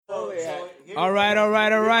All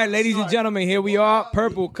right. Ladies and gentlemen, here we are.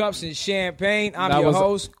 Purple Cups and Champagne. I'm your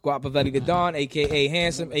host, Guapavelli the Don, a.k.a.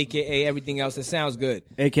 Handsome, a.k.a. everything else that sounds good.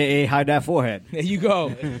 A.k.a. hide that forehead. There you go.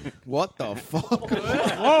 What the fuck?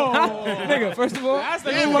 Whoa. Nigga, first of all, that's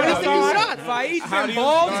the new one. Faid's been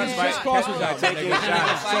bald since crisscross was out.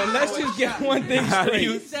 So let's just get one thing straight. How do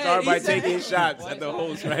you start by taking shots at the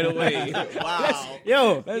host right away? Wow.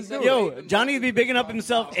 Yo, Johnny be bigging up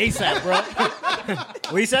himself ASAP, bro.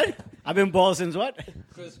 What you said? I've been bald since what?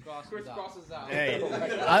 Crisscross is out. Hey.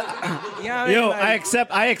 I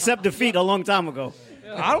accept defeat a long time ago.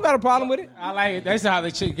 I don't got a problem with it. I like it. That's how the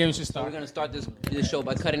game should start. We're gonna start this show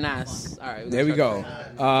by cutting ass. All right. There we go.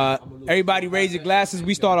 Everybody raise your glasses.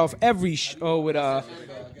 We start off every show with a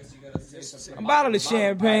bottle of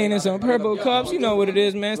champagne and some purple cups. You know what it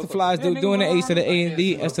is, man. It's the Flies doing the Ace to the A and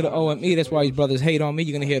D, S to the O and E. That's why these brothers hate on me.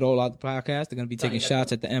 You're gonna hear it all out the podcast. They're gonna be taking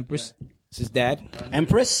shots at the Empress. This is Dad.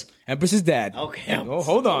 Empress? Empress is Dad. Okay. Oh,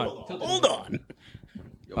 hold on.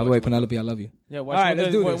 By the way, Penelope, I love you. Yeah, all right,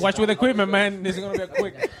 let's do this. Watch with equipment, man. This is gonna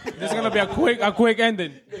be a quick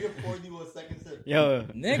ending. Yo,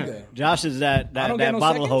 nigga. Josh is that bottle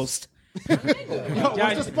seconds? host. Josh,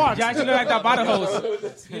 what's the spark? Josh look like that bottle host.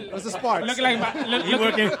 What's the spark? Look like my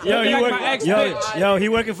ex bitch. Yo, he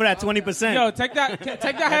working for that 20%. Yo, take that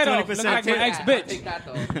head off. Look like my ex I'll bitch. take that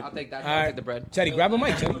though. I'll take that. All I'll right. take the bread. Chetty, grab a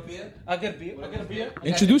mic, Chetty. I'll get a beer.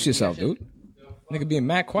 Introduce yourself, dude. Nigga being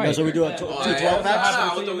mad quiet. So we do a 12 packs?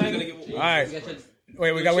 All right.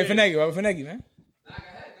 Wait, we gotta wait for Nagy. Man.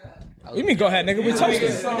 What you mean go ahead, nigga? We're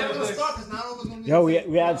toasting. Yo,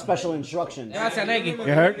 we had special instructions. That's a nigga.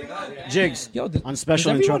 You heard? Jigs. Yo, on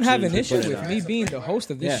special does everyone instructions. have an issue with me being the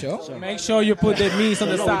host of this show? So make sure you put the meats on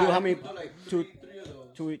the We do side. how many?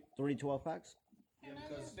 Three 12 packs?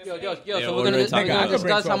 Yo, so we're gonna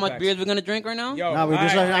discuss how much beers we're gonna drink right now? Yo, No, we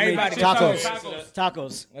just all like everybody,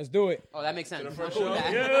 tacos. Let's do it. Oh, that makes sense.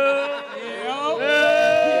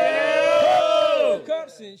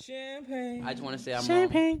 Cups and champagne. I just want to say I'm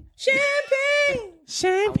Champagne.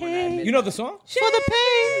 You know the song? For the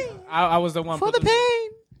pain. I was the one. For the pain.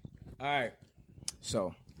 All right.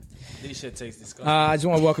 So, This shit takes disgusting. I just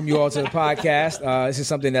want to welcome you all to the podcast. This is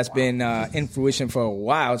something that's been in fruition for a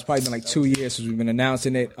while. It's probably been like 2 years since we've been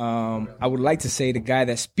announcing it. I would like to say the guy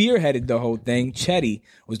that spearheaded the whole thing, Chetty,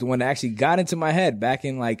 was the one that actually got into my head back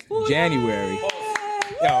in like January.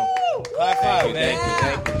 Yo, high five, man.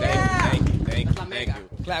 Thank you.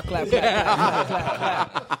 Clap.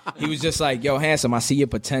 He was just like, yo, Handsome, I see your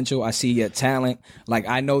potential. I see your talent. Like,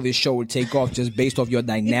 I know this show would take off just based off your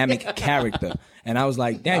dynamic character. And I was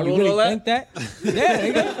like, damn, you really think that? Yeah,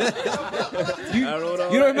 nigga.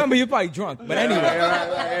 You don't remember? You're probably drunk. But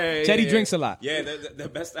anyway, Chetty drinks a lot. Yeah, the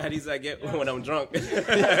best ideas I get when I'm drunk.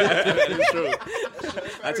 That is true.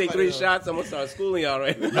 I take 3 shots, I'm going to start schooling y'all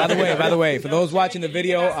right now. By the way, for those watching the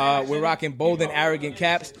video, we're rocking Bold and Arrogant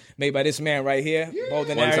caps made by this man right here. Bold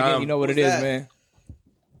and Arrogant, you know what it is, man.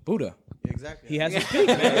 Buddha. Exactly. He has to speak,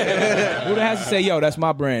 man. Buddha has to say, yo, that's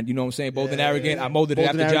my brand. You know what I'm saying? Bold and Arrogant. I molded it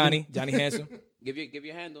after Johnny Handsome. Give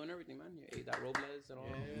your handle and everything, man. Your A.Robles and all.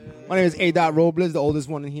 My name is A. Robles, the oldest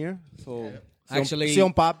one in here. So Actually,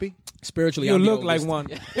 Sion Papi. Spiritually, You I'm the look like oldest. one.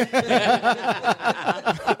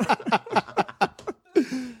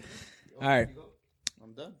 All right.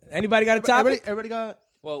 I'm done. Anybody got a topic? Everybody got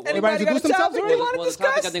Well, Anybody got a topic they want to the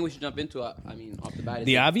topic I discuss? think we should jump into, I mean, off the bat. Is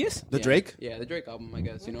The obvious? the Drake. Yeah, the Drake album, I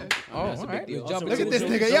guess, you know. Oh, That's a all big right. deal. We'll jump Look into at this the-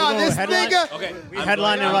 nigga. Yo, this nigga. Okay.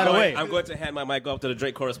 Headlining right away. I'm going to hand my mic off to the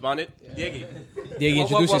Drake correspondent. Diego. Diego,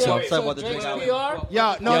 introduce yourself. Talk about the Drake album.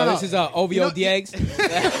 Yo, no. This is OVO Diegs.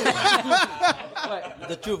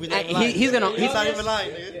 The truth. He's gonna. He's not even lying,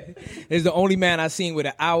 dude. This is the only man I seen with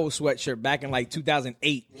an owl sweatshirt back in like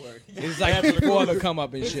 2008. It's like before the come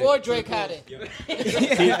up and shit. Before Drake had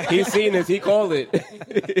it. He's seen this. He called it.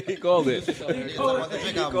 He called it. All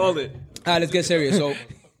right, let's get serious. So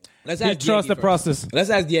let's ask Trust the Diego process. first. Let's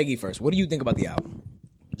ask Diego first. What do you think about the album?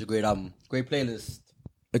 It's a great album. Great playlist.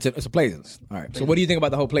 It's a playlist. All right. So what do you think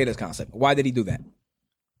about the whole playlist concept? Why did he do that?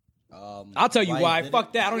 I'll tell you why.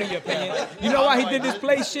 Fuck that. I don't need your opinion. You know why he did this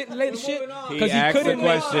play shit, late shit? He asked a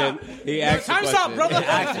question. He asked a Time's question. up, brother.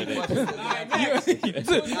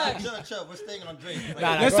 Chill. We're staying on Drake.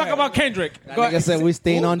 Let's talk about Kendrick. Like I said, we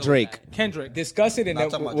staying on Drake. Kendrick. Discuss it and Not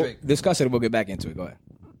then talking about we'll Drake. discuss it and we'll get back into it. Go ahead.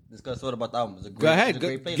 Discuss what about the album? It's a great, Go ahead. It's a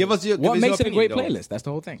great playlist. Give us your. What give us makes your it a great opinion, though. playlist? That's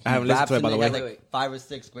the whole thing. I haven't listened to it, by the way. It has like 5 or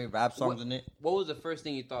 6 great rap songs in it. What was the first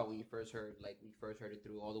thing you thought when you first heard, like, when you first heard it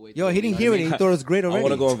through all the way? Yo, through? he didn't hear it. He thought it was great I already.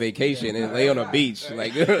 want to go on vacation and lay on a beach.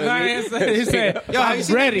 Like, He said, Yo, have you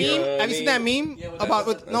seen ready. that meme? Have you seen that meme about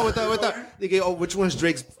with the they go, oh, which one's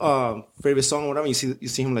Drake's favorite song or whatever? You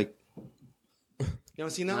see him like You don't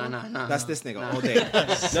see now? Nah. That's this nigga all day.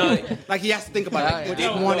 No, Like he has to think about which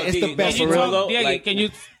no, one no, is Didi, the best. for Can you real talk, though, Diego, like, can you?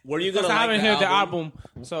 were you gonna Because I like haven't the heard the album?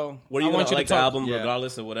 album, so Were you I gonna want you like to the talk. album Yeah.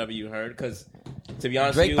 regardless of whatever you heard? Because to be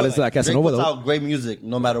honest Drake, with you, I listen to like, that Casanova Drake puts though. out great music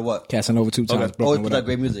no matter what. Casanova 2 times. Always Brooklyn, put what out up?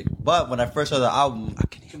 great music. But when I first heard the album,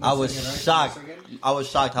 I was shocked. I was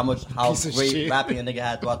shocked how great rapping a nigga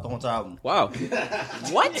had throughout the whole entire album. wow.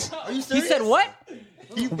 What? Are you He serious? said what?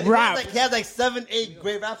 He Rap. has like 7, 8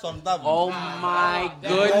 great raps on that Oh one. my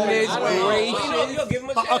goodness gracious. Yo, give him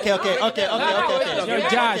a chance. Okay. Yo,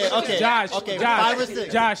 Josh, Okay. Josh, Okay, Josh, 5 or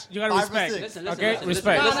 6. Josh, you gotta 5 or respect. 6. Listen, Okay, listen,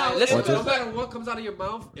 respect. listen. Listen. No matter what comes out of your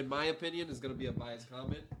mouth, in my opinion, is going to be a biased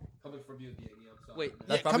comment coming from you, Diego. I'm sorry. Wait,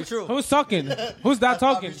 That's probably true. Who's talking? Who's that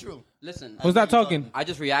talking? True. listen. Who's that talking? I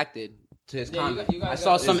just reacted to his comment. you guys I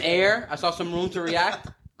saw got some this. air. I saw some room to react.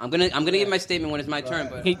 I'm gonna give my statement when it's my turn.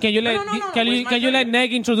 But Can you let No, can you wait, can you let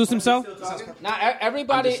Neg introduce himself? Now,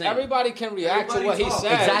 I'm just saying. everybody can react to what he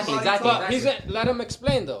says. Exactly. But let him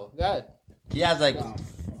explain, though. Go ahead. He has like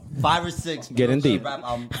 5 or 6 Getting deep. rap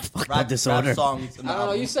disorder. songs. In the I don't know.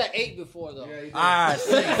 album. You said 8 before, though. Alright,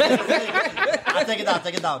 6. I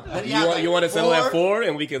take it down. Then he has, like, You want to settle at 4? 4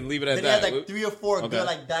 and we can leave it at Then he has that. like 3 or 4 Okay. good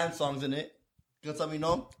like dance songs in it. Just let me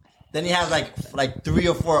know. Then he has like 3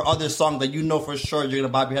 or 4 other songs that you know for sure you're gonna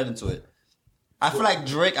bob your head into it. I feel like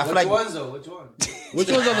Drake. I feel like Which ones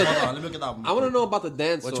are the? Hold on, let me look at that one. I want to know about the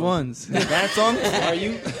dance. Which song. ones? Dance songs?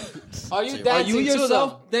 Are you dancing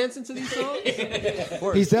yourself dancing to these songs?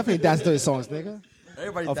 He's definitely dancing to his songs, nigga.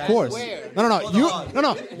 Everybody Of dance. course. Where? No. Hold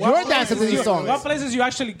on. You're dancing to these songs. What places you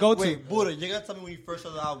actually go to? Wait, Buddha, you gotta tell me when you first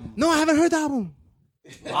heard the album. No, I haven't heard the album.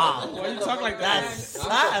 Wow, Why you talk like that? that's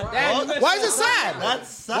sad. Bro. Why is it sad? That's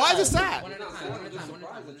sad. Why is it sad?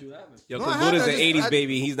 Yo, No, because I have Buddha's to an just- 80s I-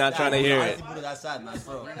 baby. He's not trying to hear it. Honestly, Buddha, that's sad, man.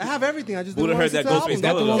 Bro. I have everything. I just Buddha didn't heard listen that to the Ghostface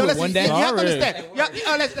album. Killer, Yo, though. listen, One you dance? have to Alright.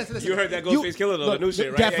 understand. Listen. You heard that Ghostface Killer, though, the new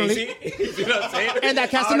shit, right? Definitely. You know what I'm saying? And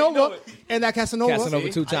that I already know Casanova. it. And that Casanova. Casanova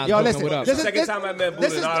 2 times. Yo, Brooklyn, listen. what up? Second time I met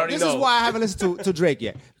Buddha, and I already This is know. why I haven't listened to Drake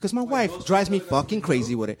yet. Because my wife drives me fucking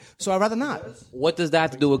crazy with it. So I'd rather not. what does that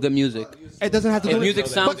have to do with good music? It doesn't have to If do with music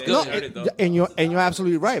sounds but good- No, Heard it, though. and you're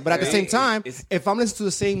absolutely right. But at the same time, It's- if I'm listening to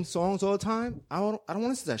the same songs all the time, I don't want to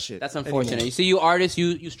listen to that shit. That's unfortunate. anymore. You see, you artists,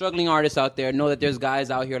 you struggling artists out there, know that there's guys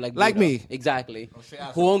out here like Like Buddha. me. Exactly.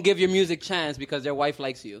 Who won't give your music chance because their wife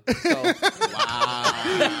likes you. So,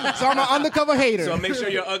 So I'm an undercover hater. So make sure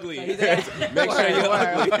you're ugly. Make sure you're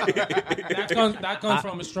ugly. That comes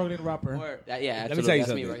from a struggling rapper. yeah, Let me tell you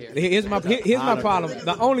that's me something. right here. Here's my problem.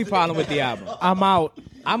 The only problem with the album. I'm out.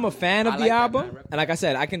 I'm a fan of I the like that, album, man. and like I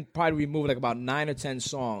said, I can probably remove like about 9 or 10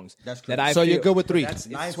 songs That's that correct. I. So feel, you're good with 3. It's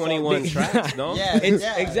 21 tracks, no? Yeah, It's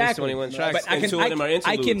yeah. exactly 21 tracks, but I and can, 2 of them are I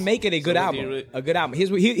interludes. can make it a good So album. A good album.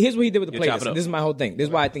 Here's what he did with the You chop it playlist. up. This is my whole thing. This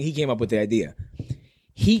is why I think he came up with the idea.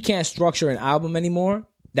 He can't structure an album anymore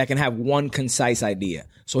that can have one concise idea.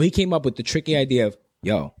 So he came up with the tricky idea of,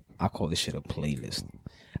 yo, I call this shit a playlist.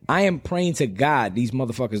 I am praying to God these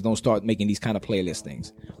motherfuckers don't start making these kind of playlist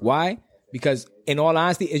things. Why? Because in all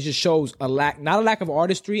honesty, it just shows a lack, not a lack of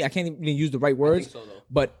artistry. I can't even use the right words,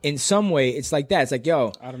 but in some way, it's like that. It's like,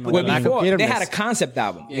 yo, where lack of before, they creativeness. had a concept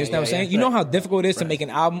album. You understand what I'm saying? You know how difficult it is to make an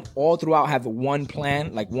album all throughout have one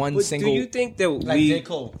plan, like one But single. do you think that Like we J.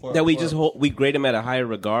 Cole we grade him at a higher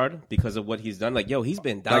regard because of what he's done? Like, yo, he's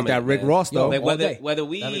been dominant. that Rick man. Ross, though. Like, all whether day. whether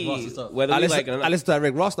we That Rick Ross is tough. whether I we listen, like I listen to that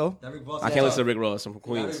Rick Ross though. I can't listen to Rick Ross. I'm from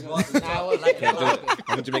Queens. I'm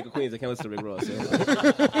from Jamaica, Queens. I can't listen to Rick Ross. Yo.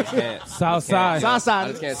 I can't. Southside. I Southside,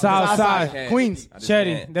 just can't. Southside. Queens. I just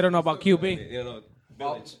Shetty. can't. They don't know about QB. You know,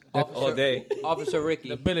 village all day. Officer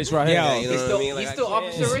Ricky. Village right here. Yo, You know what I mean? Like, He's I still can't.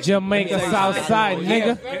 Officer Ricky. Jamaica Southside,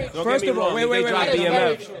 nigga. Don't First get of me all, wrong. wait, They wait, dropped wait.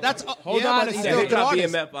 BMF. That's Hold yeah, on but a he's second. still a They good dropped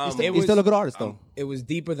artist. BMF. He's still a good artist though. it was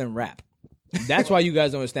deeper than rap. That's why you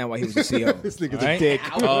guys don't understand why he was the CEO. This nigga's Right? a dick.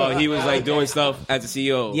 Oh, he was like doing stuff as a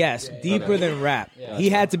CEO. Yes, deeper than rap. He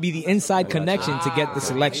had to be the inside connection to get the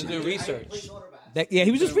selection. Do research. Yeah,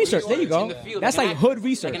 he was just research. There you go. In the field, That's like like an actor. hood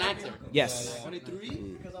research. Like an actor. Yes.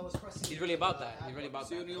 He's really about that. He's really about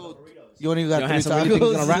that. You only got Yo, 3 Hanson, really think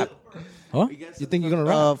he's tacos? gonna rap? Huh? You think you're gonna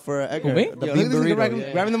rap? For Edgar. Who, me? Yo, look at this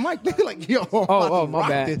nigga grabbing the mic. Like, yo, Oh, my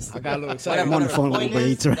bad. I got a little excited. I'm on the phone with Uber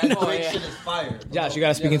Eats right That now. Drake shit is fire. Josh, you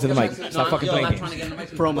gotta speak into the mic. Stop fucking I'm playing not games. trying to get in the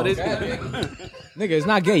mix. Promo. Nigga, it's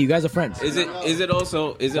not gay. You guys are friends. Is it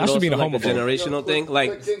also That should also be the like a homophobe. generational thing?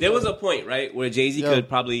 Like there was a point, right, where Jay-Z could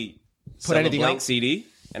probably sell anything a blank out? CD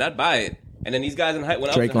and I'd buy it. And then these guys when I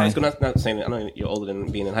was Drake in high line. school, not saying that, I know you're older than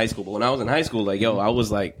being in high school, but when I was in high school, like, yo, I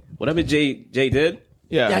was like, whatever Jay did,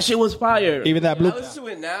 Yeah. that shit was fire. Even that I blue. listen to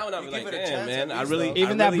it now and I'm like, it a damn, chance man, at I least, really, though.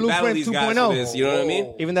 Even I that really battle Blueprint these guys 2.0. for this, you know what I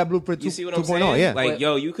mean? Even that Blueprint 2.0. You see what I'm saying? Yeah. Like,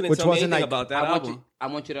 yo, you couldn't Which tell me wasn't anything like- about that album. I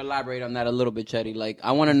want you to elaborate on that a little bit, Chetty. Like,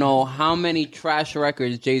 I want to know how many trash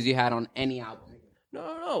records Jay-Z had on any album.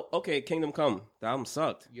 No. Okay, Kingdom Come. The album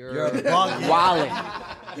sucked. You're wilding.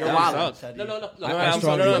 You're wilding. Sucked.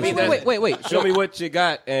 No. I mean, Wait. show me what you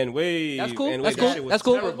got and wait. That's cool. And That's wait, cool. that shit was That's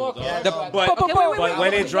cool. terrible, dog. But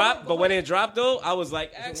But when it dropped though, I was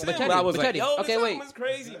like, excellent. I was like, yo, this album was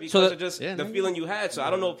crazy because of just the feeling you had. So I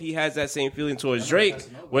don't know if he has that same feeling towards Drake,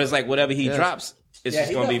 where it's like whatever he drops, it's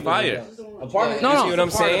just gonna be fire. You see what I'm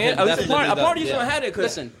saying? At least a part he's gonna have it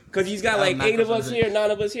because he's got like 8 of us here,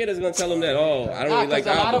 9 of us here that's gonna tell him that. Oh, I don't really like a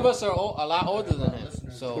lot of album. us are a lot older than him.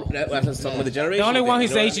 So That's talking with the generation. the only one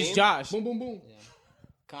his thing, you know age what I is mean? Josh. Boom, boom, boom.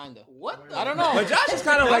 Kinda. What? I don't know. But Josh is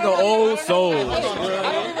kind of like an old soul. I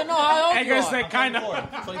don't even know how old I you guess are. that kind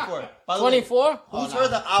of. 24. By the way, 24? Who's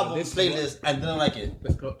heard the album playlist and didn't like it?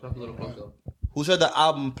 Who's heard the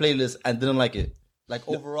album playlist and didn't like it? Like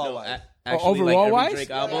overall wise. Actually, overall like wise? every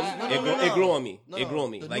Drake album, it grew on me. It grew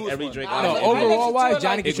on me. Like every Drake No, album. overall wise, listened to it,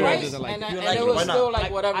 Johnny like, Control twice, doesn't like and it. You and like it it. was Why still not?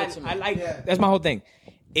 like whatever to me. I like that's my whole thing.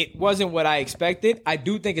 It wasn't what I expected. I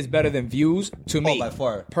do think it's better than Views to me. by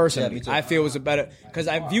far. Personally, Yeah, me too. I feel it was a better because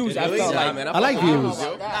I Views. I felt like man, I like Views.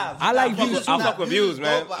 I like Views. I fuck with Views,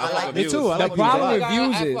 man. I fuck with Me Views. too. I The like problem with I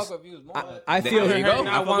Views fuck is with Views more. I feel There you go. I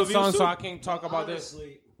Not fuck one with Views song, too. so I can't talk about this.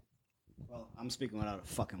 Well, I'm speaking without a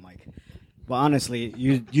fucking mic. But honestly,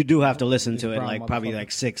 you do have to listen to it like probably like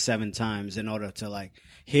 6-7 times in order to like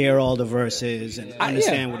hear all the verses and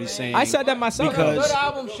understand what he's saying. I said that myself. A good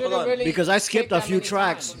album should have really because I skipped a few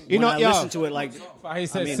tracks. You know, when I yo. listened to it like He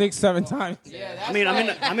said 6-7 times. I mean,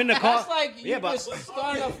 I'm in the car. That's like you just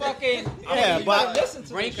starting a fucking. Yeah, but listen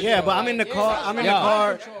to it. yeah, but I'm in the car. I'm in the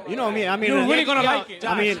car. You know me. I mean, You're really gonna like it.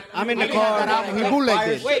 I mean, I'm in the car. He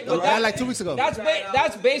bootlegged it. Wait, but That like 2 weeks ago.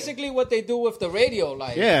 That's basically what they do with the radio.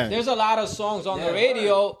 Like, Yeah. there's a lot of songs on the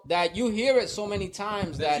radio that you hear it so many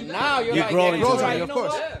times that now you're You like, grow yeah, into you it, know what? of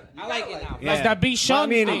course. I like it now. Yeah. Like that Big Sean. I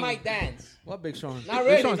mean, I might dance. What Big Sean? Not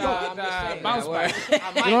really. Sean's Nah, dope. I'm just saying. Bounce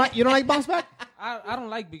Back. You don't like Bounce Back? I don't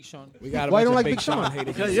like Big Sean. We got a Why bunch you don't of like Big Sean?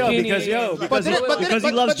 haters. Because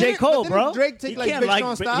he loves J. Cole, bro. Drake take He like can't Big like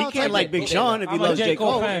Sean style. he can't like Big Sean if he I'm a loves J.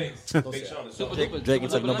 Cole. fan. Drake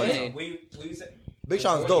is like nobody. Big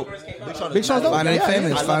Sean's dope. Big Sean's dope. Finally Yeah,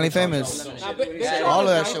 famous. yeah. Finally famous. Nah, Big Sean All of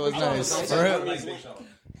is that nice. shit was nice. For real.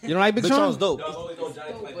 You don't like Big Big Sean? Sean's dope.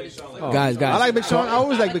 Guys, I like Big Sean. I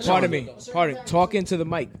always like Big Sean. Pardon. Talk into the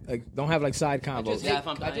mic. Like, don't have like side combos.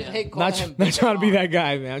 I just hate calling him. Not trying to be that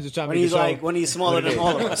guy, man. I'm just trying to When make he's the show. like when he's smaller than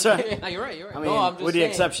all of us. Right? No, you're right. I mean, No, I'm just with the saying.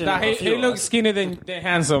 exception Nah, of a he few. looks skinnier than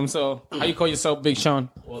handsome. So how you call yourself Big Sean?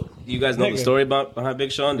 Do you guys know the story behind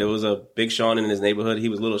Big Sean? There was a Big Sean in his neighborhood. He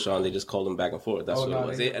was Little Sean. They just called him back and forth. That's what it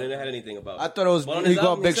was. I didn't have anything about it. I thought it was But on he his called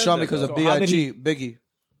album, Big says Sean that, because though. of So how did he- Biggie.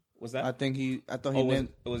 What's that? I thought he Oh, named.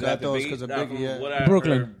 was I that thought it was Biggie? because of Nah, Biggie. from Yeah. what I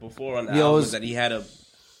Brooklyn. heard before on the Yeah, it album was- was that he had a.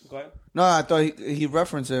 Go ahead. No, I thought he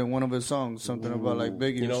referenced it in one of his songs, something about like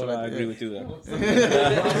Biggie. You and know shit what? like I that. agree with you then.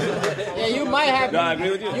 Yeah, you might have. No, I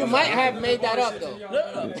agree with you. You might have made that up though.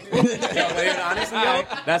 Honestly,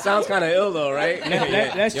 that sounds kind of ill though, right?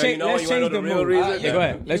 Let's Yo, change, you know, let's you wanna change know the real mood. reason? Yeah, go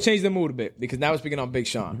ahead. Let's change the mood a bit because now we're speaking on Big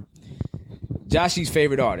Sean. Joshy's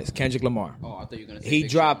favorite artist, Kendrick Lamar. Oh, I thought you were gonna say He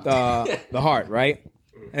Big dropped The Heart, right?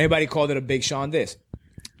 Everybody called it a Big Sean diss.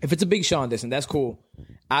 If it's a Big Sean diss, and that's cool.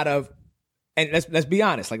 And let's be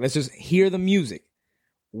honest, like let's just hear the music.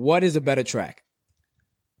 What is a better track?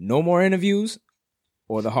 No More Interviews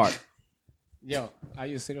or The Heart? Yo, are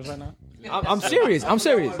you serious right now? I'm serious. I'm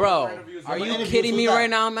serious, Bro, are you kidding me right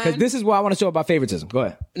now, man? Because this is why I want to show about favoritism. Go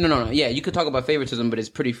ahead. No. Yeah, you could talk about favoritism, but it's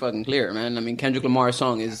pretty fucking clear, man. I mean, Kendrick Lamar's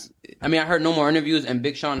song is. I mean, I heard No More Interviews, and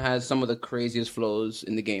Big Sean has some of the craziest flows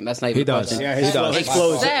in the game. That's not even. He does. question.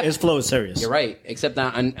 Yeah, his flow is serious. You're right. Except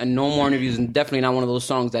that, and No More Interviews, is definitely not one of those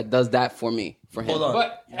songs that does that for me. For him.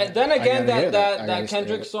 But and then again, gotta hear that. I that gotta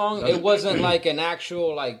Kendrick hear it. song, it wasn't like an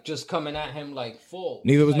actual like just coming at him like full.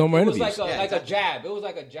 Neither was like, No More it was Interviews. like a jab. It was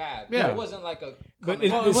like a jab. Yeah. It wasn't like a. But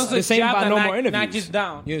coming- it's the same about No More Interviews. Knock you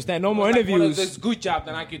down. You understand? No More It's like one of Interviews. those good job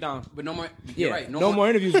to knock you down. But No More. You're Yeah, right. no more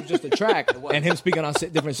interviews was just a track and him speaking on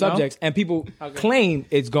different subjects, and people claim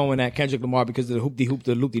it's going at Kendrick Lamar because of the hoop de hoop,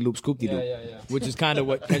 the loop de loop, scoop de loop, Yeah. which is kind of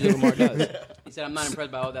what Kendrick Lamar does. He said, "I'm not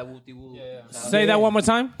impressed by all that whoop de whoop." Say that one more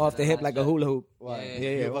time. Off the hip like a hula hoop.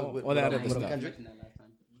 Yeah, all that other stuff.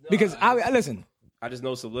 Because I listen. I just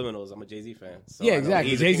know subliminals. I'm a Jay-Z fan. So Yeah, I know exactly.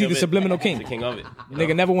 he's Jay-Z, king of the it. subliminal He's king. the king of it.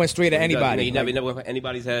 Nigga never went straight at anybody. He never went for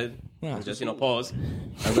anybody's head. Yeah. Just pause.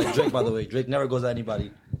 That's like Drake, by the way. Drake never goes at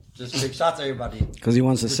anybody. Just take shots at everybody. Because he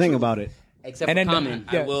wants to sing about it. Except And for then Common.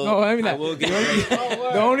 yeah, no, I mean I that. will give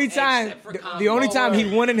The only time, the only time he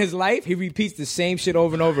won in his life, he repeats the same shit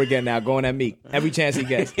over and over again. Now going at Meek every chance he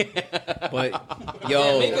gets. But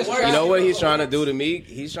yo, you know what he's trying to do to Meek?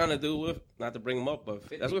 He's trying to do with not to bring him up, but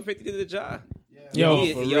that's what 50 did to Ja.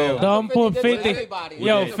 Yo, don't put 50.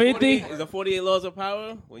 Yo, 50. Is the 48 laws of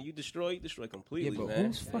power? When you destroy completely,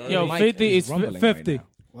 man. Yo, 50 is 50.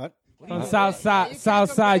 What? From South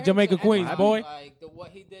Side, Jamaica, Queens, boy. Like what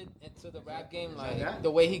he did into the rap game, like the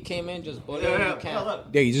way he came in, just bullying you can't.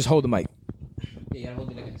 Yeah, you just hold the mic. Yeah, you gotta hold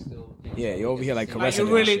it like it's still. Yeah, you're over here like Like caressing.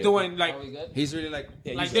 you're it and really shit. doing like He's really like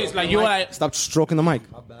this, like you like. Stop stroking the mic.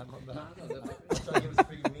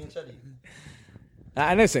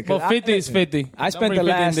 And listen, 'cause But 50 is 50. I spent Don't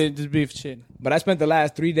the bring 50 last, in just beef shit. but I spent the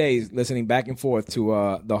last 3 days listening back and forth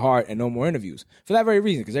to The Heart and No More Interviews for that very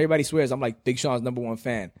reason. Because everybody swears I'm like Big Sean's '1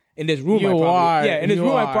 fan. In this room, You I probably, are. yeah, in this You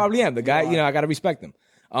room, I are. probably am. The guy, you know, I got to respect him.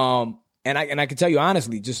 And I can tell you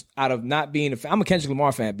honestly, just out of not being a fan, I'm a Kendrick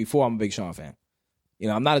Lamar fan before I'm a Big Sean fan. You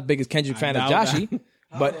know, I'm not as big as Kendrick fan as doubt Joshy,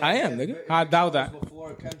 but I am, nigga. I doubt that.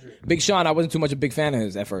 Big Sean, I wasn't too much a big fan of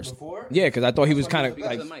his at first. Yeah, because I thought he was kind of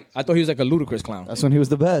like, I thought he was like a ludicrous clown. That's when he was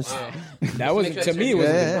the best. That was to me. It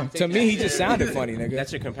was to me. He just sounded funny, nigga.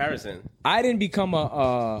 That's your comparison I didn't become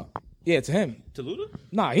a to him. to Luda.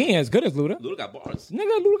 Nah, he ain't as good as Luda. Luda got bars.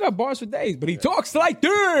 Nigga, Luda got bars for days, but he talks like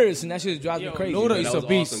this, and that shit drives me crazy. Luda man. is That a was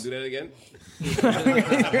beast. awesome. Do that again.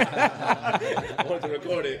 I want to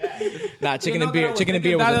record it. Nah, Chicken You and know Beer. that Chicken and I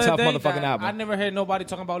Beer was was a thinking tough the other day motherfucking that I album. never heard nobody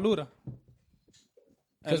talking about Luda.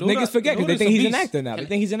 Because And Luda- niggas forget because they Luda's think a he's an beast. actor now. They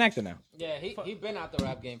think he's an actor now. Yeah, he been out the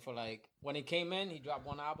rap game for like when he came in, he dropped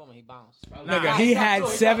one album and he bounced. Nigga, he had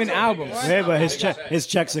 7 albums. Yeah, but his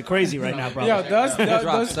checks are crazy right now, bro. Yo, dropped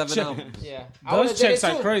those 7 albums. Yeah, those checks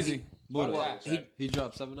are crazy. He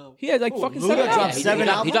dropped 7 albums. He had like fucking Luda 7 dropped albums. 7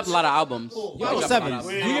 albums. He dropped a lot of albums. Yo, 7.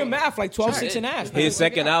 Do your math, like 12, 6 and a half. His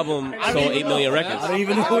second album sold 8 million records. I don't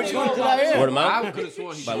even know which one did I hear. Word of mouth.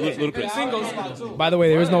 By Ludacris. By the way,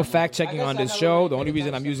 there is no fact checking on this show. The only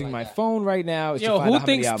reason I'm using my phone right now is to Yo, find who out how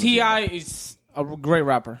many thinks albums he had. T.I. is a great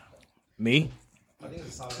rapper? Me?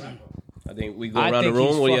 I think we go I around the think room.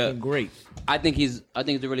 he's What do fucking you? great. I think he's a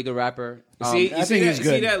really good rapper. See, I you think he's see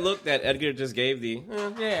good. that look that Edgar just gave the.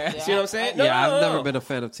 Yeah. See what I'm saying? Yeah, I've never been a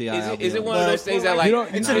fan of T.I. Is it one of those things that like You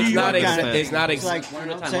don't- It's a New it's not York kind of it's not It's like, One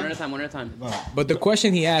at a time. But the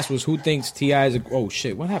question he asked was, who thinks T.I. is a... Oh,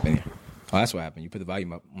 shit. What happened here? Oh, that's what happened. You put the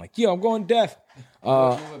volume up. I'm like, yo, I'm going deaf.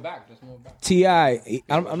 Move it back, just move it back. T.I.,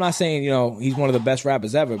 I'm not saying, you know, he's one of the best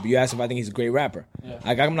rappers ever, but you asked if I think he's a great rapper.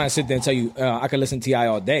 Like, I'm not going to sit there and tell you I could listen to T.I.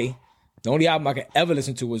 all day. The only album I could ever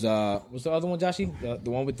listen to was, what's the other one, Joshy? The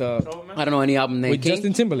one with the... I don't know any album name. With King?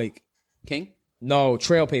 Justin Timberlake. King? No,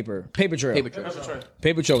 Trail Paper. Paper Trail.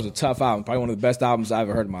 Paper Trail was a tough album. Probably one of the best albums I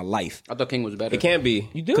ever heard in my life. I thought King was better. It can't be.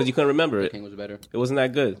 You do? Because you couldn't remember it. King was better. It wasn't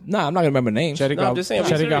that good. Nah, I'm not going to remember names. Chetty No, I'm just saying. I'm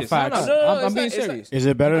Chetty got serious. facts. I'm it's being not- it's serious. Is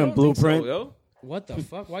it better not- I than don't think so, Blueprint? yo. What the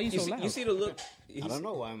fuck? Why are you so loud? You see the look. I don't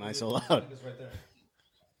know. Why am I so loud?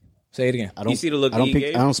 Say it again. I don't. You see the look I don't. he Pick,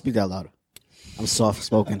 gave? I don't speak that loud. I'm soft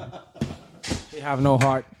spoken. They have no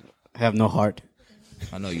heart. I have no heart.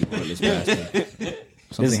 I know you heard this bastard.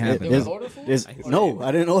 Something happened. No,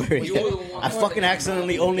 I didn't order it. I fucking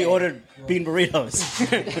accidentally only ordered bean burritos.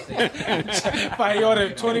 If I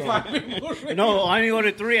ordered 25 people. No, I only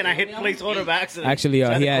ordered 3 and I hit place order by accident. Actually,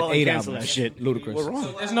 So I he to had call and 8 cancel albums. That shit. Ludicrous.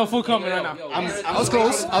 There's no food coming right now. I was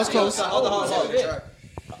close.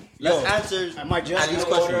 Let's answer. I might just these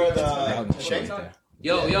order questions. the.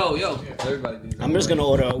 Yo. I'm just gonna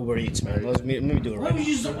order Uber Eats, man. Let me do it right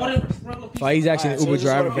now. Faid's actually an Uber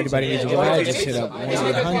driver. If anybody needs a ride, just hit up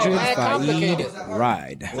 1-800 Faid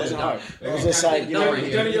Ride. It was just like, you know,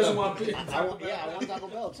 I want Taco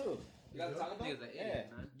Bell too.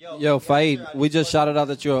 Yo, Faid, we just shouted out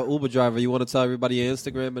that you're an Uber driver. You want to tell everybody your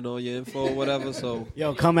Instagram and all your info or whatever? So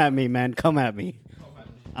Yo, come at me, man. Come at me.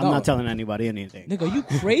 I'm No. not telling anybody anything. Nigga, are you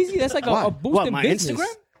crazy? That's like a boost What, in my business.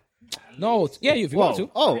 Instagram? No, yeah, if you want to.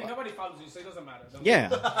 Oh, Nobody follows you, so it doesn't matter. yeah.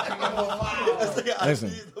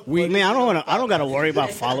 Listen, I mean, I don't gotta worry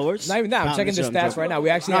about followers. not even that. I'm checking the just- stats right now. We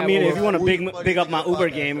actually I have mean, over- if you want to big up my Uber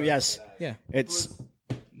game, yes. Yeah. It's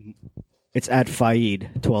at Faid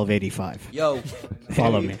 1285. Yo,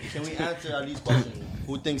 Follow me. Can we answer these questions?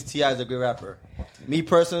 Who thinks T.I. is a great rapper? Me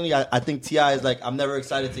personally, I think T.I. is like, I'm never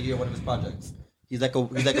excited to hear one of his projects. He's like a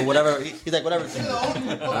whatever. He's like whatever.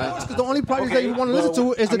 Because the only project that you want to listen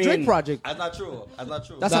to is the Drake project. That's not true. That's not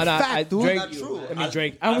true. That's a fact, dude. Drake, That's not true. I mean,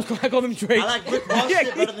 Drake. I almost called him Drake. I like Rick Ross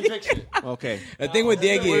shit better than Drake shit. Okay. The thing with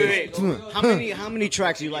Diggy is How many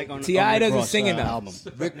tracks do you like on T.I. on Rick doesn't Ross, sing enough. album?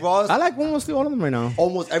 Rick Ross, I like almost all of them right now.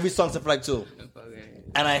 almost every song except for like 2.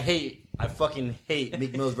 And I fucking hate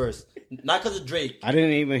Meek Mill's verse. Not because of Drake. I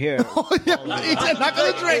didn't even hear. He said not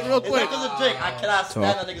because of Drake, real It's quick. not because of Drake. I cannot stand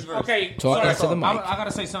that nigga's verse. Okay, Talk into the mic. I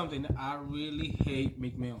gotta say something. I really hate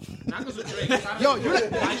Meek Mill. Not because of Drake. Yo,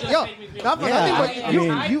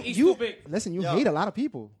 you listen. You hate a lot of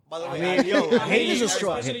people. By the way, I mean, yo, hate is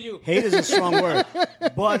a strong word.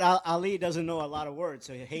 But Ali doesn't know a lot of words,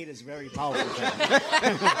 so hate is very powerful.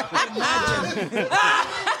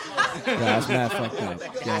 That's mad fucked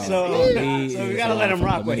up. So we gotta let him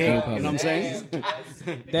rock with hate. You know what I'm saying?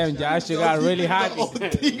 Damn, Josh, you got really happy.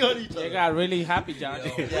 You got really happy, Josh.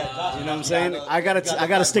 You know what I'm saying? I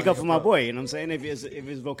gotta stick up for my boy. You know what I'm saying? If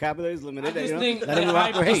his vocabulary is limited, I just think let him the rock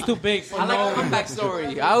hype with is hate. too big for I like a comeback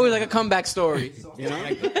story. I always like a comeback story. You know?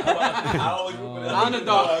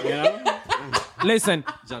 Underdog. You know? Listen,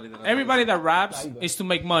 everybody that raps is to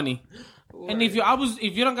make money. And if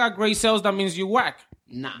you don't got great sales, that means you whack.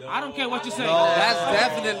 Nah. I don't care what you say. That's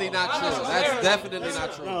definitely not true. That's definitely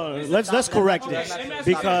not true. No, let's correct this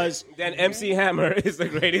because Then MC Hammer is the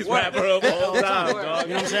greatest rapper of all time, dog. you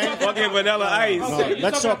know what I'm saying? Fucking Vanilla Ice.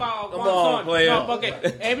 Let's talk. About Come one on, song. player. No, okay.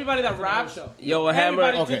 Everybody that raps, Yo, a Hammer.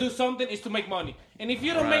 everybody to do something is to make money. And if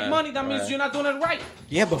you don't make money, that means you're not doing it right.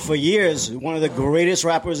 Yeah, but for years, one of the greatest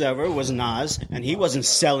rappers ever was Nas, and he wasn't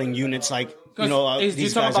selling units like these you're talking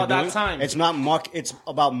guys are about that doing. time. It's not It's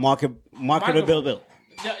about marketability.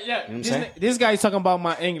 Yeah. what I'm saying? This guy is talking about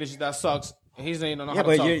my English that sucks. He's saying don't know Yeah, how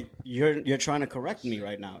to but talk. you're trying to correct me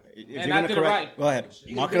right now. If And you're I gonna did it correct, right. go ahead.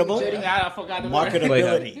 Marketable. Yeah, I forgot the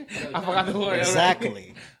Marketability. word. I forgot the word.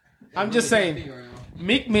 Exactly. I'm just saying,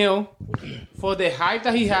 Meek Mill, for the hype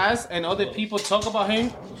that he has and other people talk about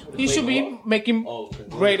him, he should be making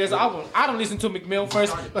greatest album. I don't listen to Meek Mill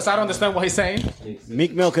first because I don't understand what he's saying.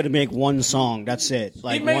 Meek Mill could make one song. That's it.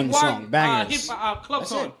 Like He made one song. Bangers. Club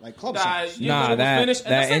song. Like club that songs. you know, That finished,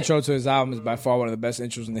 and that's intro to his album is by far one of the best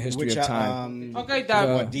intros in the history Which of time. Okay,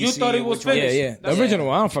 that you DC, thought it was which one? finished. Yeah. That's The original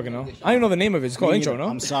one. I don't fucking know. I don't even know the name of it. It's called intro, no?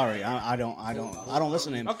 I'm sorry. I don't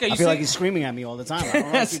listen to him. Okay, I you feel see- like he's screaming at me all the time. I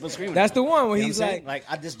don't like people screaming. That's the one where You know he's what I'm saying? like,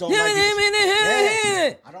 I just don't like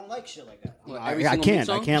it. I don't like shit like that. Every I single can't. Meek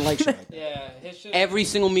song? I can't like shit like that. Yeah, his shit. Every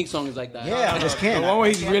single Meek song is like that. Yeah, I just can't. the one where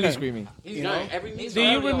he's really screaming. You know, every Meek Do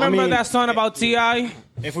song. you remember that song about T.I.?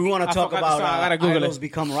 If we want to talk forgot the about song. I gotta Google idols it.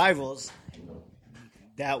 become rivals,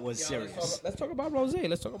 that was serious. Let's talk about Rose.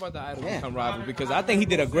 Let's talk about the Idol Become Rival because I think he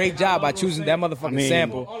did a great job by choosing that motherfucking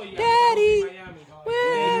sample. Daddy,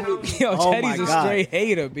 where? Yo, Oh Teddy's my a God. straight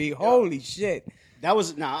hater, B. Holy shit. That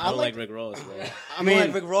was I don't like Rick Ross, bro. I mean,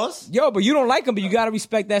 like Rick Ross? yo, but you don't like him, but you gotta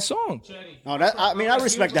respect that song. No, that I mean, I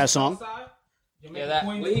respect that song. Yeah, that.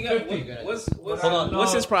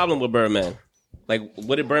 What's his problem with Birdman? Like,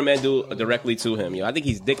 what did Birdman do directly to him? Yo, I think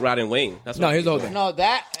he's dick riding Wayne. That's what here's the whole thing. No,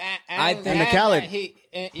 that I think the Khaled.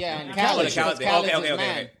 and Oh, Khaled. the Khaled thing. Khaled's Okay. his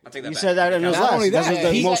man. I take that You back. said that in his Not last. only That was that,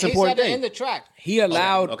 the he most He important said it thing. in the track. He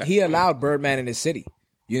allowed Okay. he allowed Birdman in his city.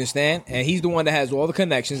 You understand? And he's the one that has all the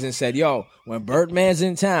connections and said, yo, when Birdman's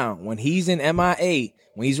in town, when he's in MIA,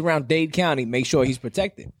 when he's around Dade County, make sure he's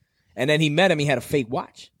protected. And then he met him, he had a fake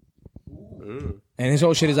watch. And his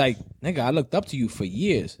whole shit is like, nigga, I looked up to you for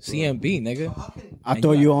years. CMB, nigga. I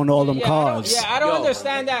thought you owned all them cars. I don't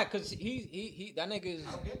understand that because he that nigga is.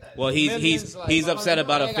 Well, he's upset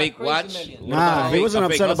about a got fake crazy watch. millions. What about Nah, a he fake- wasn't a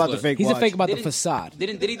fake upset about the hustler? fake He's watch. a fake about the Did it- facade. Did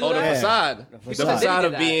he do Oh, the that? facade. The facade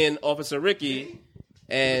of being Officer Ricky.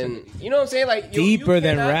 And you know what I'm saying? Like Deeper you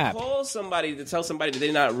than cannot rap. Call somebody to tell somebody that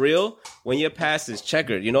they're not real when your past is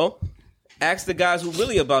checkered. You know, ask the guys who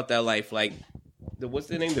really about that life. Like, what's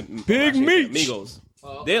their name? The Big Meech. Migos.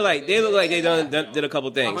 They look like they did a couple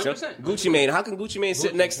things. So, 100%. Gucci Mane. How can Gucci Mane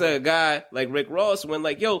sit next to a guy like Rick Ross when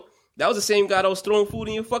like that was the same guy that was throwing food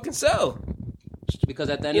in your fucking cell? Because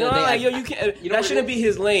at the end You know, of the day, like, you can't. You know That what shouldn't it be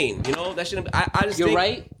his lane. You know, that shouldn't. I just You're think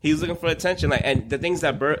right. He was looking for attention. Like, and the things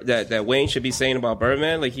that that Wayne should be saying about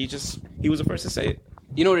Birdman, like he was the first to say it.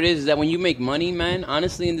 You know what it is that when you make money, man,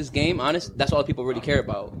 honestly, in this game, that's all people really care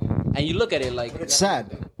about. And you look at it like It's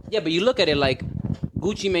sad. yeah, but you look at it like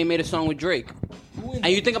Gucci Mane made a song with Drake, and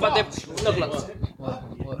you think about that. Look,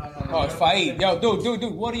 Oh, it's Faid. Yo,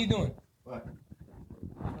 dude, what are you doing?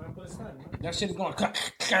 That shit is going.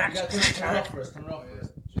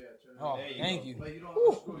 Oh, thank you.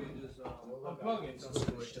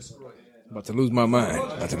 About to lose my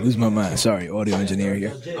mind. Sorry, audio engineer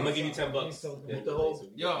here. I'm gonna give you $10.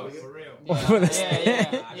 Yo, for real.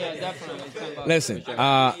 Yeah, definitely. $10. Listen,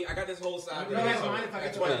 I got this whole side.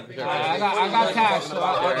 I got cash. So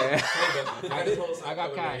I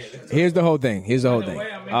got cash. here's the whole thing. Way,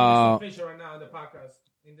 I'm making this official right now in the podcast.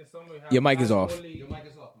 In the summer, we have Your mic is off. Your mic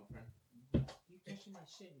is off, my friend.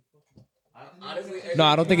 No,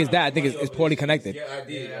 I don't think it's that. I think it's poorly connected. Yeah, I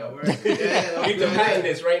did. You can patent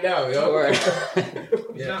this right now, yo.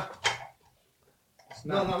 Yeah.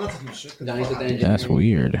 No, I'm not taking shit. That's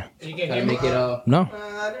weird. You try to make it No.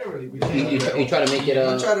 I didn't really. You try to make it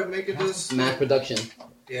I try to make it this mass production.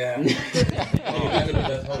 Yeah.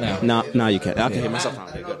 No, you can't. I can hear myself now.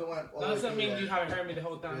 Okay, good. Doesn't mean you haven't heard me the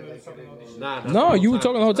whole time. No, you were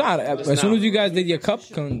talking the whole time. As soon as you guys did your cup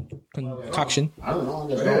concoction. I don't know.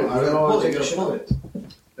 It'll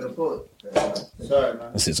pull it. Sorry,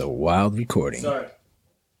 man. This is a wild recording. Sorry.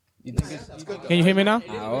 Can you hear me now?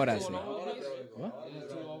 Ahora sí.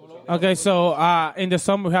 Okay, so in the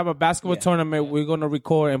summer we have a basketball tournament. We're gonna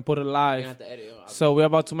record and put it live. So we're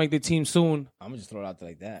about to make the team soon. I'm gonna just throw it out there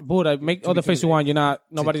like that. Buddha, make all the face you want. You're not.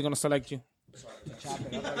 Nobody's gonna select you.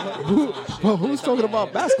 Who's talking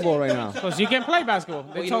about basketball right now? Because you can play basketball.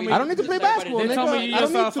 They told me I don't need to play basketball. They told me you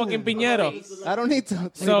just a fucking piñero. I don't need to. Play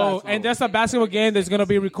So basketball. and there's a basketball game that's gonna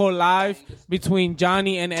be recorded live between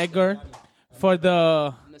Johnny and Edgar for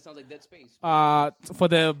the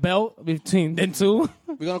belt between them two.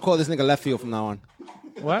 We're gonna call this nigga left field from now on.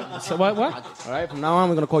 What? So what? All right, from now on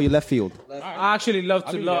we're gonna call you left field. I actually love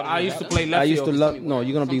to love. I used to play left I used to field. love. No,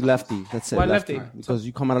 you're gonna be lefty. That's it. Why lefty? Because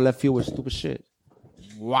you come out of left field with stupid shit.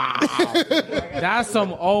 Wow. That's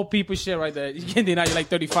some old people shit right there. You can't deny you're like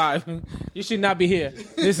 35. You should not be here.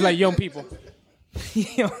 This is like young people.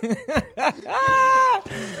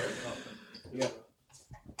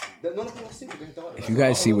 If you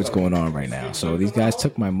guys see what's going on right now, so these guys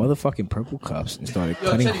took my motherfucking purple cups and started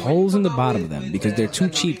cutting holes in the bottom of them because they're too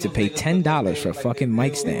cheap to pay $10 for fucking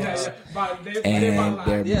mic stands, and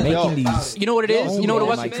they're making these. You know what it is? You know what it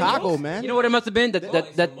was? Chicago, man. You know what it must have been?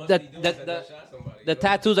 The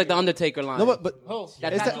tattoos like the Undertaker line. No, but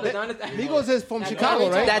that it's tattoo that- like the Undertaker. Migos is from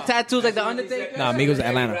Chicago, right? That tattoo's like the Undertaker. Nah, Migos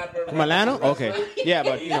Atlanta. From Atlanta? Okay. Yeah,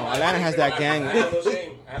 but you know, Atlanta has that gang.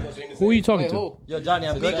 Who are you talking to? Yo, Johnny,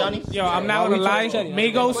 I'm good, Johnny. Yo, I'm not gonna lie,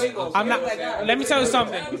 Migos. I'm not. Let me tell you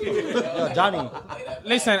something. Yo, Johnny.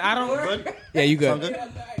 Listen, I don't. Yeah, you good?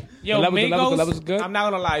 Yo, The levels Migos. good? I'm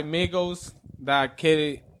not gonna lie, Migos. That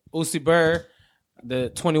kid, Uzi Bird, the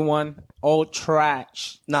 21, all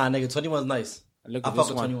trash. Nah, nigga, 21's nice. Look I at fuck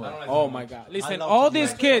this with one. 21. Oh my God! Listen, love all 21.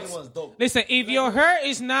 these kids. 21's dope. Listen, if your hair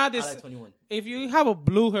is not this, I like 21. if you have a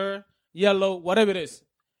blue hair, yellow, whatever it is,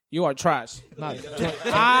 you are trash.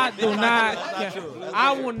 I do not.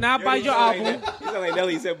 I will not buy your album. You sound like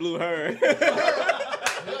Nelly said blue her.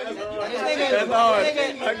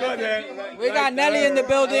 We got Nelly in the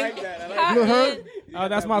building. Oh,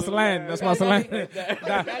 that's my slang. That's my slang.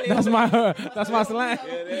 That's my slang.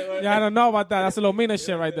 Yeah, I don't know about that. That's a Lomina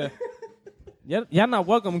shit right there. Y'all not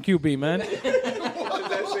welcome, QB, man. That's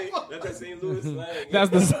that St. Louis slang. That's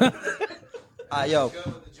the. Yo.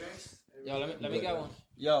 Yo, let me get one.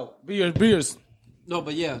 Yo. Beers. No,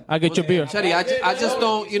 but yeah. I get your beer. Chetty, I just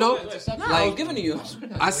don't, you know, I was like giving to you.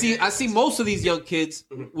 I see most of these young kids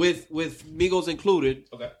with Migos included.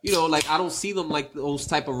 Okay. You know, like I don't see them like those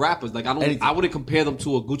type of rappers. Like I wouldn't compare them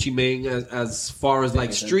to a Gucci Mane as far as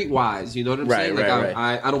like streetwise. You know what I'm saying? Like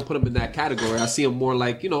I don't put them in that category. I see them more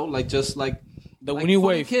like, you know, like just like the like new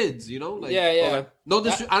funny wave kids. You know, like Yeah. no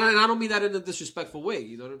I don't mean that in a disrespectful way.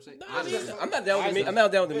 You know what I'm saying? I'm not down with I'm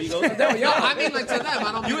not down with the Migos. I'm down with y'all. I mean, like to them,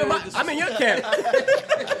 I don't. I'm in your camp.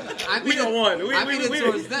 We don't want. I mean it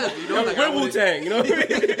towards them. You know, like we're Wu-Tang. You know what I mean?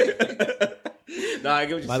 Nah, I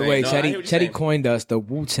get what you're By the saying. way, No, I hear what you're Chetty saying. coined us the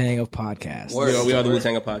Wu-Tang of podcasts. We are the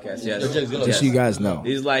Wu-Tang of podcast. Yes. Just so you guys know.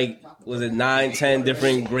 These like, was it 9, 10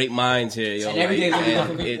 different great minds here, yo? every day Like, is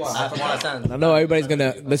and different. it's I know everybody's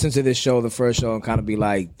gonna listen to this show, the first show, and kind of be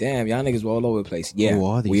like, "Damn, y'all niggas were all over the place." Yeah, Who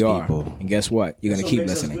are these we are. people? And guess what? You're gonna keep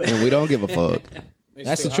listening. And we don't give a fuck.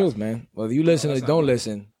 That's the truth, man. Whether you listen or don't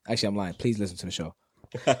listen, actually, I'm lying. Please listen to the show.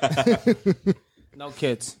 No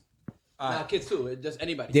kids. Nah, kids too. Just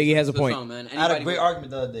anybody. Diggy has a The point. song, man. I had a Anybody great who-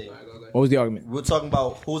 argument the other day. What was the argument? We were talking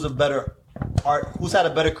about who's had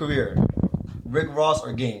a better career, Rick Ross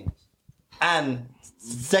or Game. And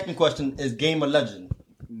second question is Game a legend?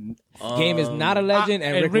 Game is not a legend,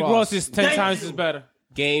 and Rick Ross is 10 times as better.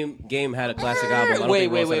 Game had a classic album. I don't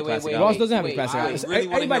Wait, think Ross had a classic album. Ross doesn't have a Wait, classic I album. really wanna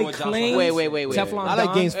hear Everybody what Josh claims. Wait. Teflon I like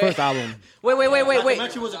Don. Game's first album. Wait.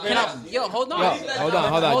 Documentary was a great album. Yo, hold on. Hold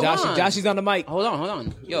on. Josh is on the mic. Hold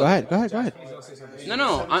on. Yo. Go ahead.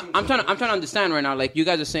 No. I'm trying to understand right now. Like you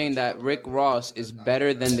guys are saying that Rick Ross is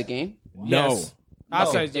better than the Game. No. I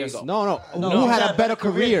say There you yes. go. No. Who had a better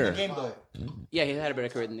career? Game, though. Yeah, he had a better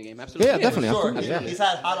career than the Game. Absolutely. Yeah, definitely. Sure. Absolutely, yeah. He's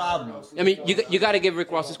had hot albums. I mean, you got to give Rick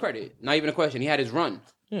Ross his credit. Not even a question. He had his run.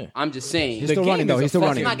 Yeah. I'm just saying. He's still running, though. He's still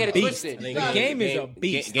running. Let's not get it twisted. The game is a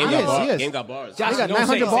beast. Game Yes. got bars. Josh, He got don't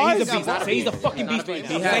 900 say bars? he's a beast. Say he's a fucking beast right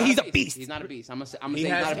now. Say he's a beast. He's not a beast. I'm gonna say He he's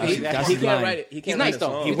not a has. beast. That's He can't lying. write it. He He's can't nice write a though.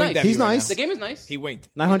 song. He's winked nice. at me He's right nice. The game is nice. He winked.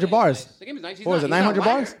 900 bars. The game is nice. He's What was not, it, he's not 900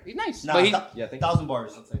 whack. bars? He's nice. Nah, But he, 1,000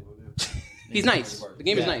 bars. he's nice. The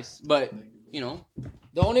game is nice. But, you know,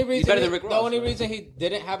 The only reason better than Rick the Ross, only right? reason he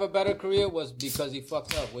didn't have a better career was because he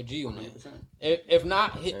fucked up with G Unit. If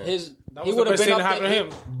not, his That he was would the have best been thing to up happen to there. him.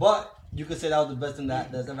 But you could say that was the best thing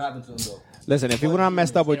that's ever happened to him, though. Listen, if he would not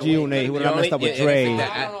messed up with G-Unit, he would not messed up with Dre. I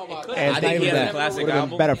don't know about that. And I not think he even had a that. classic Would have been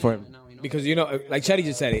album. better for him. Because like Chetty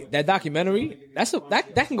just said it, that documentary,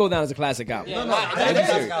 that can go down as a classic album.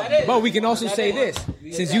 But we can also say this,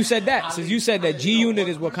 since you said that G Unit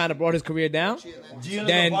is what kind of brought his career down,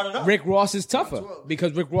 then Rick Ross is tougher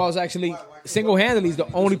because Rick Ross actually single-handedly is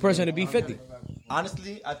the only person to beat 50.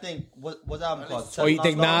 Honestly, I think what's the album called? Or you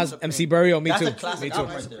think Nas, MC Burry, or me That's too? a classic Me too.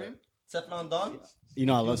 album right there. Teflon Don. You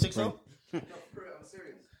know I love think Supreme. so?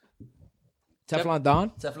 Teflon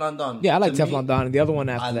Don? Teflon Don. Yeah, I like To me, Teflon Don and the other one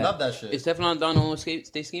after I that. love that shit. is Teflon Don on Stay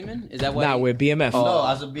Scheming? Is that why? Nah, with BMF. No,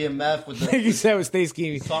 as a BMF with the. You said it was Stay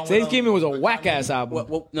Scheming. Song Stay with Scheming was a with whack Kanye. ass album.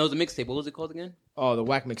 No, it was a mixtape. What was it called again? Oh, the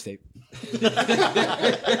whack mixtape.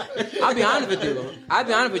 I'll be honest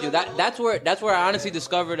with you. That's where I honestly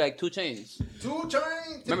discovered like 2 Chainz. 2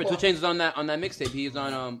 Chainz. Remember 2 Chainz was on that mixtape. He was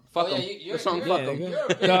on Fuck 'Em. The song Fuck 'Em.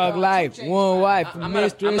 Thug life, one wife, I'm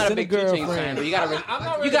mistress, not a and a big 2 Chainz fan, girlfriend. but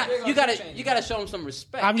you gotta show him some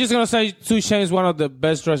respect. I'm just gonna say 2 Chainz is one of the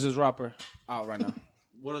best dressers rapper out right now.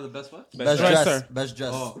 One of the best what? Best Dresser. dress. Best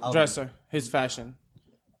dress. album. Dresser, his fashion.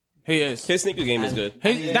 He is. His sneaker game is good.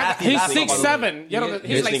 He's nasty 6'7". You know,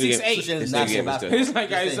 he's His like sneaker game- 6'8". His His nasty sneaker game is bastard. good.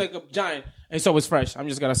 He's like a giant. And so it's fresh. I'm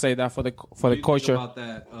just gonna say that for the culture. About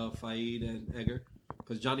that, Faid and Edgar,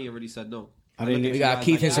 because Johnny already said no. I didn't. We got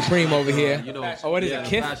Keith and Supreme over here. You know, Oh, what is it,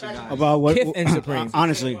 Kith? fashion guys. About what? Kith and Supreme.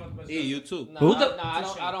 Honestly, Yeah, you too.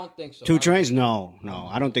 I don't think so. 2 Chainz? No,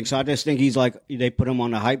 I don't think so. I just think he's like they put him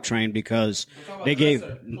on the hype train because they gave.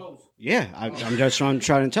 Yeah, I'm just trying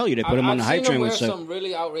to tell you they put him on the hype I've seen train him wear with stuff some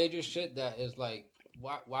really outrageous shit that is like,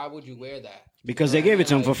 why would you wear that? because they gave it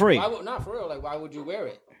to him for free. Not for real. Like, why would you wear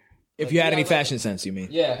it? If you had any fashion sense, you mean?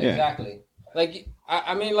 Yeah, exactly. Like,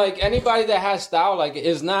 I mean, like anybody that has style, like,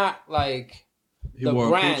 is not like the wore a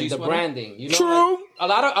brand, Gucci the sweater? branding. You know, True.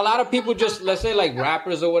 like, a lot of people just, let's say like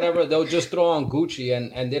rappers or whatever, they'll just throw on Gucci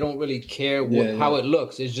and they don't really care how it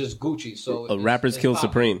looks. It's just Gucci. So Rappers kill pop.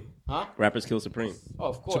 Supreme. Huh? Rappers kill Supreme. Oh,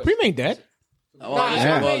 of course. Supreme ain't dead. Oh,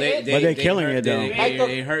 Yeah. well, But they're killing it, though.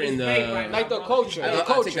 They hurting the. Like the culture,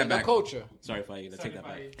 I'll take that the back. culture. Sorry, Faid. Take that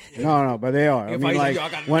back. No, but they are. I mean, like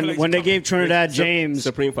when they gave Trinidad James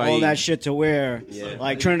Supreme all Faid. that shit to wear,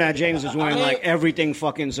 like Trinidad James was wearing like everything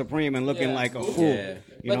fucking Supreme and looking like a fool. Yeah.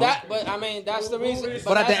 You know? But I mean, that's the reason.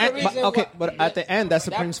 But at the that's end, reason okay, why- but at the end, that's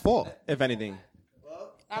Supreme's fault, if anything.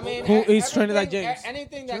 I mean, Who is everything- Trinidad James?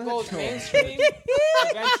 Anything that goes mainstream,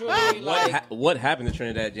 eventually, like. What happened to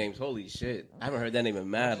Trinidad James? Holy shit! I haven't heard that name in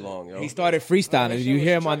mad long, yo. He started freestyling. Did you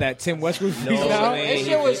hear him on that Tim Westbrook freestyle? way. That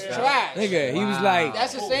shit was trash. Nigga, he was like,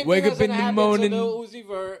 That's the same wake thing up that's in gonna the happen morning. to Lil Uzi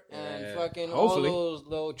Vert and fucking Hopefully. all those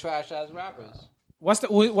little trash ass rappers. What's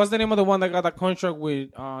the name of the one that got that contract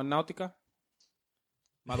with Nautica?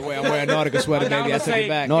 By the way, I'm wearing a Nautica sweater, baby. I took it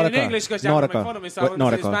back. Nautica. In English, because y'all make Nautica. fun of me, so I'm What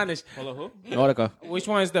going to say Nautica? Spanish. Nautica. Which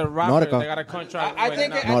one is the rapper Nautica. that got a contract I with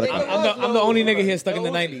think Nautica? it was I'm the only Lil nigga here Uzi. stuck in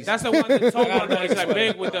the 90s. That's the one that told one that is like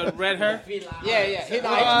big with the red hair. Yeah. He's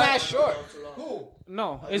mad short.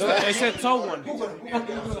 No, it's a tall one.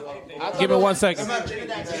 Give me 1 second. I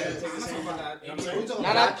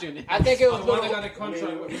think it was Lil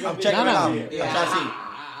I'm checking it out. I'm trying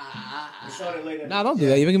to see. Nah, don't do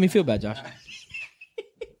that. You're making me feel bad, Josh.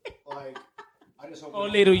 Oh,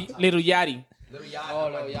 little Yachty. Oh,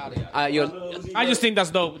 Lil Yachty. I just think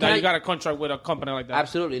that's dope that you got a contract with a company like that.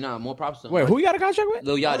 Absolutely not. More props to him. Wait, who you got a contract with?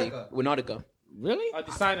 Lil Yachty with Nautica. Really? A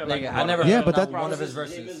designer. Like, I never Yeah, heard but that- one of his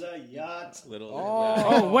verses.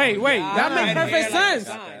 oh, wait. That makes perfect sense.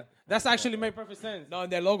 That's actually made perfect sense. No,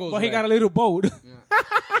 their logos. But he got a little boat.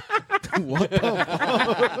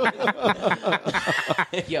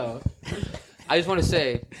 Yo, I just want to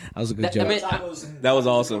say. That was a good That, joke. I mean, That was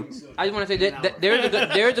awesome. I just want to say that there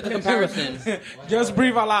is a good comparison. Just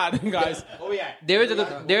breathe a lot, guys. There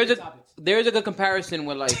is a good comparison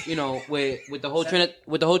with like with the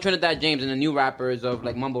whole Trinidad James and the new rappers of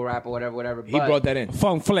like mumble rap or whatever. He brought that in.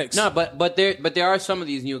 Funk flex. No, but there are some of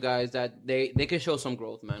these new guys that they can show some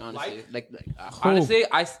growth, man. Honestly, honestly,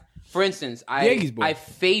 for instance, Yankees boy. I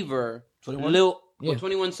favor Lil Well,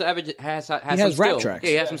 21 Savage has He some has rap skill. tracks. Yeah,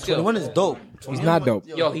 he has some skill. 21 is dope. He's not dope.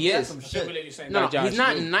 Yo, he is. No, he's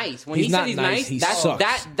not nice. When He's he not says he's nice, nice, he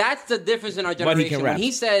sucks. that's the difference in our But he can generation. rap. When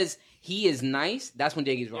he says he is nice, that's when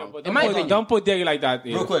Diggy's wrong. In my opinion. Don't put Diggy like that.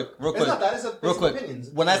 Real quick. Real quick.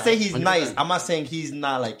 When I say he's nice, I'm not saying he's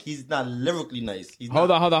not lyrically nice.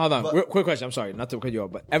 Hold on. Real quick question. I'm sorry, not to cut you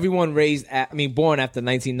off, but everyone born after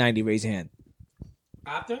 1990, raise your hand.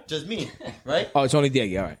 After? Just me, right? Oh, it's only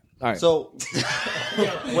Diggy. All right. So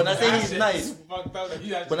when I say he's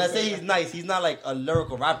nice, he's not like a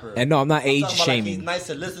lyrical rapper. And no, I'm not age talking about, shaming. Like, he's nice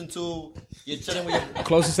to listen to. You're chilling with your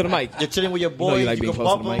Closest to the mic. You're chilling with your boys. You like being can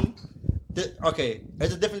close to bump the him. Okay,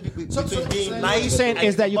 there's a difference between being nice. What you're saying and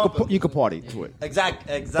is that bump him. you could party to it.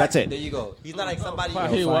 Exactly. That's it. There you go. He's not like somebody.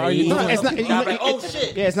 Hey, what are you No, doing? it's not. Like, oh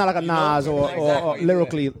shit. Yeah, it's not like a Nas or Exactly.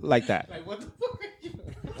 lyrically like that. What the fuck are you?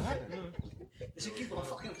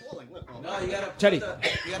 No, you gotta.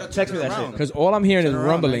 Chetty, You gotta text me that shit. because all I'm hearing is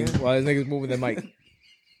rumbling while this nigga's moving the mic.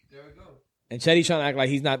 And Chetty's trying to act like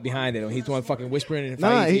he's not behind it, or he's the one fucking whispering in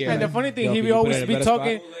Nah, his ear. And the funny thing, Yo, he can be you put always it in a be better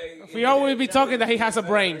talking. spot? We always be talking that he has a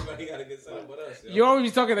brain. You always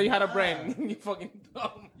be talking that you had a brain. You fucking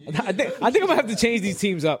dumb. I think I'm gonna have to change these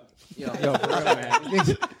teams up. Yo, for real,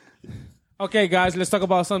 man. Okay, guys, let's talk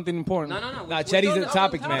about something important. No. Nah, Chetty's the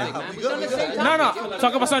topic, man. No,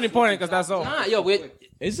 talk about something important because that's all. Nah, yo,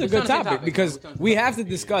 It's a good topic because we have to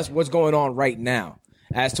discuss what's going on right now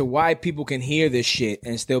as to why people can hear this shit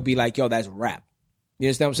and still be like, yo, that's rap. You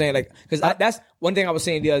understand what I'm saying? Like, because that's one thing I was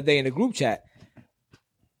saying the other day in the group chat.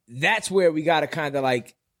 That's where we got to kind of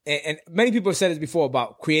like, and many people have said this before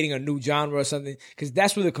about creating a new genre or something, because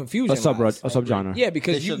that's where the confusion lies. A subgenre. Yeah,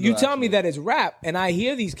 because you tell me that it's rap, and I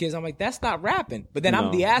hear these kids, I'm like, that's not rapping. But then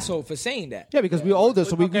I'm the asshole for saying that. Yeah, because we're older,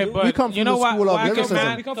 so we come from you know the school why of I get mad?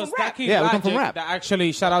 lyricism. Because that kid Yeah, we come Logic, from rap. that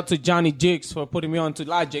actually, shout out to Johnny Jigs for putting me on to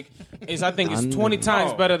Logic, is I think it's 20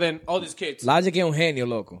 times better than all these kids. Logic ain't genio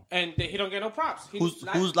loco. And he don't get no props.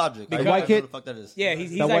 Who's Logic? Because- white kid? Who the fuck that is? Yeah,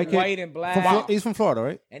 he's That like kid white and black. He's from Florida,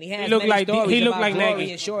 right? And he has He look many like- stories he look about like Glory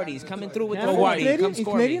Nagy. and shorties coming through with Yeah, the he's 40. Canadian? Come He's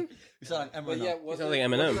score me. Canadian? You sound like Eminem. He sounds like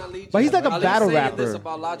Eminem. But he's like a Ali's battle saying this rapper.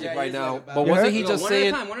 about Logic right now, but You wasn't heard? he just one at a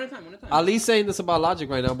saying? time, one at a time. Ali's saying this about Logic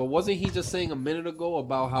right now, but wasn't he just saying a minute ago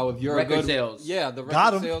about how if you're Record a good sales. yeah, the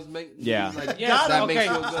Got record him. sales make Yeah. like, Yeah, that okay. makes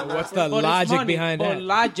you a good What's rapper. the But it's logic money. behind But that?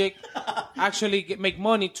 Logic actually make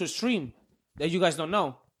money to stream that you guys don't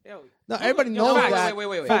know. No, everybody knows Facts. that.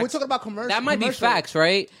 Wait. But we're talking about commercial. That might be commercial. facts,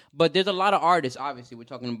 right? But there's a lot of artists, obviously. We're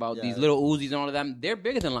talking about these little Uzis and all of them. They're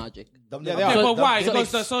bigger than Logic. Yeah, Okay, they are. but why? They Because make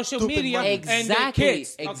the social stupid media money. and the Exactly.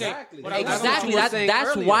 kids. Exactly. Okay. But I- Exactly. you were saying That's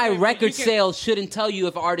earlier. why Okay, but record you can- sales shouldn't tell you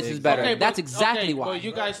if an artist is better. Okay, That's but- exactly okay, why. But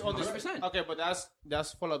you guys understand. 100%. Okay, but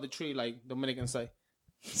that's follow the tree like Dominicans say.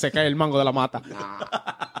 Se cae el mango de la mata.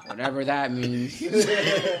 Whatever that means.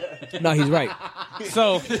 No, he's right.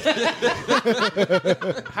 So,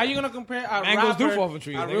 how you gonna compare a Mangoes do rapper, fall from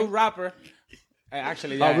trees, a nigga. real rapper?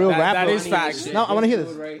 Actually, A yeah, real that rapper. is facts. No, I want to hear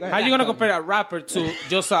this. How you gonna compare a rapper to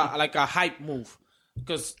just like a hype move?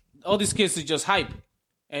 Because all these kids is just hype,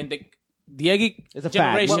 and the Diego It's a fact.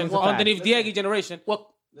 generation It's a fact. underneath Diego generation.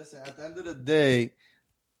 Listen, at the end of the day,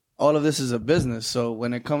 all of this is a business. So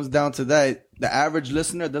when it comes down to that, the average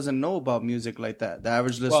listener doesn't know about music like that. The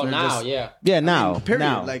average listener Yeah, now. period.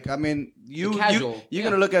 Now. Like, I mean, you're casual.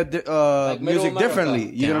 gonna look at middle music America. differently.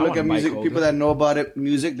 You're Damn, gonna I look at want a music. mic People holder. that know about it,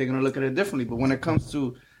 music, they're gonna look at it differently. But when it comes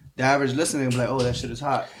to the average listener, they're gonna be like, oh, that shit is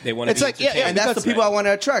hot. They want to It's be like, yeah, And that's the because- people I want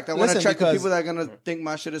to attract. I want to Listen, attract the because- people that are gonna think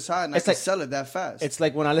my shit is hot and I It's can like- sell it that fast. It's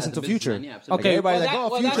like when I listen to Future. Yeah, absolutely. Okay, Everybody's Well,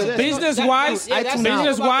 like, oh, that's- Future this. business wise, Yeah, that's-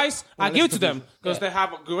 business wise, I When I give it to listen to them because they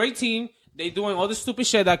have a great team. They doing all the stupid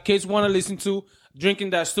shit that kids want to listen to, drinking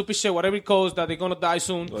that stupid shit, whatever it calls, that they're gonna die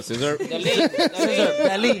soon. What's his name?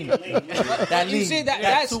 You see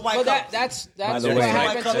that's By the what way.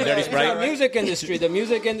 happens Some in dirty the Sprite. music industry. The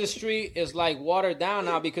music industry is like watered down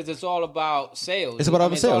now because it's all about sales. It's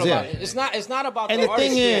about sales, yeah. It's not about And the the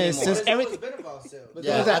thing artistry is, anymore. since everything,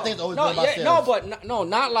 Yeah, I think it's always been about sales.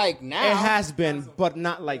 not like now. it has been, but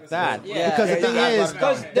not like that. Yeah. Because the thing is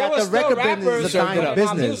Because there that was the still record business rappers is a dying about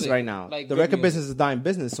business music, right now. like The good record music. business is a dying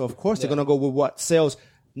business, so of course they're gonna go with what sells.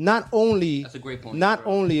 Not only, That's a great point. not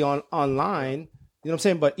only on online. You know what I'm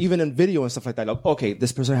saying? But even in video and stuff like that, like, okay,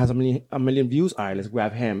 this person has a million views. All right, let's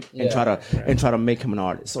grab him and try to make him an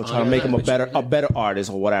artist, or try to make him a better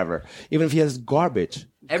artist, or whatever. Even if he has garbage.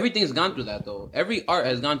 Everything's gone through that, though. Every art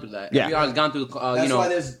has gone through that. Yeah. Every art has gone through, why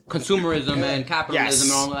there's- consumerism and capitalism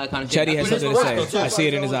and all that kind of shit. Chetty has That's something what to it is. say. I see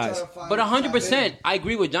it in his eyes. But 100%, I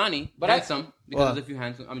agree with Johnny. But Handsome. Because if you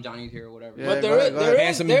handsome, I'm Johnny's here or whatever. Yeah, but there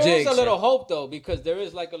is a little hope though, because there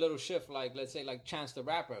is like a little shift. Like let's say like Chance the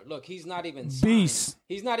Rapper. Look, he's not even signed. Beast.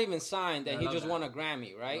 He's not even signed, and he just won a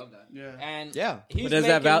Grammy, right? Yeah. And he's does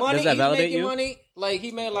that validate you? Money. Like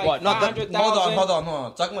he made like What? No, $500,000. hold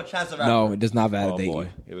on. Talking about Chance the Rapper. No, it does not validate you.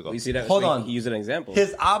 Here we go. You see that? Hold on. He used an example.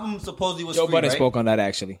 His album supposedly was Joe free, Budden right? spoke on that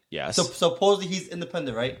actually. Yes. So supposedly he's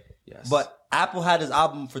independent, right? Yes. But Apple had his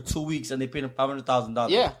album for 2 weeks and they paid him $500,000.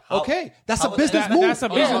 Yeah. Okay, that's a how- business move. That's a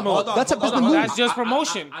business move. That's a business move. That's just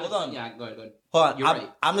promotion. Hold on. Yeah, go ahead. Hold on. You're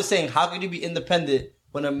right. I'm just saying, how can you be independent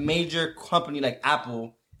when a major company like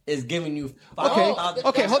Apple is giving you $500,000?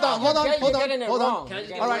 Okay, hold on. You're getting it wrong.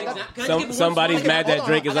 All right, Somebody's mad that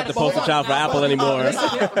Drake is not the poster child for Apple anymore.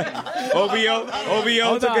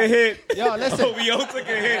 OVO took a hit. Yo, listen. OVO took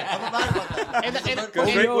a hit.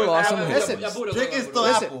 Drake is still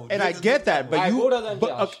Listen, Apple. and I get that,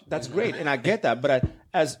 but that's great, and I get that. But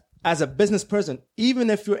as a business person, even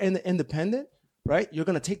if you're independent, right, you're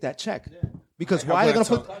gonna take that check because why they're gonna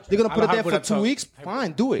put it there for 2 weeks?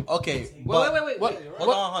 Fine, do it. Okay. Wait. Hold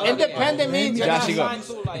on. Independent means you're not Josh, you signed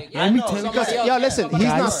to like. Because listen, he's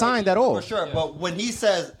not signed at all. For sure. But when he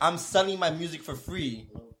says, I'm selling my music for free,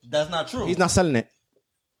 that's not true. He's not selling it.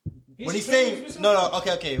 When he's saying,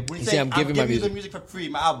 okay. When he's saying, I'm giving you the music for free,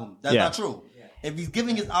 my album, that's not true. If he's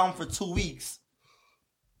giving his album for 2 weeks,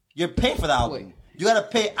 you're paying for the album. You gotta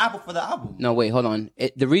pay Apple for the album. No, wait, hold on.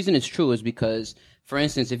 The reason it's true is because, for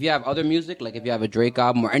instance, if you have other music, like if you have a Drake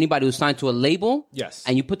album or anybody who's signed to a label, Yes.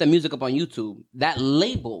 and you put that music up on YouTube, that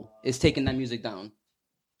label is taking that music down.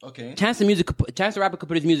 Okay. Chance the Rapper could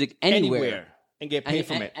put his music anywhere. And get paid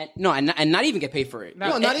from it. And not even get paid for it.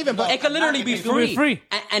 No, not even. But It could literally be free.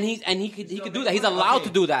 And he could do that. He's allowed to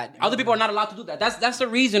do that. Other people are not allowed to do that. That's the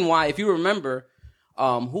reason why, if you remember,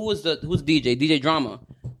 who's DJ? DJ Drama.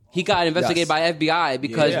 He got investigated by FBI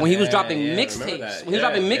because when he was dropping mixtapes. When he was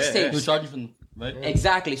dropping mixtapes. He was charging for them, right?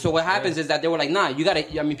 Exactly. So what happens is that they were like, nah,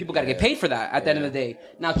 people gotta get paid for that at the end of the day.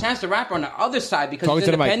 Now Chance the Rapper on the other side, because he's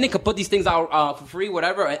independent, could put these things out for free,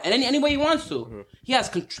 whatever, and any way he wants to. He has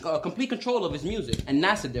complete control of his music, and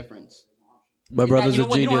that's the difference. My brother's a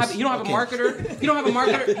genius. You don't have a marketer. You don't have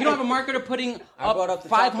a marketer putting up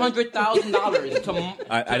 $500,000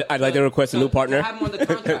 to. I'd like to request a new partner, have him on the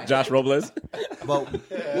contract. Josh Robles. But what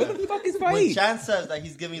the fuck is when Chance says that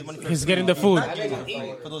he's giving his money for He's free, getting the food. he's not giving it for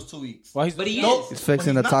free for those 2 weeks. Well, But he is. He's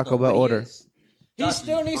fixing the Taco Bell order. He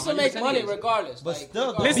still needs to make money regardless. But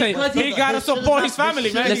still, Listen, he gotta support his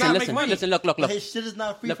family, man. He gotta make money. Listen, look. his shit is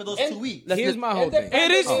not free for those 2 weeks. Here's my whole thing.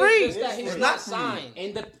 It is free. He's not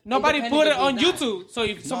signed. Nobody put it on YouTube. So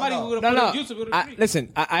if somebody would have put it on YouTube, it would have been free.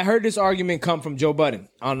 Listen, I heard this argument come from Joe Budden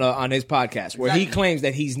on his podcast, where he claims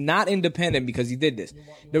that he's not independent because he did this.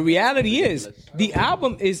 The reality is, the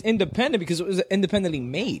album is independent because it was independently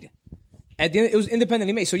made. At the end, it was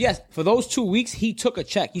independently made. So yes, for those 2 weeks, he took a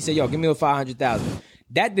check. He said, "Yo, give me $500,000."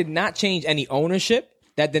 That did not change any ownership.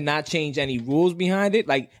 That did not change any rules behind it.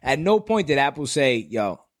 Like, at no point did Apple say,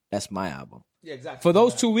 "Yo, that's my album." Yeah, exactly. For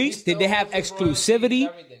those 2 weeks, did they have exclusivity?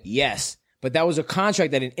 Yes. But that was a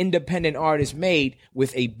contract that an independent artist made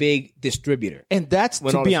with a big distributor. And that's,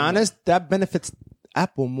 to be honest, that benefits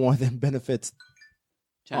Apple more than benefits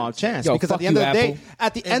Chance. Yo, because at fuck the end you, of the day, Apple.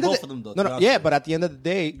 at the end both of of them, the though, no, yeah, but at the end of the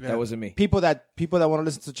day, That wasn't me. People that want to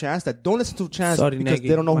listen to Chance that don't listen to Chance Sorry, because Nagy.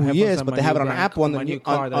 they don't know My who he headphones is, on but my they have it new on Mac, Apple on my the new new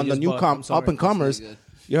car that I on the just new bought. I'm sorry. up and comers.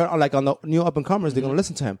 You're like on the new up and comers, they're gonna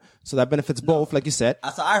listen to him. So that benefits both, like you said.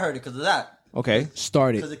 That's how I heard it because of that. Okay, Because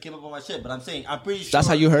Started. it came up on my shit. But I'm saying I'm pretty sure that's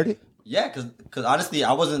how you heard it. Yeah, because honestly,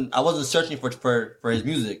 I wasn't searching for his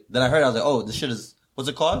music. Then I heard, I was like, oh, this shit is, what's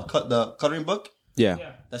it called? The coloring book.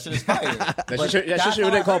 Yeah. That shit is fire. That shit should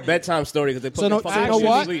have been called bedtime story because they put So fucking you know shit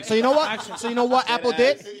what? to sleep. So you know what Apple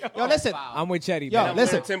did? Yo, listen. I'm with Chetty. Yo, man.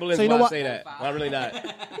 listen. Timberlands So you know why I what? say that. I'm really not.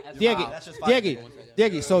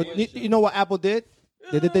 Diego. So you know what Apple did?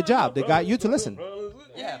 They did their job. They got you to listen.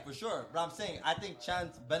 Yeah, for sure. But I'm saying I think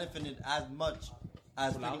Chance benefited as much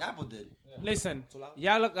as fucking Apple did. Listen,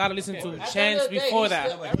 y'all gotta listen to At the Chance end of the day, before he that.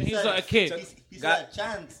 said- When he was a kid. He said that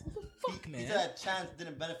Chance. He said that Chance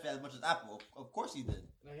didn't benefit as much as Apple. Of course he did.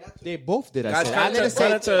 They both did. I Guys, said. try I didn't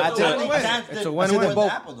say. to- I I think did. Chance did It's a more win-win. than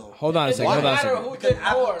Both. Apple though. Hold on a second. It doesn't matter who did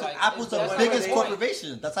more. Because Apple's the biggest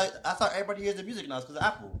corporation. That's how everybody hears the music now. It's because of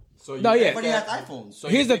Apple. So you No, yeah. Everybody has iPhones. So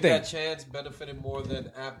Here's you the think thing. that Chance benefited more than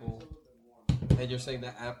Apple, and you're saying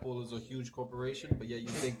that Apple is a huge corporation, but yet you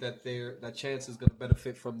think that that Chance is going to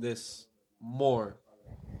benefit from this more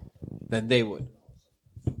than they would.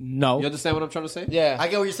 No. You understand what I'm trying to say? Yeah. I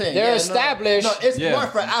get what you're saying. They're Yeah, established. No, it's Yeah. more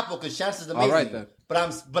for Apple because Chance is amazing. All right, then.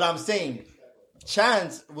 But I'm saying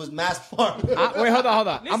Chance was mass farm. Wait, hold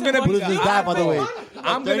on. I'm gonna be just died, by the way.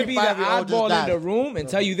 I'm gonna be the 35-year-old just oddball in died. the room and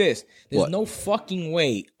tell you this: there's no fucking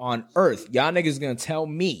way on earth y'all niggas gonna tell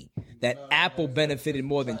me that Apple benefited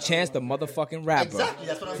more than Chance, the motherfucking rapper, Exactly,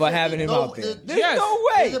 that's what I'm for saying. having him There's no- out there. there's- There's yes. no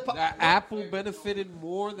way. There's a That Apple benefited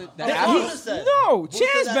more than that. That's Apple, what I said. No, Who Chance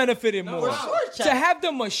said that? benefited No, more. for sure, To Chance. have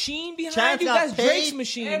the machine behind Chance you, got that's paid. Drake's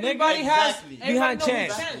machine, Everybody nigga. has Exactly. Behind everybody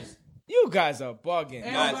knows Chance. You guys are bugging.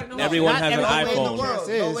 Guys, everyone has an iPhone.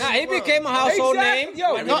 Nah, he became a household Exactly. name.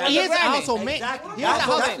 Yo, No, he is a Grammy. household name. He is a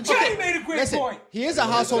household. Jay made a quick Listen, point. he is a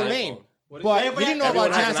household name. But we didn't know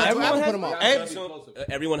about Chance until Apple put him up.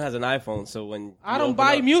 Everyone has an iPhone, so when I you don't open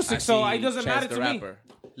buy up, music, I so see it doesn't Chance matter the to me. rapper.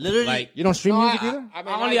 Literally, Like, You don't stream music either?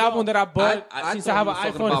 The only album that I bought since I have an thought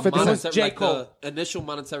he iPhone was talking was about J. like Cole. the initial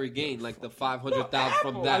monetary gain, like the 500,000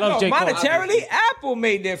 from that. I love J. Cole. Monetarily, Apple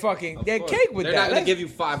made their cake with They're that. not going to give you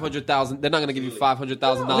 500,000. They're not going to give you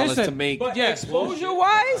 $500,000 to make. But yeah, Exposure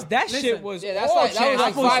wise, that shit was Yeah, that's all like- that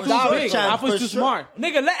was Chance. like $5. Chance, Apple's for too sure. smart.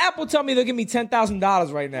 Nigga, let Apple tell me they'll give me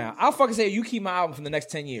 $10,000 right now. I'll fucking say you keep my album for the next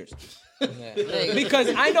 10 years. Because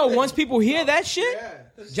I know once people hear that shit,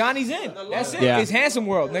 Johnny's in. That's it. Yeah. It's Handsome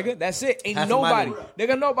World, nigga. That's it. Ain't Handsome nobody. Island. They're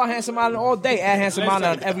gonna know about Handsome Island all day. Add Handsome Island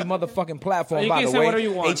on every motherfucking platform, You by can the say way. whatever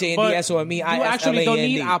you want. HANDS or me, You actually don't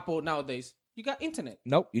need ISLAND. Apple nowadays. You got internet.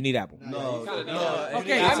 Nope, you need Apple.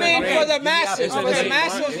 Okay, I mean, for the masses,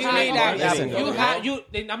 you need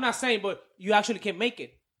Apple. I'm not saying, but you actually can make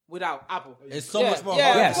it without Apple. it's so Yeah, much more yeah,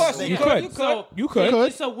 hard. Yes, of course you could. could. So You could.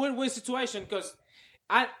 It's a win-win situation because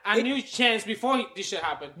I knew Chance before this shit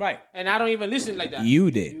happened. Right. And I don't even listen like that.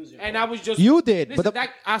 You did. And I was just You did, Listen, but the-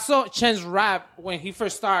 I saw Chance rap when he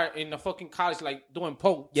first started in the fucking college, like doing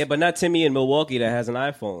posts. Yeah, but not Timmy in Milwaukee that has an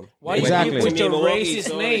iPhone. Why Exactly. you with Timmy your in Milwaukee racist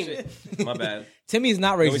doing name? shit. My bad. Timmy is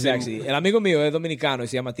not racist, actually. El amigo mío es dominicano y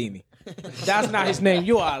se llama Timmy. That's not his name.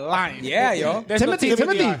 You are lying. Yeah, yo. There's no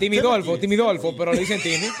Timothy. Timmy Dolfo, pero le dicen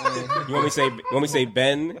Timmy. You want me to say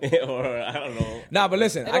Ben or I don't know? Nah, but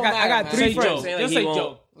listen, I don't got matter, man. three Say friends. Joe. Just say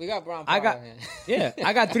Joe. We got Brown I Power got here.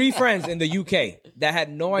 I got 3 friends in the UK that had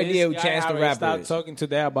no idea who This guy Chance the already Rapper stopped is. talking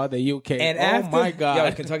today about the UK. And oh after, my god,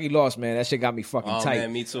 yo, Kentucky lost, man. That shit got me fucking Oh, tight.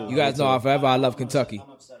 man, me too. You guys Me know too. how forever I love Kentucky.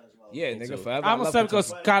 Yeah, nigga, forever. I'm I love upset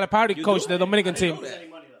because Kentucky. Calipari coached the Dominican team.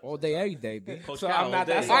 All day, every day, B. So I'm not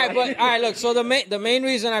that. All right, look. So the main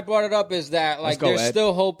reason I brought it up is that like go, there's Ed.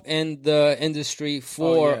 still hope in the industry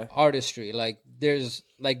for yeah. artistry. Like there's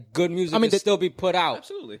like good music can still be put out.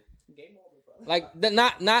 Absolutely. Like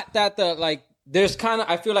not that the like there's kind of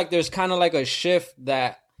I feel like there's kind of like a shift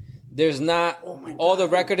that there's not all the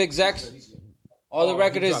record execs. All the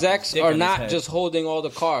record execs dick are on his not head. just holding all the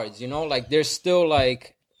cards, you know. Like there's still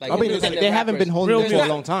like I mean, independent they haven't been rappers. holding it There's for a not-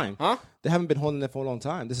 long time. Huh? They haven't been holding it for a long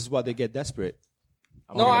time. This is why they get desperate.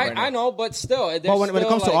 No, I know, but still. But when it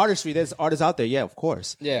comes to like, artistry, there's artists out there. Yeah, of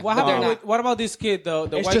course. yeah, What but they're happened? not. What about this kid, the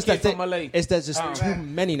It's white just kid that from LA? it's there's just too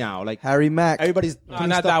many now. Like Harry Mack. everybody's No, putting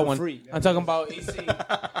not stuff that for one. free. I'm talking about EC.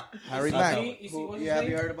 Harry Mack. what's Have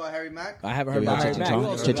you heard about Harry Mack? I haven't heard Yeah, about Harry Cheech and Mack. Chong.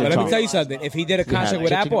 But Cheech and let me Chong. tell you something. If he did a contract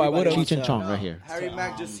with Cheech Apple, I would have. Cheech and Chong right here. Harry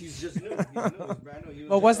Mack he's just new. He's new. He's brand new. He was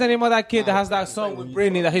But what's the name of that kid that has that song with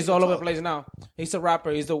Britney that he's all over the place now? He's a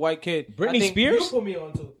rapper. He's a white kid. Britney I think Spears? You put me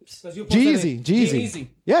on too. 'Cause you posted it. Jeezy.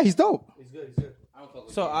 Yeah, he's dope.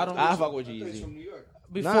 So I don't. I fuck with Jeezy.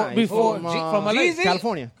 Before from, from LA. Jeezy?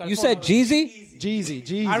 California. You said Jeezy?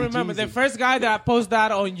 Jeezy. I remember Jeezy. the first guy that posted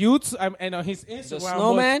that on YouTube and on his Instagram. The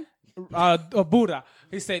Snowman? Was, Buddha.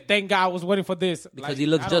 He said, "Thank God I was waiting for this." Because he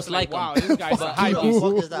looks I was just like him. wow, this guy's a hype. Who the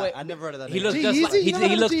fuck is that? I never heard of that. He name. looks Jeezy? just like You never he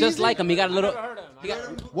heard looks of just Jeezy? like him. He got a little. He got,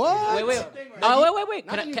 What? wait. Oh, wait.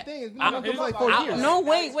 Not your thing. It's been I- going on for like 4 years. No,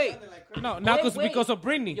 wait. No, not Wait. because of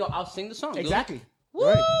Britney. Yo, I'll sing the song. dude. Exactly.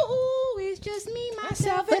 Woo, it's just me,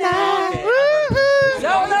 myself, and I.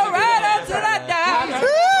 Solo rider till I die.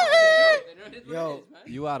 Yo,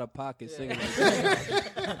 you out of pocket singing.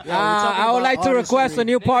 I would like to request a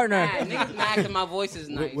new partner. Niggas mad 'cause my voice is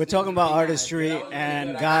nice. We're talking about artistry,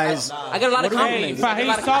 and guys, I got a lot of Hey, compliments.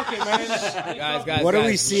 Fahim's talking, man. Guys, what are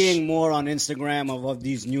we seeing more on Instagram of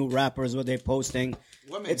these new rappers? What they're posting?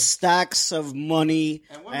 It's stacks of money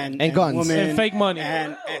and guns. women And fake money.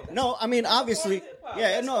 And no, I mean obviously,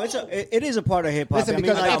 yeah, no, it is a part of hip hop. Listen, I mean,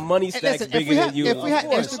 because like, Got money stacks bigger than you. if we had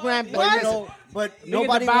Of course. Instagram, but you know, but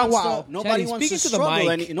nobody Bow wants Wow. to. Nobody Teddy, wants to speaking to the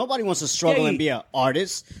struggle. mic. Nobody wants to struggle Yeah, and be an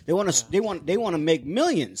artist. They want to. They want to make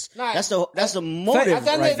millions. Nah, That's the motive. at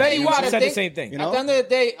the end right of the day, there. you gotta said the think- same thing. You At know? the end of the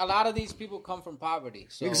day, a lot of these people come from poverty.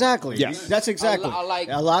 So Exactly. Yes. That's exactly. like-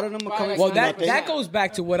 a lot of them are coming Well, from That nothing. that goes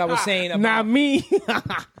back to what I was saying about. Not me.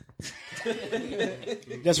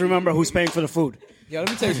 Just remember who's paying for the food. Yo, let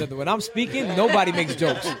me tell you something. When I'm speaking, nobody makes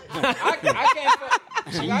jokes. I can't.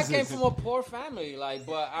 I came from a poor family, like,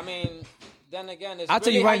 but I mean, then again, it's I'll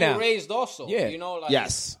really tell you right how now. you're raised also. Yeah. You know, like,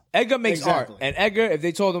 Yes. Edgar makes art. And Edgar, if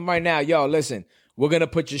they told him right now, yo, listen, we're going to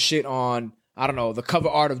put your shit on, I don't know, the cover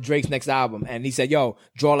art of Drake's next album. And he said, yo,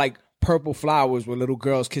 draw like purple flowers with little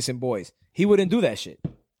girls kissing boys. He wouldn't do that shit.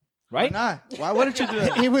 Right? Why not? Why wouldn't you do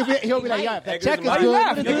that? He'll be like, yeah, if that check is Why good, you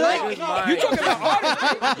laugh? we're gonna do that. You talking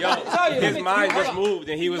about art? Yo, his mind just moved,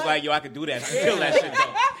 and he was like, "Yo, I could do that. Kill that shit,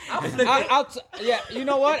 though." yeah, you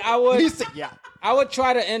know what? I would. He said, yeah. I would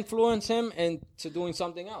try to influence him into doing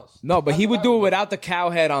something else. No, but he would do it without the cow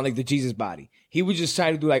head on like the Jesus body. He would just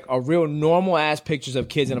try to do like a real normal ass pictures of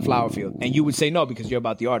kids in a flower field. And you would say no because you're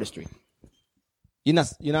about the artistry. You're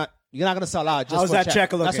not gonna sell out. Just How's for that check.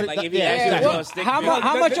 check looking? That's what- Like, if How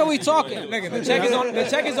much are we talking? Nigga, the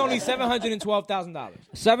check is only $712,000.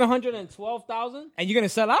 $712,000? And you're gonna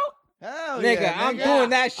sell out? Hell Nigga, yeah, I'm doing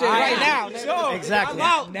that shit right now. Exactly. I'm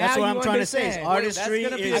out. That's Now what I'm you trying to say. Is understand. artistry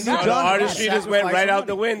is new the genre. artistry just went right out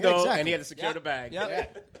the window, Exactly. and he had to secure the bag.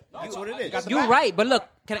 That's what it is. You're right, but look,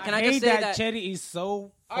 can I just hate say that that? Chetty is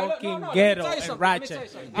so All right, fucking no, let me ghetto tell you and something, let me tell you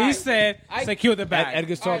ratchet. something. He All right, said, secure the bag.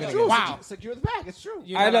 Edgar's talking True. again. Wow. Secure the bag. It's true.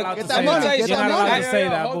 You're not allowed to Get that say money. that. Get You're that not allowed money. to say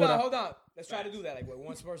that, Hold Buddha. on, hold on. Let's try to do that. Like, when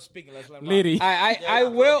one person speaking, let's let him Liddy. I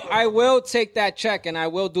will take that check and I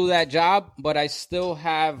will do that job, but I still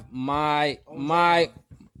have my artwork.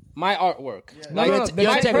 No, Like no, it's the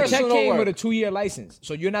my check, the check personal came work. with a 2-year license,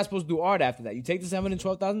 so you're not supposed to do art after that. You take the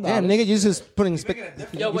 $712,000. Yeah, nigga, you just putting.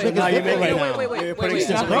 Yo, wait, No, you're wait, making wait, putting wait.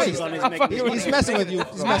 stipulations on his making. He's messing with you.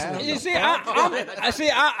 He's messing with you. You see,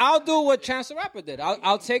 I'll do what Chance the Rapper did.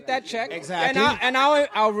 I'll take that check Exactly. and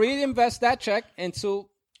I'll reinvest that check into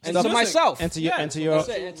myself. Into your. That's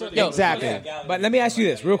it. Yo, Exactly. But let me ask you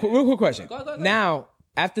this, real quick question. go. Now,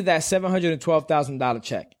 after that $712,000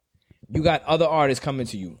 check, you got other artists coming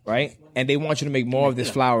to you, right? And they want you to make more of this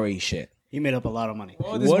flowery shit. He made up a lot of money.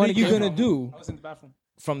 What are you gonna do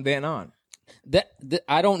from then on?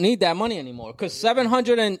 I don't need that money anymore because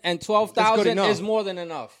 $712,000 is more than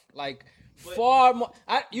enough. Like far more.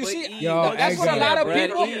 You see, Yo, that's what a lot of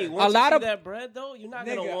people. A lot of that bread though, you're not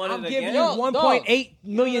gonna Nigga, want I'm it giving again. you $1.8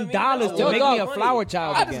 million to Yo, make dog, me a flower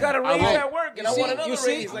child I again. just gotta raise that work, and I want another you see?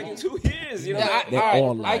 raise like in 2 years. You know, They're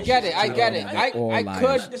all I liars. get it. I get it. They're all I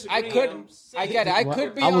liars. get it. I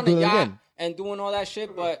could be I will on do the it yacht again. and doing all that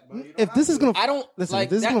shit, but If this is gonna, I don't listen. like if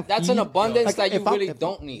this is that. gonna That's feed- an abundance like, that you if I- really if-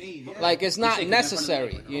 don't need. Like it's not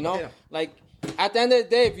necessary, you know. Like at the end of the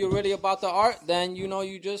day, if you're really about the art, then you know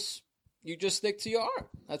you just stick to your art.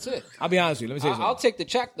 That's it. I'll be honest with you. Let me say I'll something. take the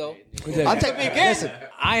check though. I'll take. Listen,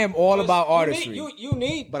 I am all about artistry. You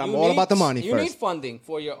need, But I'm you all need- about the money You first. need funding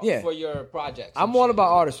for your projects. I'm all about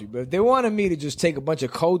artistry, but if they wanted me to just take a bunch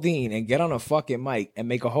of codeine and get on a fucking mic and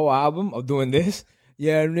make a whole album of doing this,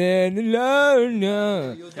 yeah, I'm doing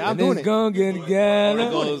it. Gonna get together.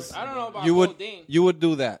 I don't know about You would codeine.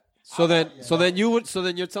 do that. So then you're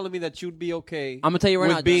telling me that you'd be okay. I'm gonna tell you right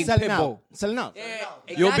with now, being selling out. Pitbull. Selling out.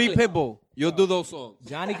 You'll be Pitbull. You'll do those songs.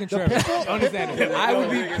 Johnny Contreras. Understand it. I would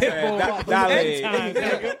be Pitbull.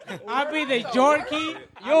 I'll be the Yorkie.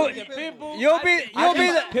 You'll be the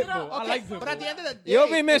Pitbull. I like But at the end of the day, You'll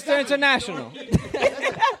be Mr. International.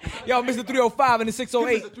 Yo, Mr. 305 and the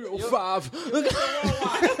 608. 305.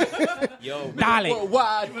 yo, Dale.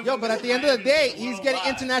 yo, but at the end of the day, he's getting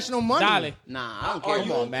international money. Dale. Nah, I don't care.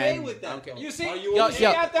 Come on, man. You see,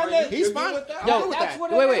 He's fine. Yo, that's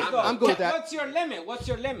what it is. I'm good with that. What's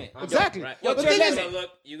your limit? Exactly. Right. Yo, What's but your thing is, limit? look,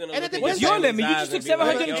 you're gonna And look it at depends. this Your guy's limit, you eyes just and took be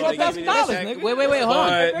like, yo, they give me this $712,000, check. nigga. Wait, hold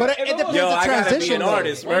on. but it depends Yo, on the I gotta be transition. an though.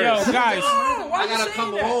 artist Yo, first. guys. I gotta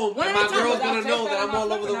come home and my girl's gonna know that I'm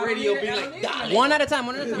all over the radio being like, Dale. One at a time.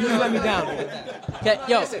 You let me down. Okay,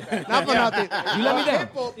 yo, Not for nothing. You let me down.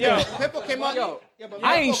 People came up.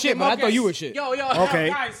 I ain't shit, but I thought you were shit. yo. Okay.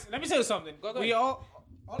 Guys, let me tell you something. We all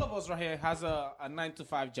of us right here has a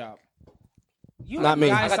 9-to-5 job. You Not me.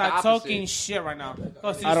 guys I got the are opposite. talking shit right now.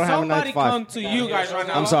 Because if I don't have a somebody 9 to 5. come to you guys right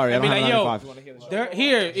now, I'm sorry, I and be don't have like, a 9 to yo,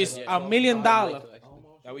 here is $1 million.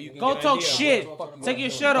 Go talk shit. Take your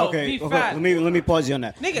shirt off. Okay, Be okay. fat. Let me pause you on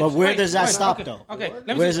that. Nigga, But where wait, does that wait, stop, okay, though? okay, let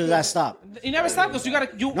me Where just- does that stop? You never stop because you gotta.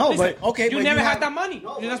 No, listen, but okay, you but never you had have- that money.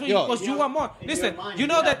 That's what because you want more. Listen, you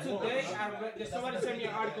know that today somebody sent me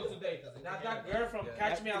an article today. That girl from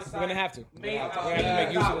Catch Me Outside. We're gonna have to. Made, We're gonna have to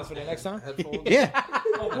make use of this for the next time. Yeah.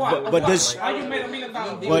 what? But this- How you made $1 million?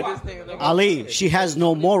 But Ali, she has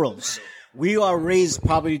no morals. we are raised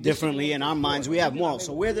probably differently in our minds. We have morals.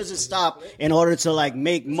 So where does it stop in order to like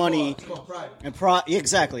make money and pride?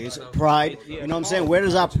 Exactly, it's pride. You know what I'm saying? Where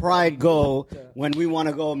does our pride go when we want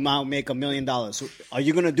to go now make $1 million? So are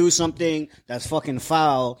you gonna do something that's fucking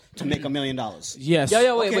foul to make $1 million? Yes.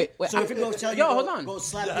 Yo, wait. So if it goes tell you, hold on. Go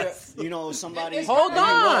slap your, somebody. Hold on.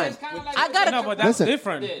 I gotta. No, but that's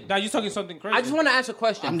different. Now you're talking something crazy. I just want to ask a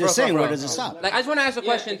question. I'm just saying, where does it stop? Like, I just want to ask a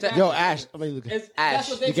question to Yo, Ash. Ash.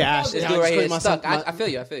 You can Ash. This dude right here is stuck. I feel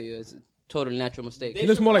you. It's a totally natural mistake. He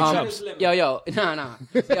looks more like Chubbs. Yo, nah.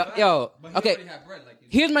 Yo, okay.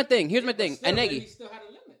 Here's my thing. And Negi. He still had a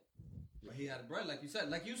limit. But he had bread, like you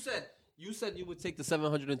said. You said you would take the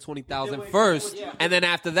 720,000 first, and then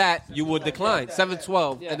after that you would decline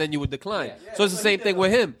 712, and then you would decline. So it's the same thing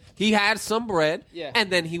with him. He had some bread,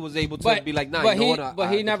 and then he was able to be like, "Nah, you know what?"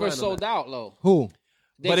 But he never sold out, though. Who?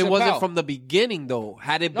 But it wasn't from the beginning, though.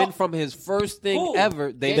 Had it been from his first thing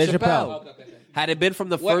ever, Dave Chappelle. Had it been from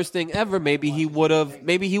the first thing ever, maybe he would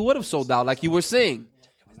have sold out, like you were saying.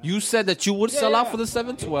 You said that you would sell out for the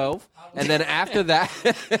 712, and then after that.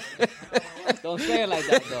 Don't say it like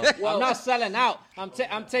that, though. I'm not selling out.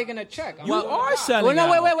 I'm taking a check. You are selling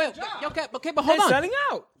out. Wait. Okay, but hold on. Selling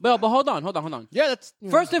out. But hold on. Yeah, that's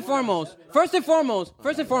First and foremost. I'm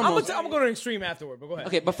gonna go to extreme afterward, but go ahead.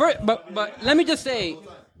 Okay, but let me just say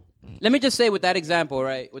with that example,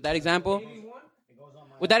 right? With that example.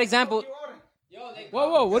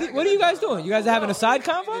 Whoa! What are you guys doing? You guys are having a side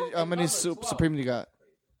convo? How many Supreme you got?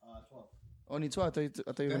 Only 12. I thought you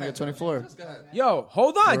were going to get 24. Yo,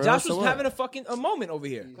 hold on. Josh was having a moment over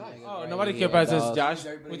here. Oh, nobody cares about this, Josh.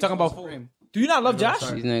 We're talking about food. Do you not love Josh?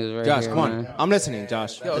 These niggas right Josh, here, come on. man. I'm listening,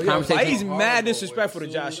 Josh. Why he's mad disrespectful to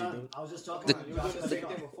Josh, dude.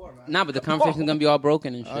 Nah, but the conversation's gonna be all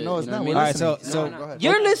broken and shit. No, it's not. You know All what I right, mean? so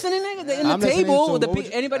You're listening, nigga, in the table.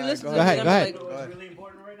 Anybody listening? Go ahead.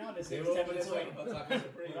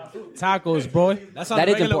 Tacos, bro. That's That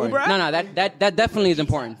is important. No, that definitely is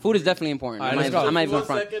important. Food is definitely important. All right, I'm not even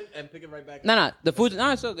front. And pick it right back. No, the food.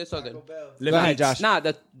 No, it's so good. Go ahead, Josh. Nah,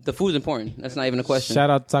 the food's important. That's not even a question. Shout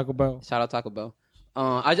out to Taco Bell. Shout out Taco Bell.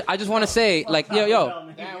 I just want to say, like, yo.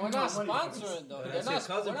 Damn, we're not sponsoring, though. They're not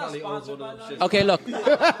sponsored. Okay, look. If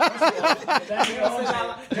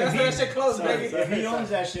he owns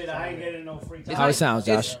that shit, I ain't getting no free time. How it sounds,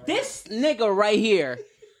 Josh? This nigga right here.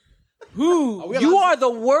 Who? You are the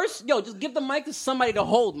worst. Yo, just give the mic to somebody to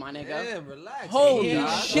hold, my nigga. Damn, relax. Holy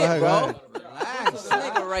shit, bro. Relax. This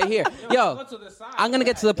nigga right here. Yo, I'm going to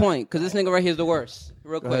get to the point because this nigga right here is the worst.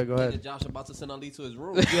 Real quick. Go ahead. Josh about to send Ali to his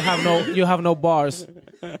room. You have no bars.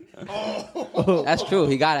 That's true.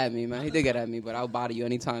 He got at me, man. He did get at me, but I'll body you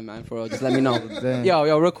anytime, man. For real. Just let me know.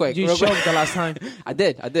 Yo, real quick. You showed the last time. I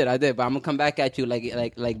did. But I'm gonna come back at you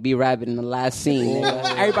like B Rabbit in the last scene.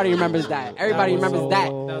 Nigga. Everybody remembers that.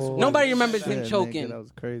 Nobody remembers him choking. That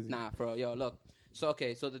was crazy. Nah, bro. Yo, look. So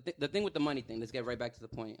the thing with the money thing. Let's get right back to the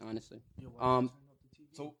point. Honestly.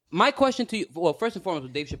 So my question to you, well, first and foremost,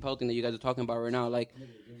 with Dave Chappelle thing that you guys are talking about right now, like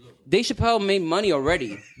Dave Chappelle made money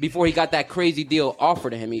already before he got that crazy deal offered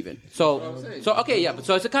to him, even. So okay, yeah, but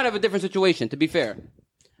so it's a kind of a different situation, to be fair.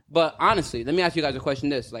 But honestly, let me ask you guys a question.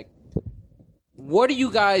 Like, what do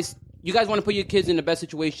you guys want to put your kids in the best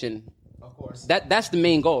situation? Of course. That's the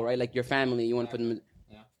main goal, right? Like your family, you want to put them in.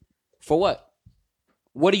 Yeah. For what?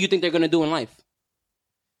 What do you think they're gonna do in life?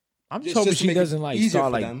 I'm just hoping she doesn't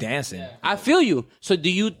start dancing. Yeah. I feel you. So do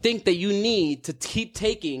you think that you need to keep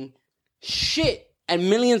taking shit and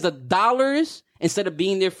millions of dollars instead of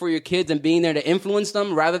being there for your kids and being there to influence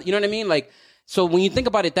them? Rather, you know what I mean? Like, so when you think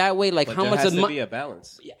about it that way, like but how much has to be a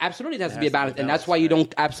balance. Absolutely, there has to be a balance, and that's why you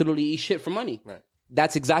don't absolutely eat shit for money. Right.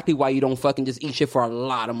 That's exactly why you don't fucking just eat shit for a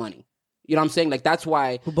lot of money. You know what I'm saying? Like that's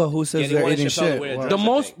why. But who says they're eating shit? The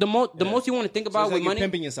most you want to think about with money.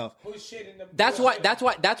 Pimping yourself. That's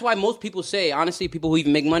why most people say, honestly, people who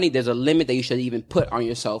even make money, there's a limit that you should even put on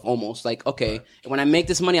yourself. Almost like, okay, when I make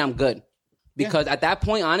this money, I'm good. Because at that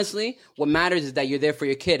point, honestly, what matters is that you're there for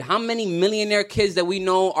your kid. How many millionaire kids that we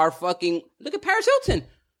know are fucking? Look at Paris Hilton.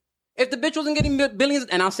 If the bitch wasn't getting billions,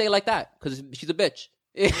 and I'll say it like that because she's a bitch.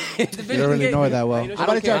 You don't really know her that well.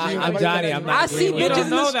 I'm Johnny. I'm not. I see bitches in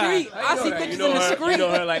the street. I see bitches in the street. You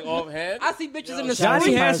know her like offhand. I see bitches in the street.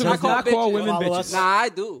 Johnny Hanson does not call women bitches. Nah, I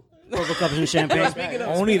do. Purple cups and champagne.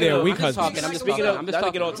 Only their weak husbands. I'm just talking. Not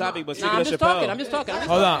to get on topic, but speaking I'm of just Chappelle. talking. I'm just talking.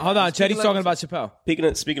 Hold on. Chetty's talking about Chappelle.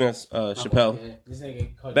 Speaking of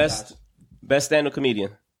Chappelle, best stand-up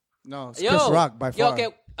comedian. No, it's Chris Rock by far.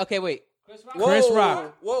 Okay, wait. Chris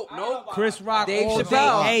Rock. Whoa, no. Chris Rock. Dave all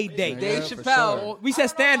Chappelle. Day, a day. Dave Chappelle. We said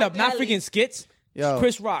stand up, not freaking skits. Yo,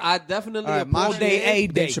 Chris Rock. I definitely All right, my all day, a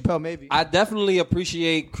day. Dave Chappelle, maybe. I definitely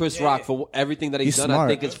appreciate Chris Rock for everything that he's done. smart.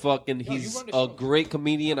 I think it's fucking. He's a great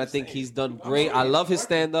comedian. I think he's done great. I love his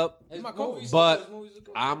stand up, but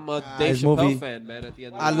I'm a Dave his Chappelle movie. fan, man. At the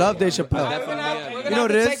end of I the love day. Dave Chappelle. We're You know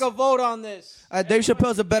what it is? Take a vote on this. Dave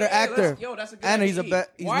Chappelle's a better actor, that's a good and he's a idea.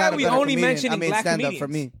 he's Why not are a we better only comedian. mentioning I mean, black stand up for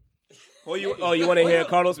comedians? me. You want to hear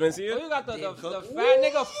Carlos Mencia? You got the fat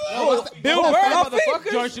nigga. Bill Burr,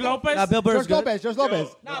 motherfucker. George Lopez. Nah, Bill Burr's good. George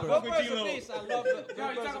Lopez. Nah, Bill Burr's a beast. I love it.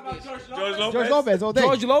 George Lopez all day.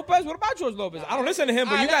 George Lopez? What about George Lopez? I don't listen to him,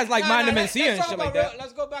 but you guys like Mind Mencia and shit like that.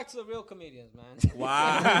 Let's go back to the real comedians, man.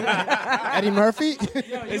 Wow. Eddie Murphy.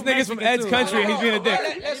 This nigga's from Ed's country and he's being a dick.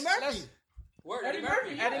 Eddie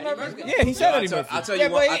Murphy. Yeah, he said Eddie Murphy. I'll tell Yeah,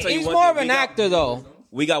 you one. I'll but tell you he's one more thing. of an actor, though.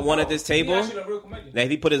 We got one at this table that if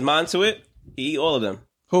he put his mind to it, he eat all of them.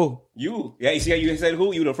 Who? You. Yeah, you see how you said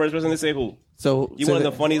who? You the first person to say who. So You one of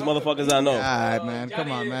the funniest motherfuckers I know. All right, man.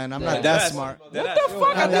 Come on, man. I'm not that That's- smart. What the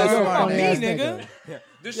fuck? I thought you were from me, nigga.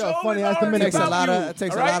 The Yo, funny ass the It takes a lot of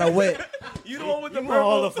a lot of wit. You the one with the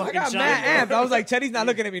all the purple. I fucking got mad amped. I was like, Teddy's not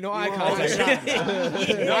looking at me. No eye contact.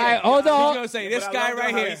 All right, hold He's on. gonna say this guy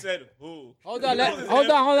right He here. said who? Hold on. Hold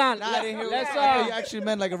on. Let's You actually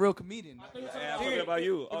meant like a real comedian. Yeah, I'm talking about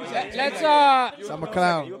you. Oh, let's I'm a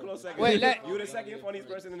clown. You a close second. wait. You the second funniest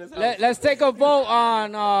person in this house. Let's take a vote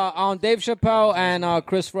on Dave Chappelle and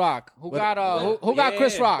Chris Rock. Who got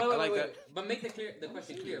Chris Rock? I like that. But make the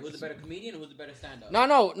question clear. Who's the better comedian and who's the better stand-up?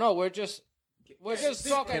 No. We're just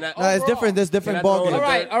talking. Can I- No, it's different. There's different ball games.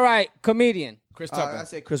 All right. Comedian. Chris I Tucker.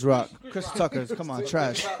 say Chris Rock. Chris Tucker. Come on,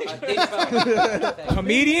 trash.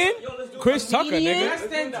 Comedian? Chris Tucker,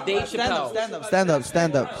 nigga. Dave Chappelle.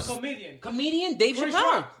 Stand up. Comedian Dave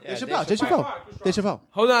Chappelle. Dave Chappelle.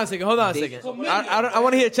 Hold on a second. I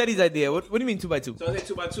want to hear Chetty's idea. What do you mean 2x2? So I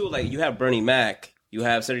say 2x2. Like you have Bernie Mac, you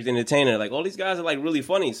have Cedric the Entertainer. Like all these guys are like really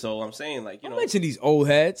funny. So I'm saying like Don't mention these old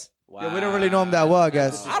heads. Wow. Yeah, we don't really know him that well, I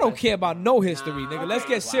guess. I don't care about no history, nigga. Let's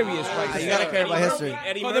get serious right now. You gotta care about history.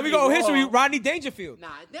 Oh, then we go history. Rodney Dangerfield.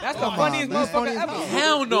 That's the funniest man. motherfucker ever.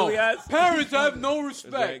 Hell no. Parents have no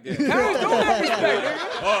respect. Parents don't have respect,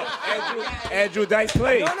 nigga. Andrew Dice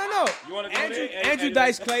Clay. No. You wanna go there? Andrew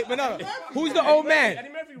Dice Clay. But no. Who's the old man?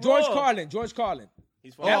 George Carlin.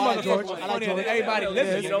 He's That funny. motherfucker was funnier than everybody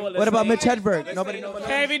living. You know what? What about Mitch Hedberg? Nobody knows.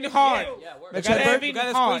 Kevin Hart. Mitch The Hedberg?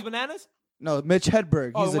 guy that squeezed bananas? No, Mitch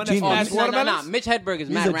Hedberg. Oh, He's the a one that genius. smashed watermelons? Mitch Hedberg is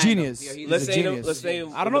He's mad a random. genius. Yeah, he's Let's He's a say genius. let's say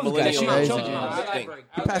I don't know this guy. millennial.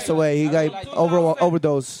 He passed away. He got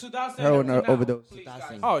overdose. Heroin overdose.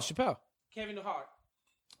 Oh, Chappelle. Kevin Hart.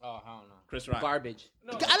 Oh, hell no. Chris Rock. Garbage.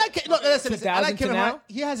 I like. No, listen. I 2000 like to Kevin now? Hart.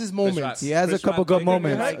 He has his moments. He has a Chris couple Rock, good like,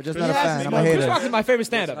 moments. right? I'm just He not a has fan. his I'm a moments. Chris Rock hater. is my favorite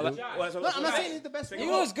stand-up, dude. No, I'm not saying he's the best. He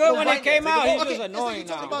was good when he came out. He's just Okay, annoying you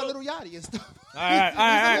talking now. about Little Yachty and stuff. All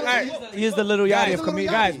right. He is the little Yachty of Little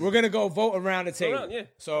comedians. Guys, we're going to go vote around the table. Yeah.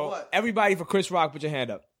 So, everybody for Chris Rock, put your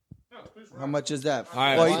hand up. How much is that? All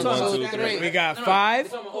right. Well, you One, talking- two, three. We got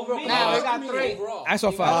 5. Now we got 3. I saw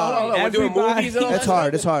 5. We're doing movies and all It's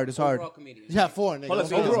hard. It's hard. It's hard. Overall comedian. Yeah, 4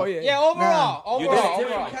 nigga. Overall, yeah. Yeah, overall.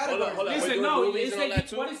 Listen, no, it's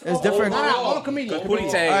like what is It's different. All the comedians. Pootie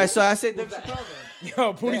All Tang. right, so I say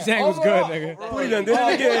Yo, Pootie Tang was good, nigga. Pootie done did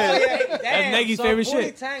it again. That's Nagy's favorite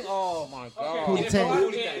shit. Tang. Oh my god. Pootie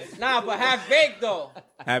Tang. Nah, but half baked though.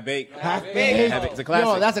 Half baked. Half baked. It's a classic.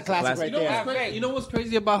 Yo, that's a classic right there. Half baked. You know what's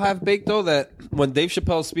crazy about Half Baked though? That when Dave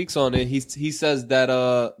Chappelle speaks on it, he says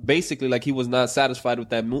that basically like he was not satisfied with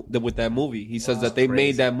that movie. He says that they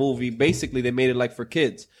made that movie basically they made it like for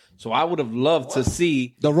kids. So I would have loved to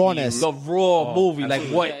see The rawness. the raw movie, like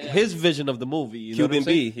what his vision of the movie. You know what I'm Cuban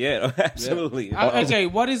saying? B. Yeah, absolutely. Okay,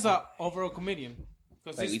 what is a overall comedian?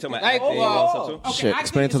 Like, you talking about Like, acting and overall. stuff too? Okay, Shit, I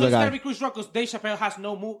explain think to the it's guy. gotta be Chris Rock because Dave Chappelle has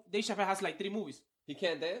no move. Dave Chappelle has like 3 movies. He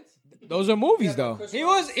can't dance. Those are movies, though. He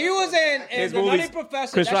was in His the movies- Nutty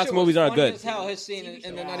Professor. Chris That Rock's shit movies was aren't funny good. as hell, his scene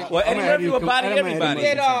in the Nutty Well, Eddie Professor. Murphy would body everybody. He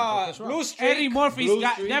did Blue Streak. Eddie Murphy's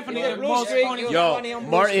got definitely the Blue most Streak. funny. He was Yo, funny on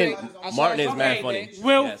Blue Martin Streak. I saw Martin it is mad okay, funny. Dave.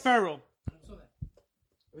 Will Yes. Ferrell.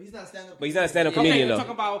 But he's not a stand-up Okay, comedian we're though.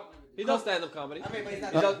 talking about. He does stand up comedy.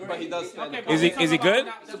 But he does stand up. Is he good?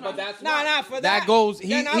 But that's Nah, for that. that goes.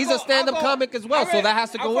 Then He's a stand-up comic as well, so that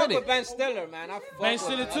has to go in I fuck it. with Ben Stiller, man. Ben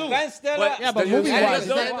Stiller too. Ben Stiller. But- Yeah, but Does he movie-wise,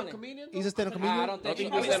 Stiller- stand-up comedian? he's a stand-up I comedian. don't think he so.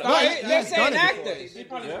 does stand-up. No, He's they're done saying it. actors. Is you're that,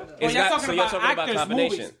 talking so you're about talking about actors'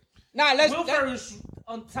 combination. movies. Nah, let's. Will Ferrell's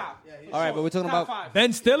on top. All right, but we're talking Top about 5.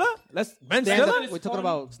 Ben Stiller? Ben Stiller? we're talking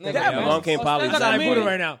about stand-up. Yeah, Yeah, Mom came Polly. That's how I put it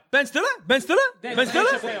right now. Ben Stiller? Ben Stiller? Ben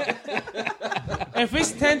Stiller? If it's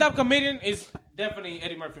stand-up comedian, is Definitely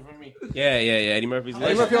Eddie Murphy for me. Yeah. Eddie Murphy's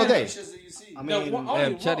Eddie Murphy all day. I mean,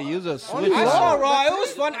 Damn, Chetty, use a switch. I saw Raw. It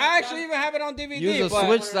was fun. I actually even have it on DVD. Use a but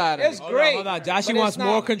switch side. It's great. Hold on. Joshy but wants it's not-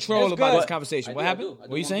 more control it's about good. this conversation. What happened?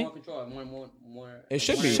 What are you saying? More control. More. It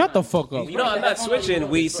should be. Shut the fuck up. No, I'm not switching.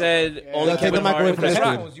 We said only Take the Kevin mic away Hart from and this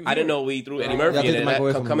Chris dude. Rock. I didn't know we threw Eddie Murphy take in the it. mic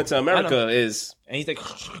away That from Coming to America is And he's like,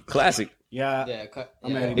 classic. yeah. Yeah, cut. I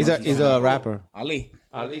mean, He's a rapper. Ali's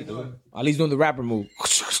doing the rapper move.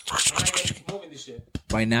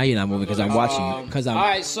 Right now you're not moving because I'm watching. Because I'm. All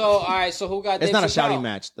right, so who got? It's Dave not a Chappelle? shouting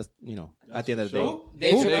match. That's, at the end of the day.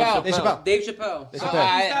 Dave Chappelle. Dave Chappelle. Dave Chappelle.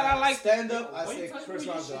 I like Stand up. I say Chris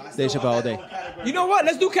Rock. Dave Chappelle all day. You know what?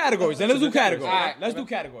 Let's do categories. Then let's do categories. All right. Let's do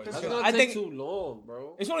categories. It's gonna I take think too long,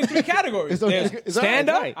 bro. it's only 3 categories. It's okay. There's It's all right, stand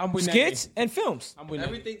it's all up, right. I'm with skits, and films. I'm winning.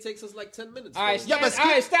 Everything takes us like 10 minutes. All right, bro.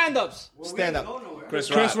 stand-ups. Stand up. Chris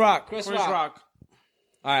Chris Rock. Rock. Chris Chris Rock. Rock.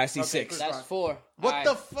 All right, I see 6. That's 4. What All the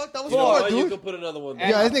right. fuck? That was You know four, what? You dude. can put another one.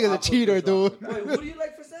 Yeah, this nigga's a cheater, dude. Wait, who do you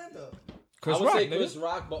like for stand up? Chris I would Rock. say nigga. Chris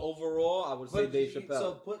Rock, but overall, I would say Dave Chappelle.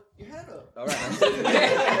 So put your hand up. All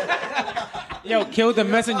right. Yo, Kill the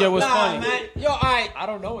Messenger was funny. Yo, all right. I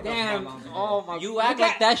don't know what Damn. Oh my. You act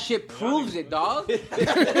like that shit proves it, dog.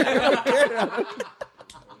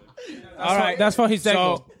 All right, That's for his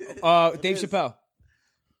so Dave Chappelle.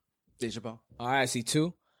 Dave Chappelle. All right, I see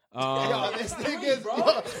 2. This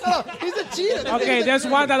nigga's, he's a cheater. Okay, there's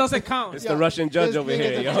one that doesn't count. It's the Russian judge over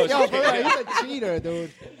here, yo. Yo, for real, he's a cheater,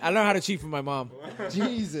 dude. I learned how to cheat from my mom.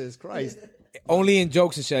 Jesus Christ. Only in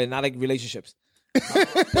jokes and shit, not like relationships.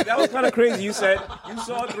 That was kind of crazy. You said you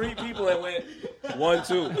saw 3 people and went 1,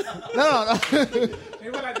 2. No. He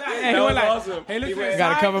went like that. And he That went was like, awesome. Hey, look He at went- his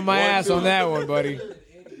Gotta side. cover my 1, ass 2. on that one, buddy.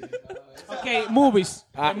 Okay, movies.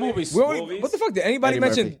 Movies. We only, Movies? what the fuck? Did anybody Eddie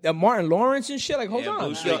mention Martin Lawrence and shit? Like, hold Yeah, on.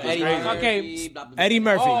 Blue Streak was crazy. Okay. Eddie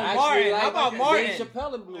Murphy. Oh, Martin. How about Martin? Dave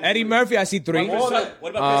Chappelle and Blue. Eddie Murphy, I see 3. What about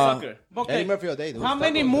Chris Tucker? Okay. Eddie Murphy all day, dude. How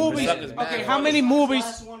many movies? Okay, how many movies?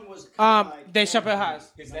 Dave Chappelle has.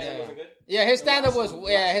 Yeah, his stand-up was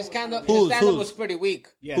was pretty weak.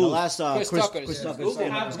 Yeah, the last Chris Tucker's. Chris Tucker's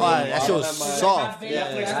stand-up. That shit was soft.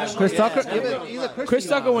 Chris Tucker? He's a Christian. Chris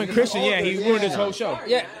Tucker went Christian. Yeah, he ruined his whole show.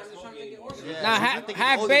 Yeah. Now,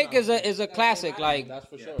 Half Baked is a classic, like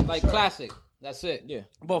classic. That's it. Yeah.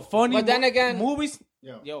 But funny. But then again, movies.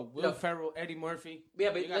 Yo, Will Ferrell, Eddie Murphy. Yeah,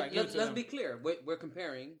 but You gotta give it to let's them. be clear. We're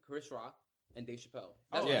comparing Chris Rock and Dave Chappelle.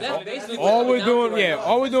 Yeah. That's basically All what we're it comes down doing, to yeah, right now.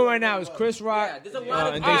 all we're doing right now is Chris Rock Yeah, there's a lot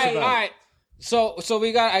of and all Dave right, Chappelle. all right. So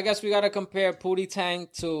I guess we gotta compare Pootie Tang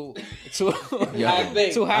to Half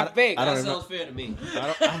Baked. to Half Baked. I don't That remember. sounds fair to me.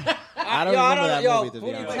 I don't remember that yo, movie, to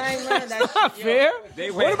be Pootie honest. Tang, man, that's Not fair.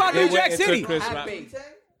 What about New Jack City? Chris Half Rock. Baked.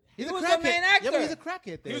 He's a Who's the crackhead. main actor? Yeah, but he's a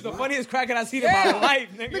crackhead. He was There, the funniest crackhead I've seen in my life,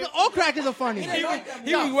 nigga. Nigga, all crackheads are funny. He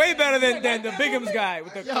was way better than the Bigums guy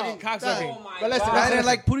with the fucking cocksucking. But listen, I didn't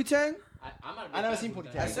like Pootie Tang. I never seen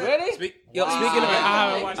Pootie Tang. Really? Speaking of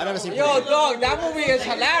I never seen Yo, Pootie Tang. dog, that movie is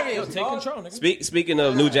hilarious. Take dog. control, nigga. speaking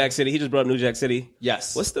of New Jack City, he just brought up New Jack City.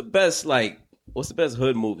 Yes. What's the best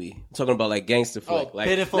hood movie? I'm talking about like gangster flick. Like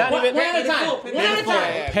Pitiful. not even One at a time. One at a time.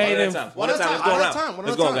 One at a time. One at a time. Let's go around.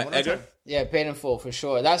 Let's go around. Edgar. Yeah, Paid in Full for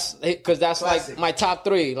sure. That's because that's like my top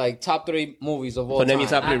 3 movies of all But time. name your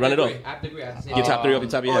top 3. Run it off. I have to agree. I have to say Your top 3 off the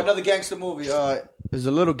top of your head. Another gangster movie. There's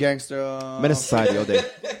a little gangster. Menace Society all day.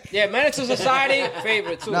 Yeah, Menace to Society,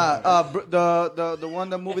 favorite too. Nah,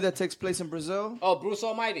 the movie that takes place in Brazil. Oh, Bruce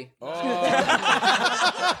Almighty.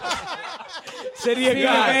 City of City of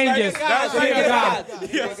God. Angels.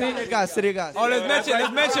 City of God. City of God. Oh,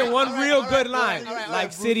 let's mention one real good line.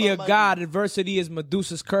 Like City of God, adversity is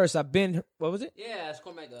Medusa's curse. I've been, what was it? Yeah, that's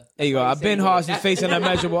Cormega. There you go. I've been horse is facing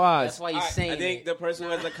unmeasurable That's odds. why he's saying I think the person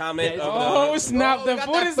who has the comment of Oh snap! The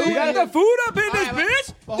food is We in. got the food up in this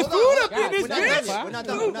bitch. The food up in this We're not done bitch. yet. We're not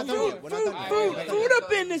done. We're not done yet. We're not done yet. Food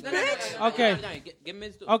up in this bitch. Okay. Give me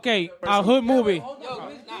this. Okay. A hood movie.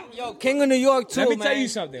 Yo, King of New York too. Let me man. tell you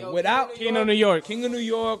something. Without King of New York. King of New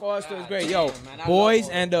York, all stuff is great. Yo, Boys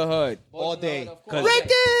and the Hood. All day.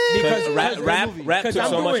 Because rap took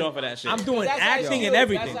so much off of that shit. I'm doing That's Ice acting Cube. and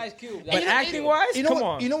everything. That's Ice Cube. But acting wise, You know come what?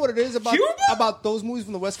 on. You know what it is about Cuba? about those movies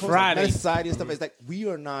from the West Coast, Friday. like Menace Society and stuff. It's like we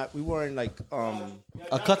weren't like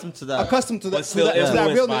Accustomed to that. accustomed to that. But still to that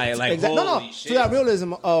influenced realism. by it, like, no, holy to that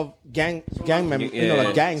realism of gang members, Yeah.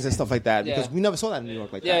 like gangs and stuff like that. Because Yeah. we never saw that in New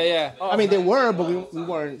York like Yeah, that. yeah. I mean, they were, but we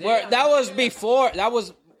weren't. That was before. That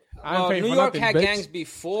was. I ain't paying New for York nothing, had bitch. gangs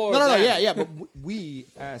before. No, that. yeah, but we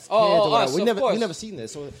as kids, Oh, or whatever, us, we of never course. seen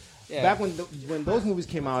this. So Yeah. back when those movies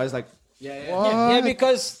came out, it's like, Yeah,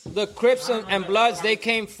 because the Crips and Bloods, they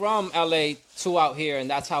came from LA to out here, and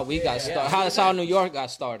that's how we got started. That's how New York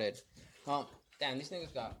got started. Damn, these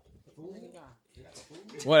niggas got.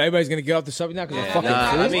 What? Everybody's gonna get off the subject now because I'm fucking.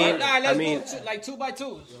 Let's do like 2 by 2s.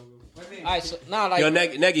 All right, so now like yo,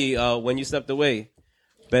 Neggy, when you stepped away,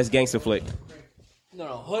 best gangster flick.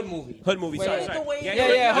 No, hood movie. Hood movie. Sorry.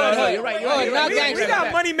 Yeah, hood. You're right. We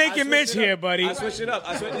got money making Mitch here, buddy. I switched it up.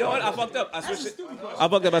 You know what? I fucked up. I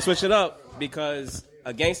switched it up because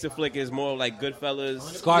a gangster flick is more like Goodfellas,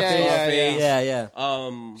 Scarface. Yeah.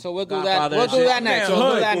 So we'll do that. We'll do that next.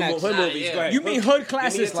 Hood movies. Go ahead. You mean hood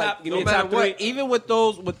classics? Give me a No top matter 3. what, even with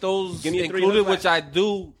those Give me a 3 included, hood which I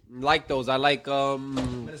do like those. I like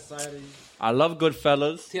I love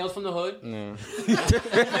Goodfellas. Tales from the Hood.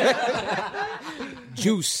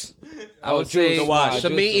 Juice. I would say to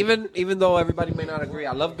me, even though everybody may not agree,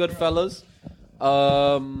 I love Goodfellas.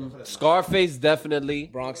 Scarface definitely.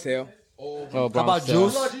 Bronx Tale. How about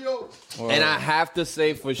Juice? And I have to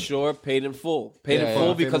say for sure, Paid in Full. Paid in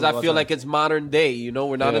Full because I feel like it's modern day. You know,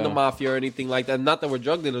 we're not in the mafia or anything like that. Not that we're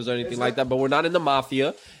drug dealers or anything like that, but we're not in the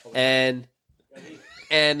mafia. And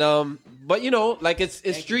but you know, like it's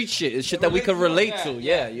street shit. It's shit that we could relate to.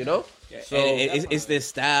 Yeah, you know. So it's their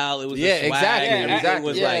style. It was yeah, the swag. exactly.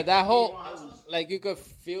 Was yeah, like, that whole like you could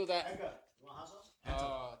feel that.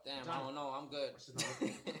 Oh damn! I don't know. I'm good.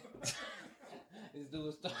 This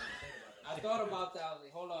dude's. I thought about that. I was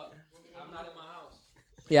like, hold up. I'm not in my house.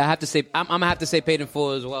 Yeah, I have to say, I'm gonna have to say Paid in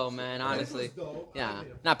Full as well, man. Honestly, yeah.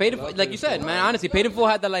 Now, Paid in Full, like you said, man. Honestly, Paid in Full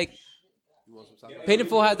had that like. Paid in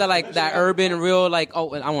Full had that like that urban, real like.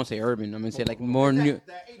 Oh, I won't say urban. I'm gonna say like more new.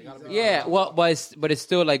 Yeah, well, but it's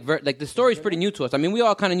still like like the story's pretty new to us. I mean, we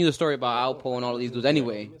all kind of knew the story about Alpo and all of these dudes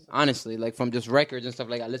anyway. Honestly, like from just records and stuff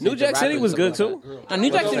like that. New Jack City was good too.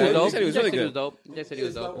 New Jack City was dope. New Jack City was dope. New Jack City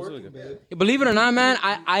was dope. Yeah, believe it or not, man,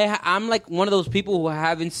 I'm like one of those people who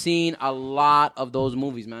haven't seen a lot of those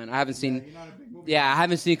movies, man. I haven't seen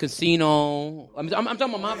Casino. I'm talking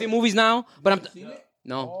about mafia movies now, but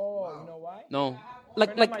no.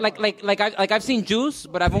 Like I've seen Juice,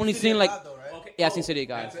 but I've only seen like. Yeah, I've seen City of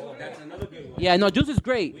God. Yeah, no, Juice is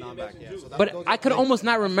great. But I could almost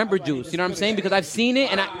not remember Juice, you know what I'm saying? Because I've seen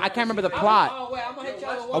it and I can't remember the plot.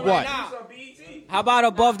 Of what? How about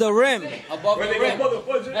Above the Rim? Above the Rim.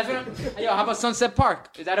 Yo, how about Sunset Park?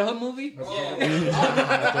 Is that a hood movie?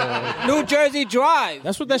 Yeah. New Jersey Drive.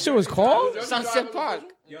 That's what that shit was called? Sunset Park.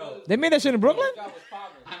 They made that shit in Brooklyn?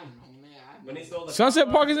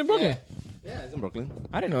 Sunset Park is in Brooklyn. Yeah, it's in Brooklyn.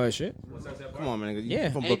 I didn't know that shit. Come on, man. Yeah.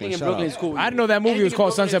 From Anything Brooklyn. in Shut Brooklyn up. is cool. I didn't know that movie was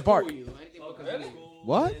called Sunset Park.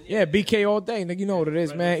 What? Yeah, BK all day. Nigga, you know what it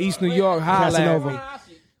is, man. East New York, Casanova.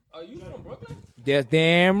 Are you from Brooklyn? That's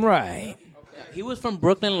damn right. He was from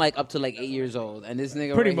Brooklyn like up to like 8 years old, and this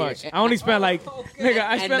nigga Pretty right much. Here, I only spent like, nigga,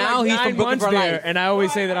 I spent now like he's 9 from Brooklyn months for there, life. and I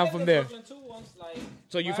always say that I'm from there.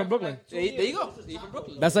 So you from Brooklyn? There you go. He's from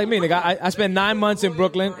Brooklyn. That's like me, nigga. I spent 9 months in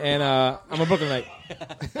Brooklyn, and I'm a Brooklynite.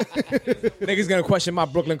 Niggas gonna question my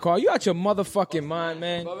Brooklyn car. You out your motherfucking mind,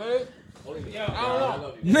 man.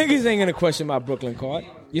 Niggas ain't gonna question my Brooklyn card.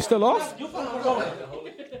 You still off?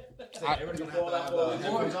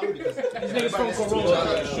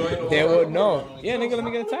 They would know. Yeah, nigga, let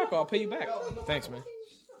me get a tackle. I'll pay you back. Thanks, man.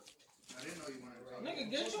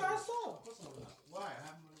 Nigga, get your ass on.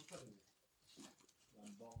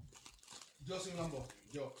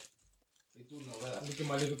 Yo,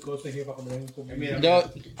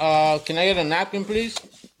 can I get a napkin, please?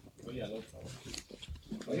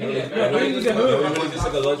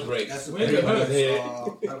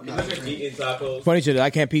 Funny shit, I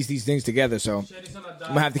can't piece these things together, so I'm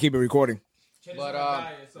gonna have to keep it recording. But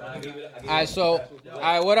alright, so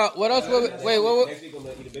what else? Wait, what?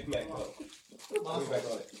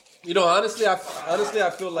 You know, honestly, I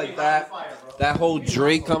feel like that whole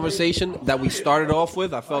Drake conversation that we started off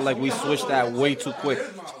with, I felt like we switched that way too quick.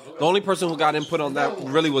 The only person who got input on that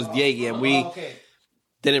really was Diego, and we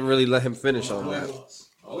didn't really let him finish on that.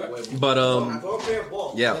 But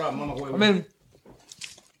yeah. I mean,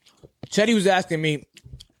 Chetty was asking me.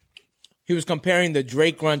 He was comparing the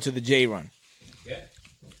Drake run to the J run.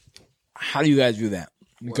 How do you guys view that?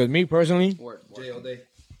 Because me personally,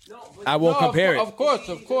 I won't compare it. Of course.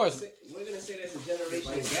 We're gonna say that's a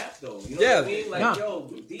generation gap, though. You know what I mean? Like, yo,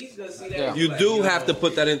 these gonna see that. You do have to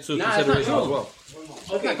put that into consideration as well.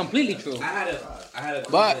 It's not completely true. I had a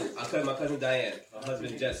cousin, my cousin Diane, my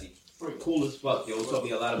husband Jesse. Cool as fuck, yo. Taught me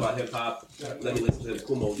a lot about hip hop. Let me listen to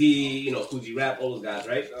Kumo D, you know, Fuji Rap, all those guys,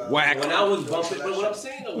 right? Whack. When I was bumping, but what I'm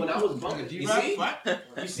saying though, when I was bumping, you see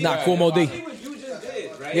Not Kumo D. See what you just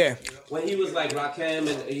did, right? Yeah. When he was like Rakim,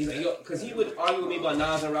 and he's like, yo, because he would argue with me about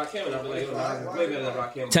Nas and Rakim, and I'd be like, yo, Nas is way better than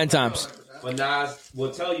Rakim. 10 times. But Nas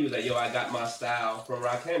will tell you that, yo, I got my style from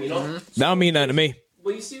Rakim, you know? That don't mean nothing to me.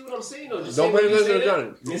 Well, you see what I'm saying, though? Just Don't say pay when you attention say to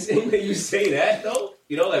that. Just say when you say that, though.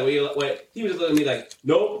 You know, like when he was just looking at me like,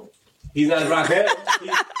 nope, he's not Rakim.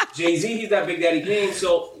 Jay-Z, he's not Big Daddy Kane.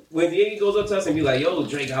 So when Diego goes up to us and be like, yo,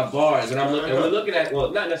 Drake got bars, and we're looking at,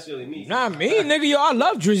 well, not necessarily me. Not me, nigga. Yo, I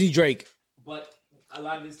love Drizzy Drake. But a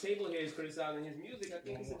lot of this table here is criticizing his music. I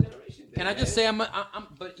think it's a generation thing. Can I just say I'm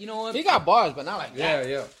but you know what? He got bars, but not like that.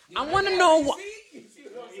 Yeah. I want to know what.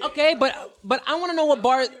 Okay, but I want to know what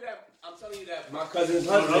bars. I'm telling you that my cousin's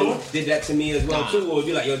husband did that to me as well too. Would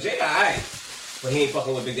be like, yo, Jay, alright, but he ain't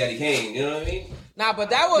fucking with Big Daddy Kane. You know what I mean? Nah, but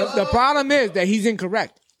that was The problem is that he's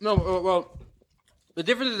incorrect. No, well, the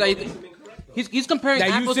difference is that he's comparing. That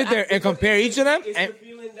you apples sit to there and compare each of them, It's and the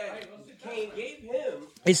feeling that Kane gave him.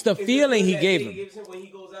 it's the feeling he gave him.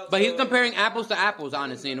 But he's comparing apples to apples,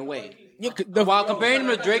 honestly, in a way. Yeah, While comparing him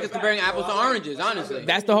to Drake is comparing apples to oranges, honestly.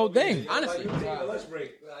 That's the whole thing. Honestly.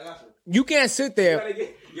 You can't sit there.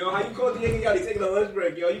 Yo, how you call Diego Yachty taking a lunch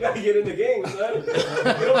break? Yo, you gotta get in the game, son.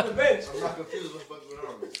 Get off the bench. I'm not confused with what's going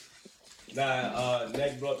on.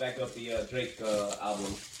 Ned brought back up the Drake album.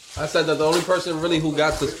 I said that the only person really who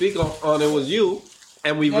got to speak on it was you,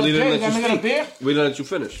 and we really didn't let you speak. We didn't let you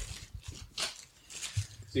finish.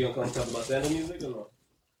 So you gonna come talk about Sandal music or no?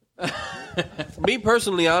 Me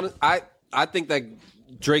personally, I think that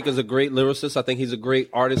Drake is a great lyricist. I think he's a great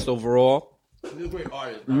artist overall. He's a great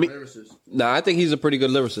artist, not a lyricist. Nah, I think he's a pretty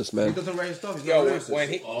good lyricist, man. He doesn't write his stuff. He's not a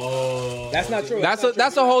lyricist. That's not true.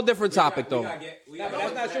 That's a whole different topic, though.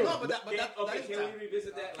 That's not true. Can we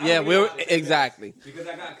revisit that? Yeah, we're exactly. Because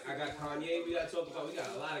I got Kanye. We gotta talk about. We got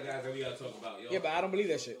a lot of guys that we gotta talk about. Yo. Yeah, but I don't believe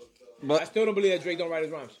that shit. But I still don't believe that Drake don't write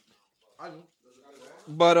his rhymes.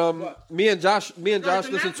 But me and Josh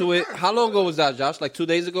listened to it. How long ago was that, Josh? Like 2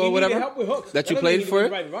 days ago or whatever? Help with hooks. That you played it for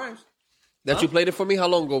it? That Huh? you played it for me? How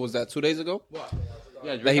long ago was that? 2 days ago? What?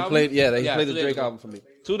 Yeah, that he played. Yeah, that he played the Drake album for me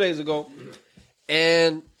 2 days ago.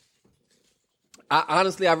 And I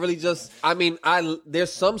really just. I mean,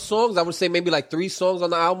 there's some songs I would say maybe like 3 songs on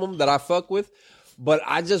the album that I fuck with. But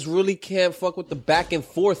I just really can't fuck with the back and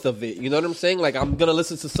forth of it. You know what I'm saying? Like, I'm gonna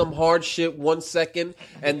listen to some hard shit 1 second,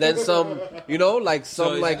 and then some, you know, like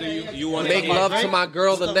some So like you wanna make hear love Drake? to my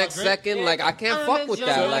girl the next second. Like, I can't fuck with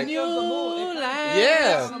that. Like,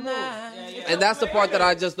 yeah. And that's the part that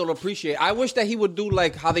I just don't appreciate. I wish that he would do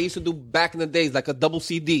like how they used to do back in the days, like a double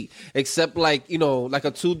CD, except like, you know, like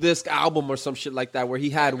a 2-disc album or some shit like that, where he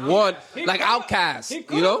had one, like Outkast,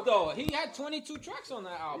 you know? Though. He had 22 tracks on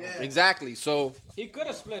that album. Yeah. Exactly. So he could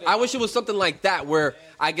have split it. I wish it was something like that, where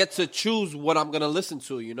I get to choose what I'm gonna listen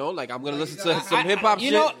to. You know, like I'm gonna listen to some hip hop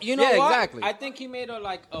shit. You know yeah, what? exactly. I think he made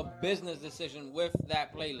a business decision with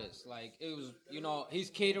that playlist. Like it was, you know, he's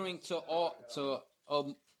catering to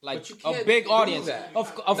like a big audience.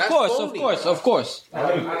 Of course.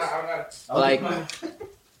 Like, So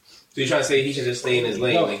you're trying to say he should just stay in his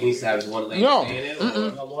lane? Like he needs to have his one lane. No. Stay in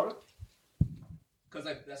it, because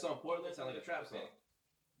like that song Portland sounds like a trap song.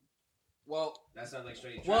 well, That sounds like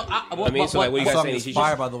straight. well, trap. I I mean, so like what you guys saying? is He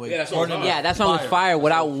fire, should- by the way. Yeah, that song's fire. yeah, that song is fire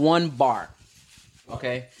without one bar.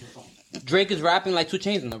 Okay, Drake is rapping like 2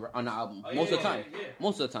 Chainz on the album most of the time.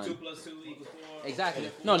 Most of the 2 time, + 2 = 4. exactly.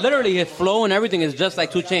 No, literally, his flow and everything is just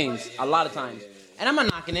like 2 Chainz a lot of times. And I'm not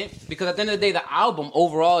knocking it because at the end of the day, the album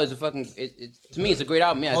overall is a fucking. To me, it's a great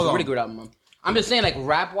album. Yeah, it's a really good album. I'm just saying, like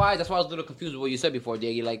rap wise, that's why I was a little confused with what you said before,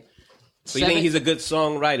 Diego. Like, So you think he's a good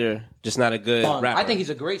songwriter, just not a good rapper? I think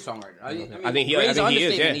he's a great songwriter. I think he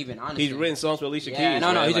is. Yeah. Even, honestly. He's written songs with Alicia Keys. Yeah,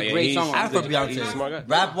 no, man. he's a great songwriter. After He's a Beyonce, smart guy.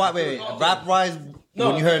 rap wise,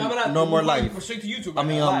 when you heard No More Life. Straight to YouTube. I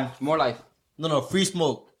mean, More life. no, Free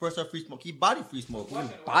Smoke. First up, Free Smoke. He bodied Free Smoke.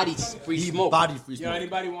 Body free He smoke. bodied Free Yo, Smoke.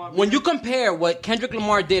 anybody want? When you compare what Kendrick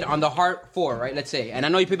Lamar did on the Heart 4, right? Let's say, and I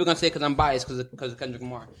know you people are gonna say because I'm biased because of Kendrick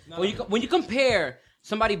Lamar. When you compare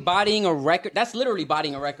somebody bodying a record, that's literally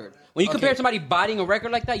bodying a record. When you compare somebody bodying a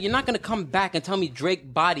record like that, you're not gonna come back and tell me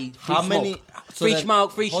Drake bodied Free How Smoke. many- so free then-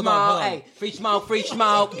 smoke, free hold smoke, on. hey, free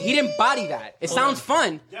smoke. He didn't body that. It sounds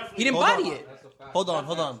fun. He didn't body it. Hold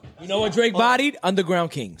on. You know what Drake bodied? Underground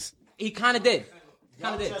Kings. He kind of did.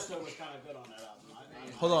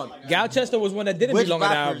 Hold on. Galchester was one that didn't Which belong on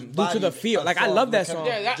the rappers album due to the bodied feel. a Like I song love that with song.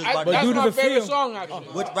 Kendrick? Yeah, Just that, body- But that's due to my the favorite feel. song actually.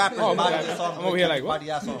 Which rappers Oh, bodied okay. the song? I'm over here like, what? Body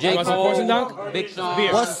that song. J. Want some Force and Cole, Dunk? big song.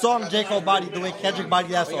 Beer. What song J. Cole bodied the way Kendrick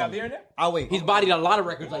bodied that song? beer in there? I'll wait. He's bodied a lot of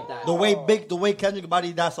records like that. The way Kendrick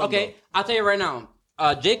bodied that song. Okay, I'll tell you right now.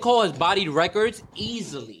 J. Cole has bodied records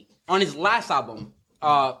easily on his last album,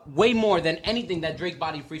 way more than anything that Drake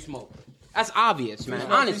bodied Free Smoke. That's obvious, man.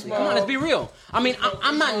 Honestly, come on, let's be real. I mean,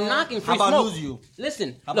 I'm not knocking Free How about Smoke. Lose You?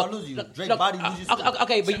 Listen, How about Lose You? Drake bodied Lose You too.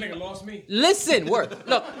 Okay, but Nigga lost me. listen, look,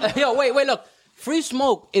 yo, wait, look. Free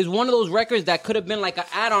Smoke is one of those records that could have been like an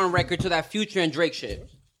add-on record to that Future and Drake shit.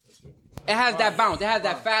 It has that bounce. It has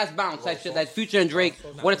that fast bounce type shit. That Future and Drake,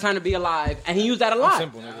 What a Time to Be Alive, and he used that a lot.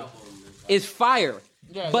 It's fire.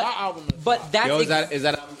 Yeah, but that album. But that's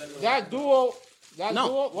that duo. That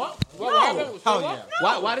duo. What? Hell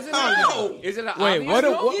yeah. Why does it not? Is it an Wait,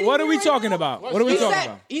 what are we talking about? What are we talking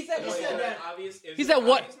about? He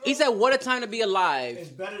said what a time to be alive. It's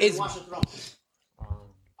better than Watch the Throne.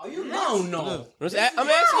 Are you No. I'm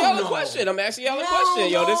asking y'all a question.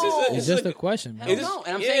 Yo, this is It's just a question. Hell no.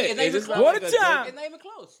 And I'm saying it's not even close. What a time It's not even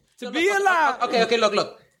close. to be alive. Okay,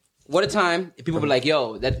 look. What a time. People were like,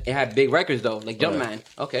 yo, that it had big records though, like Jumpman.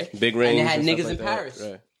 Okay. Big rings. And they had and Niggas stuff in like that. Paris.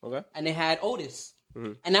 Right. Okay. And they had Otis.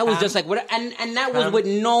 And that was just like what, and that was with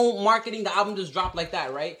no marketing. The album just dropped like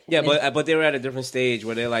that, right? Yeah, but they were at a different stage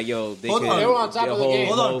where they're like, yo, they were on top of the game.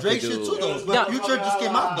 Hold on, Drake shit too though. But Future just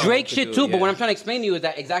came out. Though. Drake shit too, but what I'm trying to explain to you is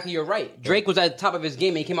that exactly you're right. Drake was at the top of his game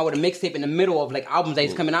and he came out with a mixtape in the middle of like albums that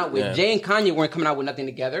he's coming out with. Yeah. Jay and Kanye weren't coming out with nothing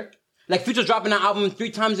together. Like Future's dropping an album 3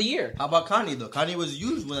 times a year. How about Kanye though? Kanye was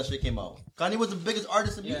huge when that shit came out. Kanye was the biggest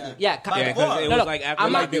artist in music. Yeah, because it was like after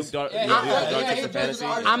I'm like not- this dark fantasy.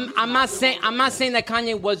 I'm not saying that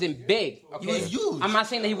Kanye wasn't big. Okay? He was huge. I'm not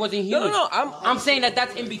saying that he wasn't huge. No. I'm saying that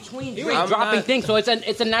that's in between Drake I'm dropping not- things, so it's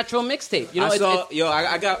a natural mixtape. You know,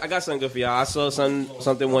 I got something good for y'all. I saw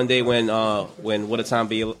something one day when What a Time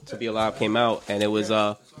to Be Alive came out, and it was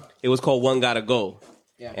called One Gotta Go,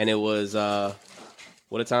 and it was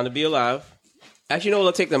What a Time to Be Alive. Actually, no,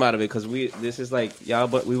 let's take them out of it because this is like y'all,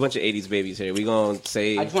 but we a bunch of '80s babies here. We gonna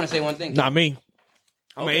say. I just want to say one thing. Not me.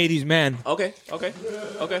 I'm an 80s man. Okay.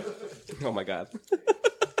 Oh my god.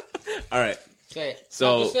 All right. Say it.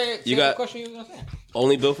 So say you the got question you were gonna say.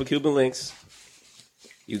 Only Built for Cuban Links.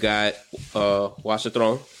 You got Watch the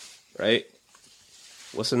Throne, right?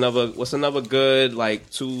 What's another good like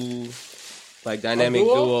two like dynamic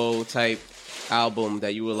duo type album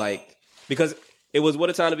that you were like because it was What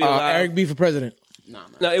a Time to Be Alive. Eric B for president.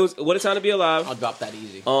 No, it was What a Time to Be Alive. I'll drop that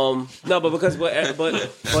easy. No, but because but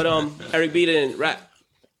Eric B didn't rap.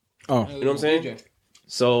 Oh, you know what I'm saying?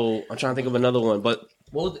 So I'm trying to think of another one, but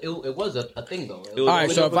it was a thing though. All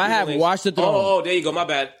right, so if I have Watch the Throne, oh, there you go. My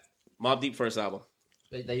bad. Mobb Deep first album.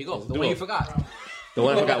 There you go. The one you forgot. The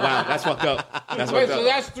one I forgot. Wow, that's fucked up. Wait, so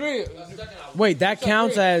that's 3. wait, that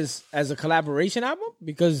counts as a collaboration album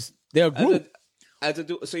because they're a group.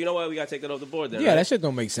 So you know what? We gotta take that off the board then. Yeah, right? that shit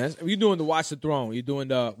don't make sense. If you're doing the Watch the Throne, you're doing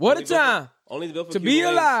the What a Time Only the Built for to Cuban Be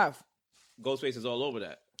Links. Alive. Ghostface is all over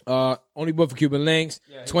that. Only Built for Cuban Links.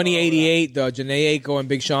 2088, the Janae Aiko and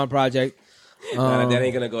Big Sean project. Nah, that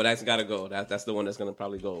ain't gonna go. That's gotta go. That's the one that's gonna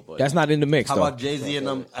probably go. But That's not in the mix. How though. about Jay-Z and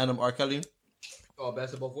R. Kelly? Oh,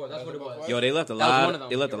 Best of Both Worlds. That's what it was. yo, they left a That was one lot. of them.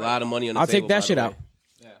 They left a lot of money on the I'll table. take that by shit the way. out.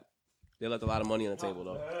 They left a lot of money on the table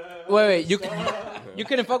though. Wait, you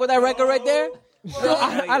couldn't fuck with that record right there?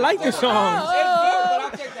 I like the songs.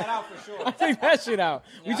 I'll take that out for sure. I take that shit out.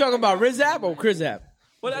 We talking about Rizap or Krizap?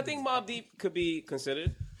 But I think Mobb Deep could be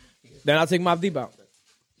considered. Then I'll take Mobb Deep out.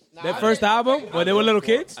 Their first album when they were little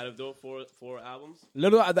kids. Out of those four albums.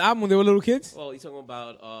 The album when they were little kids. Well, you talking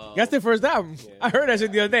about? That's their first album. I heard that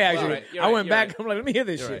shit the other day. Actually, You're I right, went you're back. right. I'm like, let me hear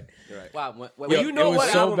this You're shit. right. Wow. Yo, You know it was what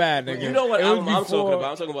so album, bad, nigga. You know what It was album I'm talking before-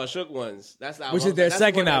 about? I'm talking about Shook Ones. That's the album. Which is their That's the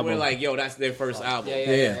second one that album. We're like, yo, that's their first album.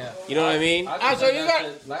 Yeah. You know what I mean? So you got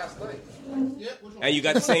And you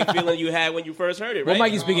got the same feeling you had when you first heard it, right? What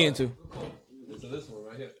mic you speaking into? It's this one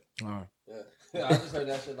right here. All right. Yeah, I just heard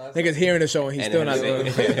that shit last Nigga's hearing the show and he's And still then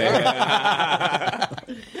not.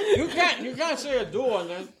 you can't say a duo and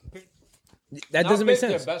then That doesn't make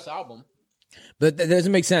sense. Their best album. But that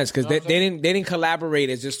doesn't make sense because they didn't collaborate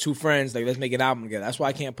as just two friends. Like let's make an album together. That's why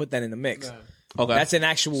I can't put that in the mix. Okay. That's an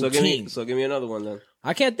actual so team. Give me another one then.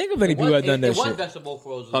 I can't think of any people who have done that It was shit. Best of Both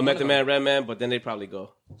Worlds. Method Man, Redman, but then they probably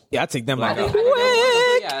go. Yeah, I take them Black out. Out.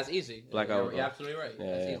 Yeah, that's easy. Black Out will You're go. absolutely right. Yeah,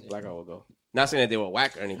 That's yeah, easy. Black Out will go. Not saying that they were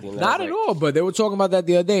whack or anything. Not at all, but they were talking about that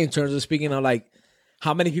the other day in terms of speaking of like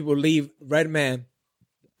how many people leave Redman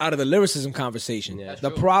out of the lyricism conversation. Yeah.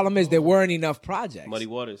 The problem is there weren't enough projects. Muddy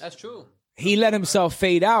Waters. That's true. He let himself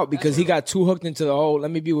fade out because he got too hooked into the whole let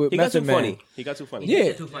me be with He got Method too Man. funny. He got too funny.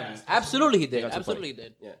 Yeah. Too funny. Absolutely he did. got too Absolutely he funny.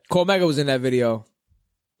 did. Yeah. Cormega was in that video.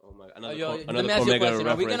 Oh my, another Yo, another let me ask you a Cormega question.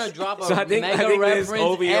 Are we reference. gonna drop a So I think mega there's reference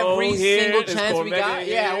OVO every here, single there's chance we Cormega got?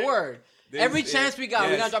 here. Yeah, word. Every chance we got,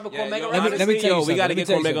 we're gonna drop a Cormega reference. Let me tell you we got to something. get Let me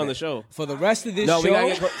tell you Cormega on the something. show. For the rest of this No, show, we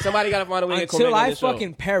gotta get, somebody got to find a way to get Cormega until on I the show.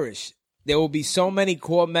 fucking perish, there will be so many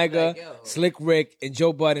Cormega, Slick Rick, and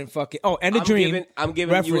Joe Budden fucking and the Dream I'm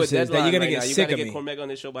giving you a references deadline that you're gonna right get now. You sick gotta of get me. Cormega on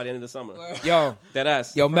this show by the end of the summer. Yo, That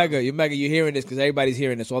ass. Yo, Mega, you're hearing this because everybody's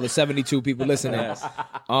hearing this. All the 72 people listening.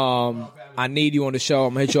 I need you on the show.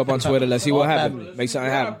 I'm gonna hit you up on Twitter. Let's see what happens. Make something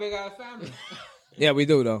happen. Big ass family. Yeah, we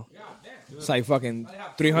do though. It's like fucking Yo, word.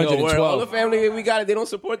 All 312. the family we got it. They don't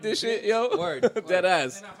support this shit, yo. Word. Dead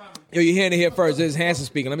ass. Yo, you're hearing it here first. This is Hanson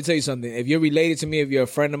speaking. Let me tell you something. If you're related to me, if you're a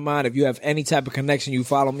friend of mine, if you have any type of connection, you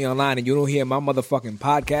follow me online and you don't hear my motherfucking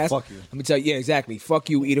podcast. Fuck you. Let me tell you, yeah, exactly. Fuck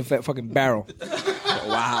you, eat a fucking barrel.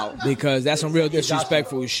 Wow. Because that's some real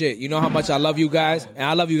disrespectful shit. You know how much I love you guys? And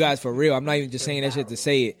I love you guys for real. I'm not even just saying that shit to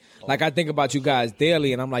say it. Like, I think about you guys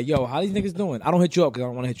daily, and I'm like, yo, how these niggas doing? I don't hit you up because I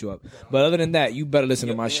don't want to hit you up. But other than that, you better listen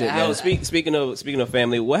to my shit, Yo, man. speaking of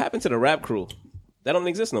family, what happened to the rap crew? That don't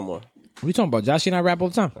exist no more. What are you talking about? Josh and I rap all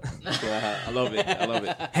the time. I love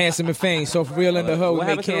it. Handsome and Fame, so for real in the hood, we What make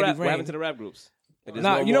happened to the candy rap? What rain. happened to the rap groups? Like, there's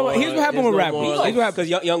Nah, you know what? Here's what happened there's with rap more, groups. like, Here's what happened-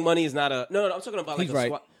 because Young Money is not a no. I'm talking about like He's a right.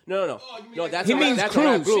 squad. No. That's He a, means that's a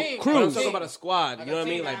rap crews. group. Crews. But I'm talking about a squad. You know what I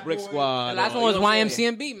mean? Like Brick Squad. The last or- one was you know what I'm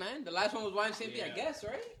saying? YMCMB, man. The last one was YMCMB, I guess,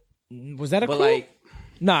 right? Was that a But crew? like,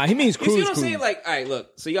 Nah, he means you see cruise. what I'm saying? Like, all right,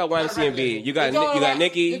 look. So you got YMCMB. You got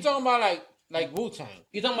Nicki. You're talking about like Wu-Tang.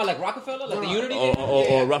 You talking about like Rockefeller, like the Unity?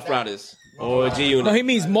 Or Rough Riders or G Unit. No, he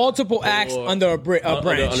means multiple acts under a branch.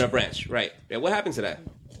 Under a branch, right? Yeah, what happened to that?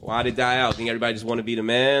 Why did it die out? Think everybody just want to be the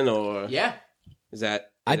man, or Yeah. is that?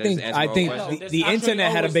 I is think that answer my the question? the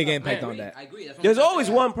internet had a big impact on that. I agree. That's what There's I'm always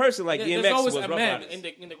saying. one person like There's DMX always was a Rough man Riders.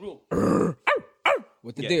 in the group.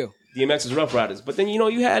 What the Yeah. deal? DMX is Rough Riders, but then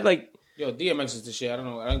you had like Yo, DMX is the shit. I don't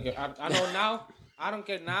know. I don't get. I know now. I don't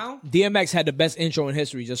get now. DMX had the best intro in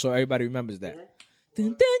history, just so everybody remembers that.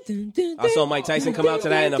 I saw Mike Tyson come out to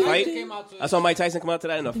that in a fight. I saw Mike Tyson come out to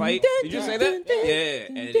that in a fight. Did you say that? Yeah,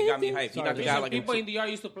 and it got me hyped. He knocked the guy like People in DR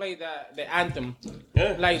used to play the anthem.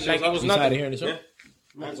 Yeah. Like it was You tired nothing. of hearing the show?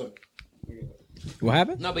 What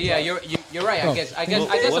happened? No, but yeah, you're right. I guess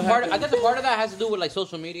a part of that has to do with like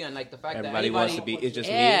social media and like the fact Everybody that wants to be. It's just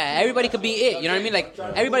everybody could be it. You know what I mean? Like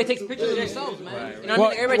everybody takes pictures of themselves, man. You know what I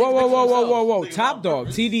mean? Everybody Whoa, takes whoa, pictures whoa, of whoa, themselves. whoa! Top Dog,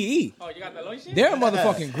 TDE. Oh, you got the low shit? They're a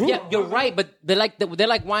motherfucking group. Yeah, you're right, but they're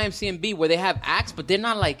like YMCMB where they have acts, but they're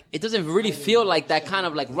not like it doesn't really feel like that kind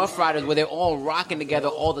of like Rough Riders where they're all rocking together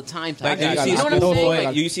all the time. Like, I you got see it. I know Schoolboy, what I'm saying.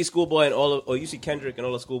 like, you see Schoolboy and all, or you see Kendrick and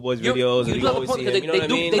all the Schoolboy's videos, and you love always the see point him. You know what I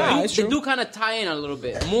mean? They do kind of tie in a little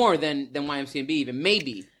bit more than YMCMB even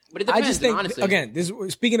maybe, but it depends. I just think honestly. again,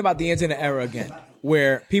 speaking about the internet era again,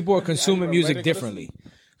 where people are consuming music differently.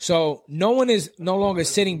 So no one is no longer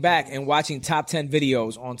sitting back and watching top 10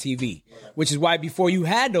 videos on TV, which is why before you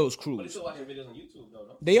had those crews.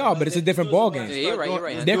 They are, but it's a different ballgame. Yeah, you're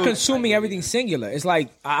right. They're consuming everything singular. It's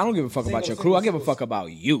like, I don't give a fuck about your crew. I give a fuck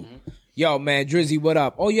about you. Yo, man, Drizzy, what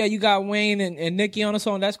up? Oh, yeah, you got Wayne and Nicki on the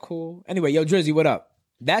song. That's cool. Anyway, yo, Drizzy, what up?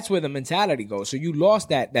 That's where the mentality goes. So you lost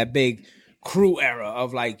that big crew era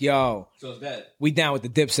of like, yo, So it's dead. we down with the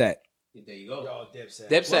Dipset. There you go.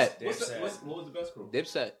 Dipset. What was the best crew?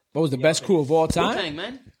 Dipset. What was the best crew of all time? Wu-Tang,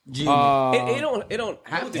 man. It don't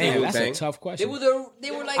have to be Damn, that's a Wu-Tang. tough They question.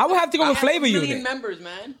 were like I would have to go with Flavor 500 million Unit. members,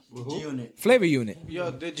 man. Flavor Unit.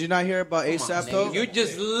 Yo, did you not hear about ASAP though? You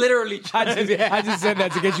just literally. I just said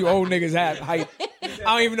that to get you old niggas hype. I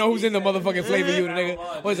don't even know who's in the motherfucking Flavor Unit,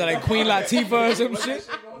 nigga. What is that, like Queen Latifah or some shit?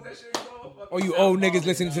 Or you old niggas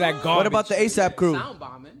listening to that garbage? What about the ASAP crew? Sound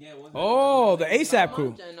bombing. Oh, the ASAP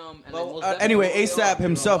crew. Anyway, ASAP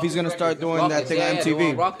himself, he's gonna start doing that thing on They MTV.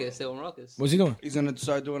 on Ruckus. What's he doing? He's gonna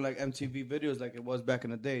start doing like MTV videos like it was back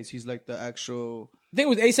in the days. He's like the actual. The thing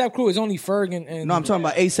with ASAP crew is only Ferg and No, I'm talking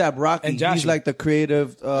about ASAP Rocky. And Joshua. He's like the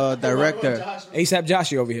creative director. ASAP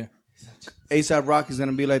Joshie over here. ASAP Rocky's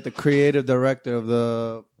gonna be like the creative director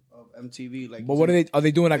of MTV. Like, But what are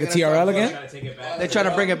they doing like a TRL again? They're trying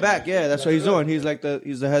to bring it back. Yeah, that's what he's doing. He's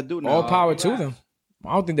the head dude now. All power to them.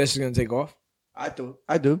 I don't think that's gonna take off. I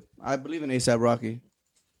do. I believe in ASAP Rocky.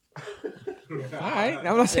 All right,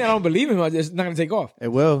 I'm not saying I don't believe him. I'm just not gonna take off. It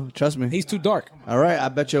will. Trust me. He's too dark. All right, I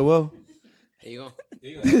bet you it will. There you go.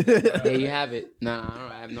 There you have it. Nah,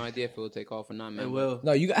 I have no idea if it will take off or not, man. It will.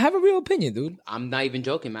 No, you have a real opinion, dude. I'm not even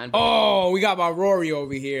joking, man. Oh, we got my Rory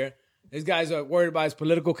over here. This guy's worried about his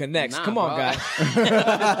political connects. Nah, Come on, bro. guys.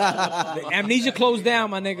 The amnesia closed down,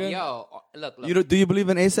 my nigga. Yo, look. Do you believe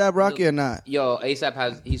in ASAP Rocky or not? Yo,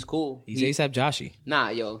 ASAP he's cool. He's ASAP Joshie. Nah,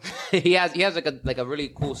 yo, he has like a really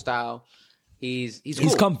cool style. He's cool.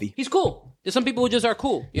 He's comfy. He's cool. There's some people who just are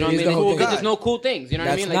cool. You know what I He is mean? the whole They thing. just know cool things. You know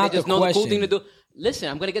what I That's mean? Like not they just the know the cool question. thing to do. Listen,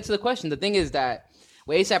 I'm gonna get to the question. The thing is that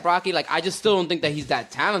with ASAP Rocky, like I just still don't think that he's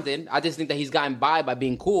that talented. I just think that he's gotten by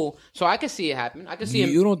being cool. So I can see it happen. I can see him.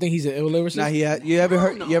 You don't think he's an ill lyricist? Nah, you ever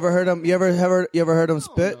heard him? You ever heard him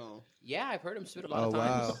spit? No. Yeah, I've heard him spit a lot Oh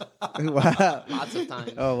of times. wow, wow. Lots of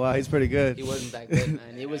times. Oh wow, he's pretty good. He wasn't that good,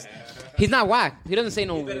 man. He's not whack. He doesn't say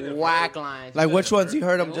no whack lines. Like which ones you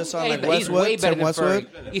heard him just on Hey, like but he's way Westwood, better Tim than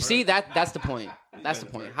Westwood? Ferg. You see, that's the point. That's the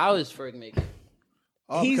point. How is Ferg making?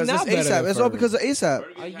 he's because not it's better ASAP. than It's all Ferg. because of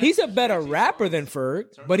ASAP. He's a better rapper than Ferg,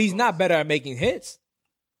 but he's not better at making hits.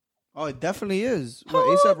 Oh, it definitely is. What,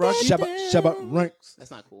 ASAP Rocky? Shabba ranks.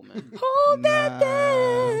 That's not cool, man. Hold that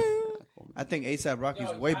down. I think ASAP Rocky's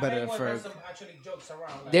way better than Ferg.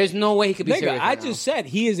 There's no way he could be Nigga, serious. I right now. just said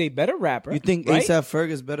he is a better rapper. You think right? ASAP Ferg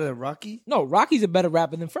is better than Rocky? No, Rocky's a better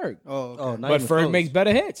rapper than Ferg. Oh, okay. Oh, not But even Ferg close. makes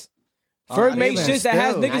better hits. Ferg makes even shit that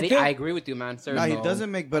has still. niggas I agree with you, man. Sir, No, he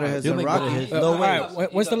doesn't make better hits He'll than make better Rocky. hits. No No all way.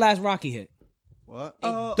 right, what's the last Rocky hit? What?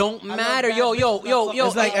 It don't matter, yo.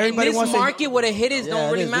 It's like everybody in this wants to- market, what a hit is Yeah, don't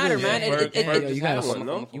it really is, it matter, is. man. Ferg You had guys, one,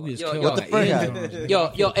 no? you just Yo, killed what the our Ferg eardrums. had?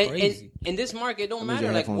 Yo, Crazy. in this market, it don't matter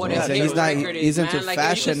your like headphones what on. a Yeah, so hit he's or not. record is, He's into man. Like, you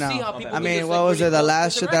fashion can see now. how people I can mean, just, what like, was it? really The push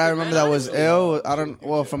last the shit that I record, remember man, that was honestly. ill. I don't.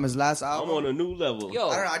 Well, from his last I'm album. on a new level. Yo,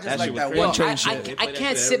 I don't know. I just That like shit that was one crazy. train I shit. They play that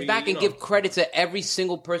can't shit sit every, back and you know. give credit to every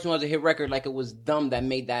single person who has a hit record like it was dumb that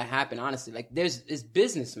made that happen. Honestly, like it's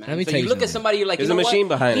business, man. Let me So tell you you look at something. somebody, you're like, There's you know a machine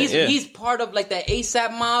what? behind it, He's yeah. he's part of like that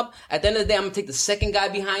ASAP mob. At the end of the day, I'm gonna take the second guy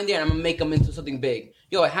behind there and I'm gonna make him into something big.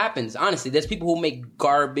 Yo, it happens. Honestly, there's people who make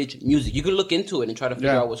garbage music. You can look into it and try to figure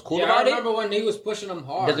out what's cool Yeah, I about it. remember when he was pushing them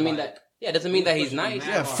hard. Doesn't mean that. Yeah, doesn't mean that he's nice.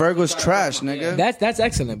 Yeah, Ferg was trash, nigga. That's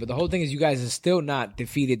excellent, but the whole thing is you guys have still not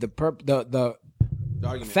defeated the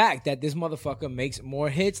fact that this motherfucker makes more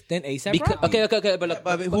hits than ASAP Because, Rocky. okay, but look,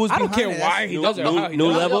 But who's I don't behind care it? why he does it. or how he New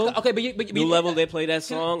does it. level. Okay, but New level. They play that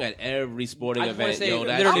song at every sporting I just wanna event. say Yo,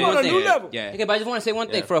 that literally shit- one thing. yeah, Yeah. Okay, but I just want to say one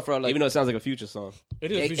thing Yeah. for like, Even though it sounds like a Future song.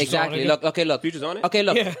 It is a Future exactly. song, Look, nigga. okay, look. Future's on it? Okay,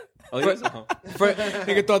 look. Yeah. Oh, it is? Oh. For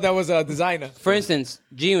Nigga thought that was a designer. for instance,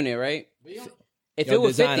 G Unit, right? If Yo, it were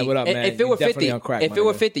designer, 50, what up, man? if it You were definitely 50, on crack, if my it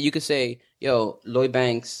were nigga. 50, you could say, "Yo, Lloyd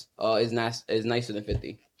Banks is nicer than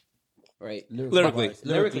 50." Right? Lyrically.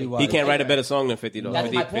 He can't write a better song than 50 though. That's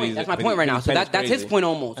 50 my point. 50's That's my point right now. So 50's that's his crazy. point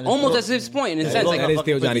almost. Almost that's his point in a sense. That is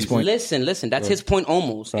still Johnny's point. Listen. That's his point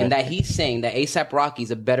almost, and that he's saying that ASAP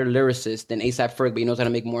Rocky's a better lyricist than ASAP Ferg, but he knows how to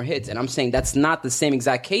make more hits. And I'm saying that's not the same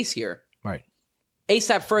exact case here. Right.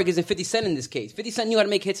 ASAP Ferg isn't 50 Cent in this case. 50 Cent knew how to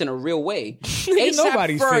make hits in a real way. ASAP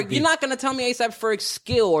Nobody's Ferg, 50. you're not gonna tell me ASAP Ferg's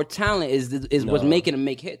skill or talent is what's making him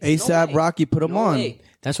make hits. ASAP way. Rocky put him No on. way.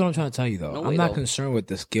 That's what I'm trying to tell you, though. No I'm way, not though. concerned with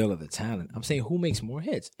the skill of the talent. I'm saying who makes more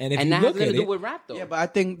hits. And if And you that has look nothing at to do it, with rap though. Yeah, but I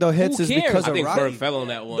think the hits Who is cares? because I of think Rocky. Ferg fell on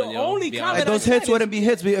that one. The yo, only to be comment honest. Like, those I hits said wouldn't be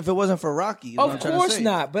hits if it wasn't for Rocky. is what I'm of trying to course say.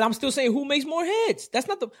 not. But I'm still saying who makes more hits. That's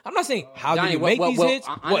not the. I'm not saying how Johnny, did you make these hits.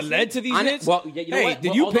 What honestly- led to these hits? Well, yeah, you know hey, what? did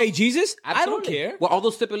Well, you all pay those- Jesus? I don't Absolutely. care. Well, all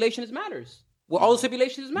those stipulations matters. Well, all those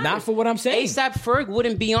stipulations matter. Not for what I'm saying. ASAP Ferg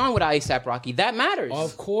wouldn't be on with ASAP Rocky. That matters.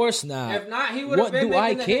 Of course not. If not, he would have What been do I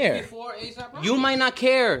making the care? hits before A$AP Rocky. You might not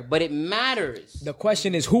care, but it matters. The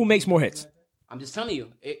question is who makes more hits? I'm just telling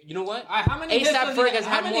you. You know what? All right, how many hits ASAP does Ferg he, has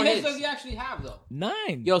how had many more hits hits. does he actually have though?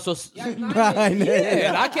 9. Yo, so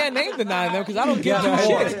Yeah, I can't name the 9 of them because I don't give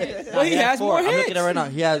a shit. But he has more I'm hits. looking at it right now.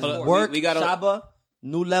 He has Hold on, Work, we gotta- Shabba,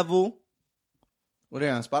 New Level. What are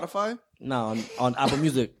they on Spotify? No, on Apple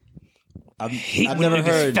Music. I've When never niggas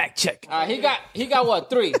heard. fact check. He got what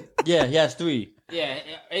 3? Yeah, he has 3. Yeah,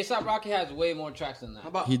 A$AP Rocky has way more tracks than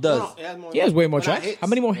that. He does. He has way more tracks. How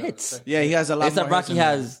many more hits? Yeah, he has a lot more. ASAP Rocky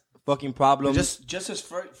has fucking Problems. just his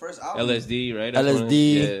first album. LSD, right? That's one of-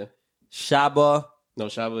 LSD. Yeah. Shabba. No,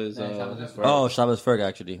 Shabba is. Oh, Shabba's Ferg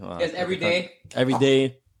actually. It's Every Day. Every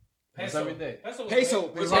Day. Peso. Peso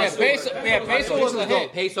was a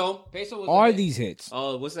hit. Peso. Peso was Are a hit. these hits?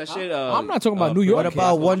 Oh, what's that shit? I'm not talking about New York. What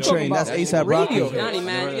about hits. One I'm talking Train? about That's A$AP radio Rocky. hits. Johnny,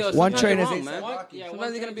 man. Yo, One sometimes Train you're is wrong, A$AP man. Rocky. Yeah,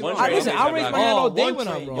 sometimes you're gonna be One wrong. Train. Listen, I'll raise my hand all day One when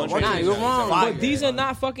I'm Train. wrong. Nah, you're wrong. But these are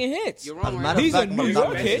not fucking hits. You're wrong. matter These of are fact, New I'm York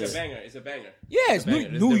not- hits. It's a banger. It's a banger. Yeah, it's banger. New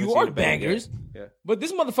There's difference York between a banger. bangers. Yeah. But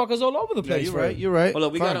this motherfucker's all over the place. You're Ferg. right. You're right. Hold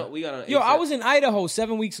up, we Fine. got Yo, I was in Idaho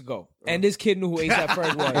 7 weeks ago, and this kid knew who A$AP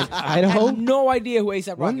Ferg was. Idaho? I had no idea who A$AP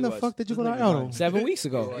Rocky When the was. fuck did you go to Idaho? 7 weeks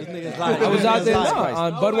ago. I I was out there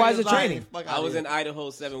on Budweiser training. I was in Idaho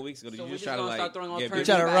 7 weeks ago. Did you just try to gonna start like throwing get alternatives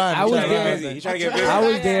busy? Trying to rhyme. I was Trying to there. rhyme. You trying to get busy? I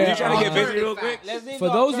was there. You trying to get busy real quick? For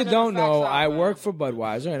those that don't know, I work for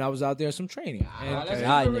Budweiser, and I was out there some training.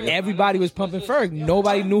 And everybody was pumping Ferg.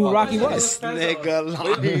 Nobody knew who Rocky was.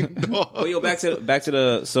 Well, yo, back to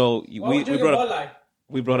the. So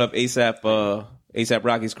we brought up ASAP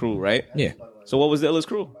Rocky's crew, right? Yeah. So what was the illest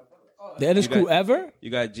crew? The illest crew ever? You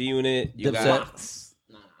got G Unit. You Dipset.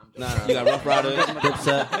 got. You got Rough Riders.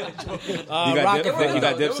 Dipset. You got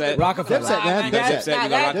Dipset. Rockefeller. Dipset, man. Dipset. You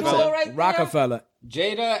got Rockefeller. Rockefeller.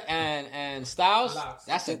 Jada and Styles.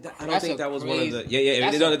 That's a. I don't think that was one of the. Yeah.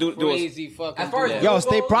 That's They don't a do crazy fucking. As far as duo. Yo,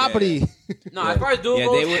 state property. No, as far as duo Yeah,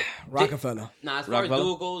 goes, they were. Rockefeller. nah, as far as Rockefeller?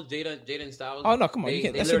 duo goes, Jada and Styles. Oh, no, come on, you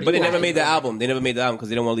can't- that's literally But they go never hand made in the hand. album. They never made the album because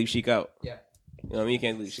they didn't want to leave Sheik out. Yeah. You know what I mean? You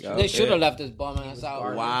can't leave Chicago. They should have left this bum ass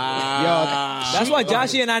out. Wow. That's why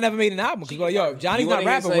Joshy and I never made an album. Because, if Johnny's not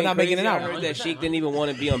rapping, we're not making an I album. heard that Sheik didn't even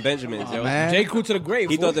want to be on Benjamin's, yo. Man. J. Crew to the grave.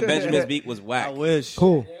 He thought the Benjamin's beat was whack. I wish.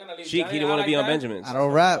 Cool. Sheik, he didn't want to be on Benjamin's. I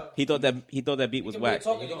don't rap. He thought that beat was whack.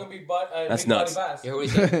 That's nuts. You heard what he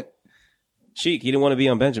said? Sheik, he didn't want to be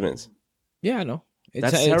on Benjamin's. Yeah, I know.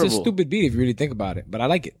 That's it's terrible. a stupid beat if you really think about it, but I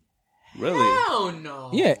like it. Really? Hell no.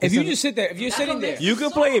 Yeah, if you just sit there, if you're sitting there. You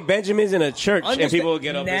could play Benjamin's in a church and people will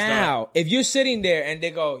get up and start. Now, if you're sitting there and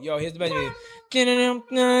they go, yo, here's the Benjamin,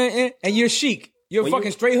 and you're Chic, you're When fucking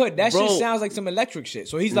you- straight hood. That Bro. shit sounds like some electric shit.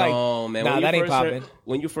 So he's like, No, man. nah, When that you ain't first heard- popping.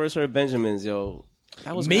 When you first heard Benjamin's, yo,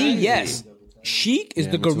 that was Me, crazy. yes. Chic is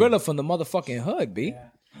the gorilla from the motherfucking hood, B.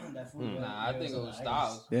 Nah, I think it was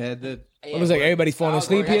Styles. Yeah, the It was like everybody falling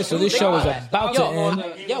asleep here, so this show is about to end.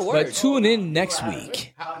 But tune in next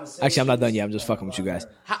week. Actually, I'm not done yet. I'm just fucking with you guys.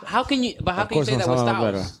 How can you? But how can you course say that I'm with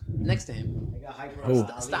sounding Styles next to him? Who?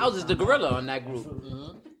 Styles is the gorilla on that group.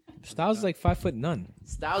 Styles is like 5'9".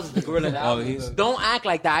 Styles is the gorilla. he's- Don't act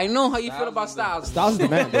like that. I know how you feel about Styles. Styles is the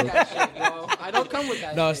man, dude. I don't come with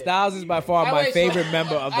that. No, Styles is by far my favorite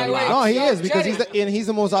member of the Hey, wait. line. No, he Yo, is because Jenny. he's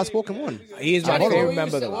the most outspoken one. He is my Johnny, favorite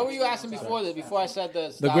member of the What line. were you asking before this? Before I said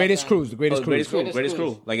the The greatest crews. The greatest crews. Greatest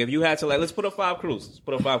crew. Like if you had to, like, let's put up 5 crews. Let's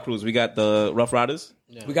put up 5 crews. We got the Rough Riders.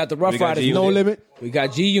 We got the Rough We got Riders. G-Unit. No Limit. We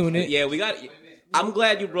got G Unit. Yeah, we got. I'm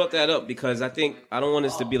glad you brought that up because I don't want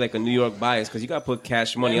this to be like a New York bias because you got to put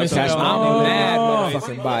Cash Money. I'm Cash talking Money. about- Mad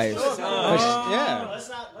motherfucking bias. Yeah.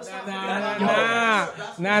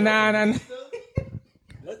 Nah.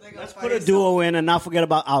 Let's put a duo in and not forget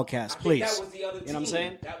about Outkast, please. You know what I'm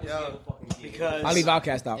saying? Because I'll leave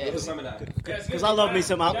Outkast out. Because I love me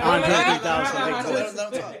some Andre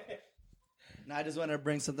 3000. No, I just want to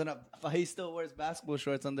bring something up. He still wears basketball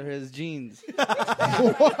shorts under his jeans.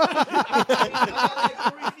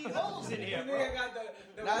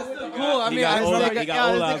 That's still cool. I mean, I was like, he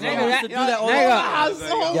got Olaf, nigga used to do that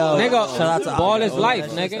all Nigga, shout out to ball is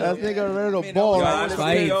life, nigga. That nigga ready to ball.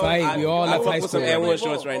 Fight. We all left high with some school. Air One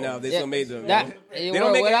shorts right now. They still made them. They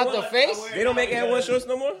don't make without Air the One- face. They don't make Air One shorts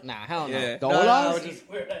no more. Nah, hell no. Yeah. The Olaf?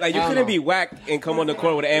 Like you Hell couldn't no. be whack and come on the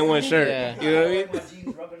court with an Air One shirt. Yeah. You know what I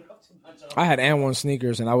mean? I had N1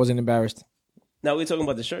 sneakers and I wasn't embarrassed. Now we're talking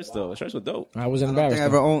about the shirts though. The shirts were dope. I wasn't I think embarrassed. I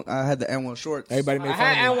ever owned. I had the N1 shorts. Everybody made I fun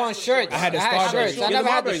had of me. N1 shirts. I had the Starburst. shirts. I Yeah, never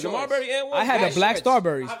had the the shorts. Marbury Air One. I had the black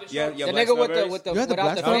Starburys. Yeah, The nigga with the You had the without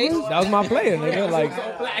black the face. Starburst? That was my player, nigga. Like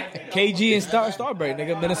KG and Starbury,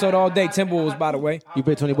 nigga. Minnesota all day. Timberwolves, by the way. You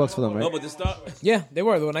paid $20 for them, No, right? but the star. Yeah, they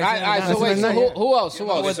were. They were All right, so 1999. wait, so who else? Who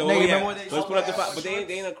else? So, yeah. Let's put up the 5. But they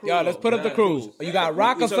ain't a crew. Yo, let's put up the crews. You got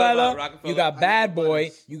Rockefeller, you got Bad Boy,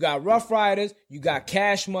 you got Rough Riders, you got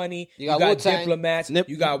Cash Money, you got Wu-Tang. Diplomats,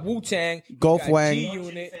 you got Wu-Tang, Golf Wang.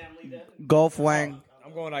 G-Unit. Golf Wang.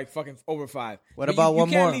 I'm going like fucking over 5. What But about you one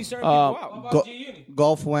can't more? leave certain people out.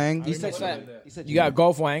 Golf Wang. You got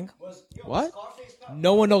Golf Wang. What?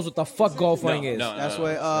 No one knows what the fuck Golf Wang is. That's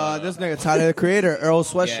what this nigga Tyler the Creator, Earl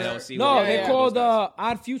Sweatshirt. No, they're called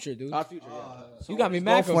Odd Future, dude. Odd Future, you got me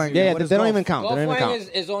mad Golf Wang. confused. Yeah, What is they don't golf? even count. They Golf don't even Wang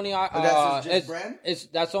count. is only that's his brand?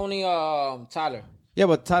 that's only Tyler. Yeah,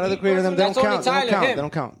 but Tyler the Creator, them, they don't That's only count. They don't Tyler, count. him. They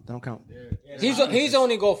don't count. They don't count. He's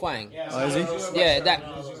only Golf Wang. Oh, is he? Yeah, that.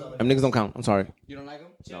 Them niggas don't count. I'm sorry. You don't like him?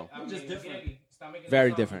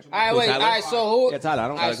 Very different. All right, wait. All right, so who? Yeah, Tyler. I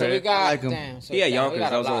don't All right, like so we her. got. like him. Damn. So Yeah, damn, we Yonkers. got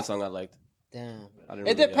That a was the only lot. song I liked. Damn. I didn't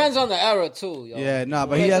It really depends on the era too, yo. Yeah, nah,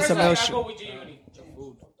 but he has some else.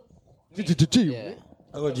 Yeah.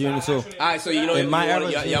 I go G-Unit too. All right, so you know, In my y'all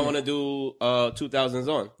era, want to do 2000s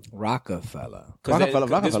on. Rockefeller.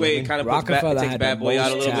 This way it kind of Rockefeller takes had Bad the Boy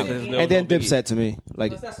out a most little bit. talent. There's no- And then no Biggie. Dipset to me.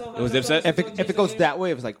 Like, It was Dipset? if it goes that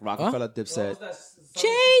way, if it's like Rockefeller, Dipset.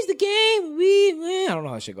 Change the game. I don't know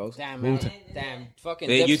how shit goes. Damn, man. Damn. Fucking.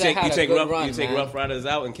 Then you Dipset take had a good run, you take man. Rough Riders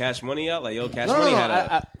out and Cash Money out. Like, yo, Cash No, Money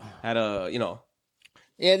no, had a you know.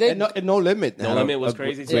 Yeah, they. And no Limit. No had Limit a was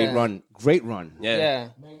crazy, Great too. run. Great run. Yeah.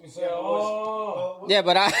 Yeah,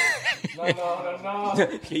 but I.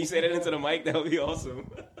 Can you say that into the mic? That would be awesome.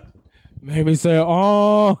 Made me say,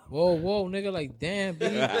 whoa, nigga, like, damn, B.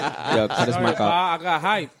 Yo, cut his mic out. I got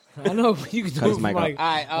hype. I know you can Cut do his it mic from like All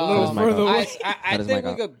right, a little Cut his mic further out. away. I Cut his think mic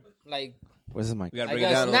we out. could like. Where's his mic? We gotta I bring it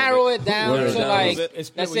guess down. a narrow little it down Word to down a like, little bit.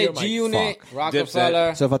 It's let's with say your mic. G Unit, Fuck.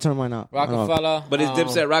 Rockefeller, So if I turn mine out, Rockefeller. But it's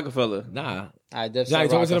Dipset Rockefeller. Nah. All right, Dipset, Johnny,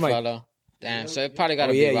 talk to the mic. Rockefeller. Damn, so it probably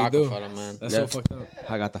gotta Oh, yeah, be you do. Rockefeller, man. That's so fucked up.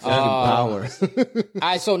 I got the fucking power. All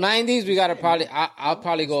right, so 90s, we gotta probably. I'll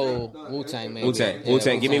probably go Wu-Tang, maybe. Wu-Tang. Yeah,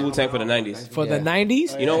 Wu-Tang. Give me Wu-Tang for the 90s. For the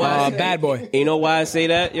 90s? You know why? Bad Boy. You know why I say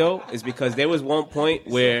that, yo? It's because there was one point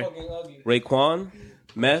where Raekwon,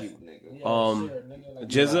 Meth,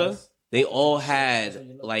 Jizza, they all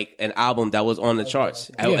had like an album that was on the charts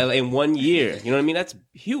in 1 year. You know what I mean? That's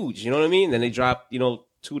huge. You know what I mean? Then they dropped,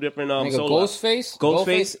 2 different solo.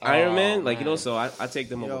 Ghostface, Iron Man. Like, so I take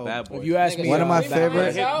them over Bad Boy. If you ask me, one of my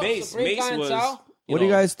favorite. Mace was. What do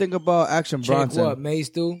you guys think about Action Bronson? What Mace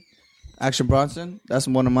do? Action Bronson? That's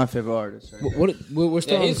one of my favorite artists. Right? We're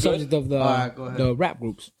still on the subject of the rap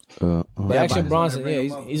groups. But Action Bronson,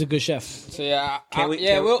 he's a good chef. So I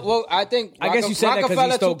think. I guess you said that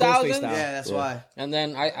because he stole Ghostface style. Yeah, that's why. And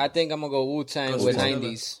then I think I'm gonna go Wu-Tang with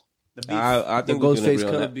 90s. I think Ghostface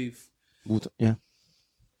Killer Beef. Yeah.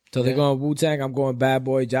 So they're going Wu-Tang. I'm going Bad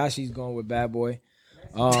Boy. Joshy's going with Bad Boy.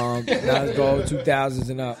 Now let's go 2000s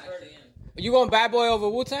and up. You going Bad Boy over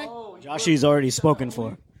Wu-Tang? Joshy's already spoken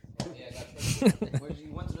for.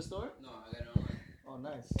 You went to the store? No, I got it on. Oh,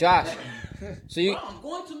 nice. Josh. So you. I'm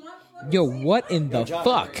going to my. Yo, what in the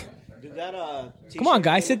fuck? Did that Come on,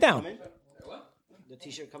 guys, sit down. The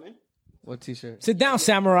t-shirt come in? What t-shirt? Sit down,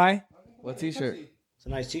 Samurai. What t-shirt? It's a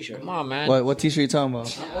nice t-shirt. Come on, man. What t-shirt you talking about?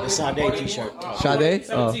 The Sade t-shirt. Sade?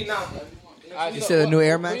 Oh. You said the new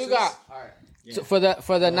Air Max? Who you got? So for the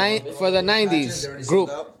 90s group.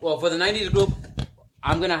 Well, for the 90s group,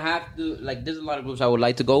 I'm gonna have to there's a lot of groups I would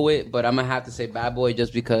like to go with, but I'm gonna have to say Bad Boy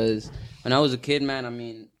just because when I was a kid, man, I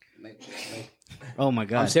mean, oh my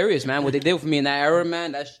God, I'm serious, man. What they did for me in that era,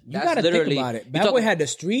 man, that's gotta literally. Think about it. Bad Boy had the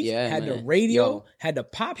street, had the radio, had the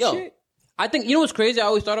pop shit. I think, you know what's crazy? I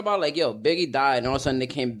always thought about, Biggie died, and all of a sudden they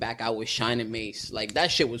came back out with Shine and Mace. Like, that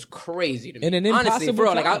shit was crazy to me. And an honestly,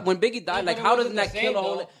 bro, time. when Biggie died, how doesn't that kill the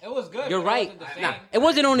whole... It was good. You're right. It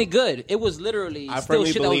wasn't only good. It was literally still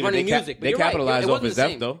shit that was running music. They capitalized off his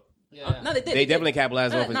death, though. No, they did. They definitely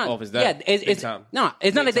capitalized off his death. Yeah, it's not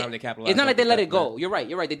like they let it go. You're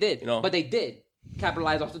right. They did. But they did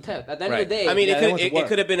capitalize off the death. At the end of the day, I mean, it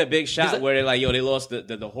could have been a big shot where they're they lost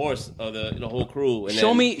the horse of the whole crew. And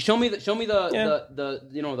show me the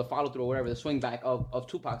follow through or whatever, the swing back of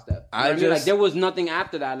Tupac's death. There was nothing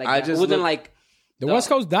after that. It wasn't like the West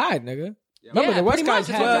Coast died, nigga. Remember, the West Coast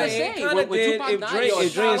had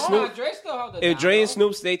if Dre and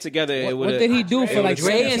Snoop stayed together, it would. What did he do for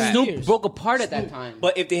Dre and Snoop broke apart at that time?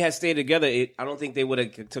 But if they had stayed together, I don't think they would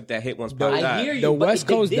have took that hit once Pac died. The West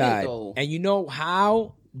Coast died, and you know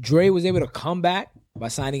how Dre was able to come back by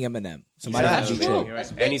signing Eminem. Somebody had to do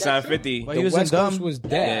right. And he signed 50. But the West Coast was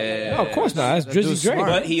dead. Yeah. No, of course not. That's Drizzy Dre.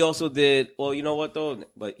 But he also did. Well, you know what though?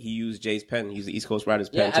 But he used Jay's pen. He used the East Coast Writers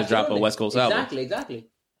pen to drop a West Coast album. Exactly.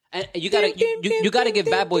 And you gotta give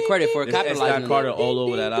Bad Boy credit for capitalizing. It's Carter all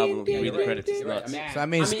over that album. Give me the credit. It's nuts. So that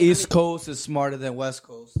means East Coast is smarter than West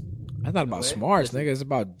Coast. That's not about smarts, nigga. It's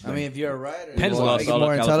about. I mean, if you're a writer, Pens make it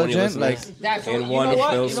more intelligent. In one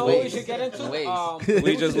fell swoop. We should get into.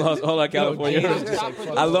 We just lost all our California.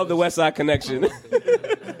 I love the West Side Connection.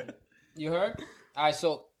 You heard? All right,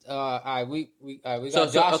 so we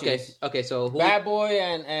got Josh's. Okay, so Bad Boy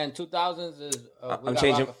and 2000s is. I'm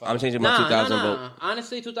changing my 2000 vote.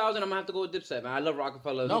 Honestly, 2000, I'm gonna have to go with Dipset, man. I love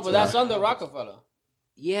Rockefeller. No, but that's under Rockefeller.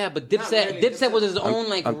 Yeah, but Dipset was his own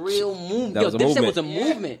real movement. Dipset was a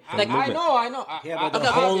movement. I know. Okay, but what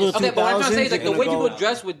I'm trying to say is the way people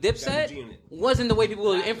dress with Dipset wasn't the way people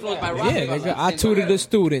were influenced by Rockefeller. Yeah, nigga, I tutored the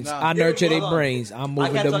students. I nurture their brains. I'm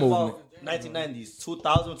moving the movement. 1990s,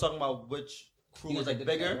 2000. We're talking about which crew was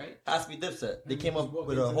bigger. Has to be Dipset. They came up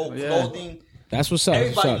with a whole clothing. That's what's up.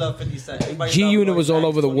 Everybody loved 50 Cent. G-Unit was all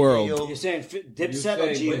over the world. You're saying Dipset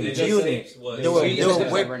or G-Unit? G-Unit. They were way...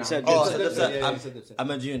 Dipset. I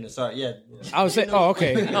meant G-Unit. Sorry, yeah. I was saying... Oh,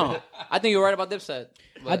 okay. No, I think you're right about Dipset.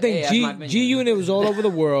 I think G-Unit was all over the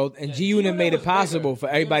world, and G-Unit made it possible for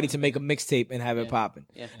everybody to make a mixtape and have it popping.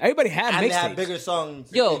 Yeah. Everybody had mixtapes. And they had bigger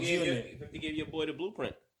songs. Yo. 50 gave your boy the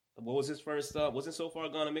blueprint. What was his first? Wasn't So Far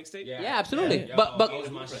Gone a mixtape? Yeah, absolutely. Yeah. But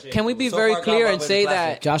can we be very clear and say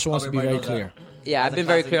that Josh wants to be very clear? Yeah, I've been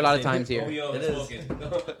very clear a lot of times here.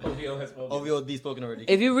 OVO be spoken already.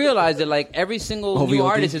 If you realize that, every single new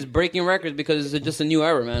artist is breaking records because it's just a new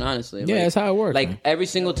era, man. Honestly, yeah, that's how it works. Every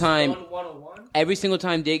single time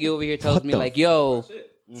Diggy over here tells me, yo,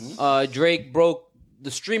 Drake broke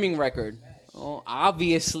the streaming record. Oh,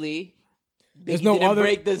 obviously. There's no other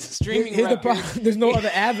break the streaming record. There's no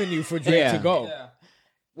other avenue for Drake to go. Yeah.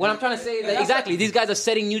 What I'm trying to say is that exactly these guys are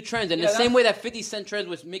setting new trends, and the same way that 50 Cent trends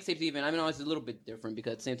with mixtapes. Even I mean, it's a little bit different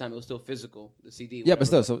because at the same time it was still physical, the CD. Yeah, but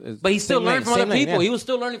still, but he still learned from other people. He was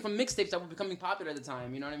still learning from mixtapes that were becoming popular at the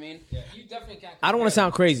time. You know what I mean? Yeah, you definitely can't. I don't want to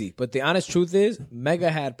sound crazy, but the honest truth is,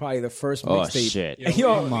 Mega had probably the first mixtape. Oh shit!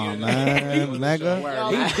 Yo, come on, man, Mega.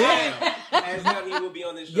 He did.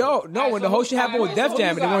 Yo, no, when the whole shit happened with Def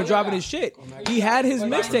Jam and they weren't dropping his shit, he had his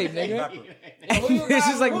mixtape, nigga. This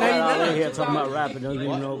is like 99. Here talking about rap and doesn't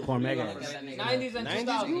even know who Cormega is. 90s and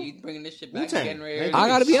 2000s. You bringing this shit back again, right? I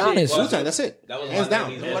gotta be honest. Wu-Tang, that's it. That was Hands my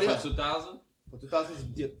down. 90s. Nobody Yeah, else. 2000. 2000 is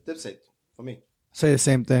Dipset for me. Say the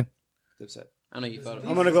same thing. Dipset. I know you felt it.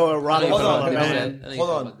 I'm gonna go with Rockefeller, on, man. Hold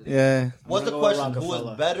on. Yeah. What's the I'm gonna go question? with Who is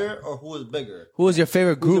Rockefeller. better or who is bigger? Who is your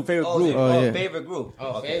favorite group? yeah. Favorite group.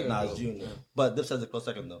 Okay, favorite nah, group. it's Junior. But Dipset's a close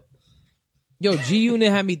second though. Yo, G Unit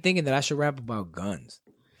had me thinking that I should rap about guns.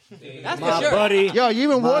 That's for My sure. buddy. Yo, you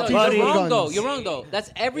even wore You're t-shirts with wrong though. guns. You're wrong though. That's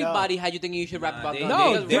everybody had you thinking you should rap about guns. No,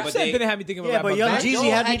 Niggas rap- Dipset didn't have me thinking Yeah, about but Young guns. Jeezy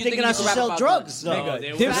had me thinking I should sell drugs. Nigga,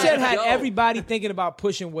 though. Dipset had Yo. everybody thinking about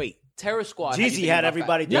pushing weight. Terror Squad. Jeezy had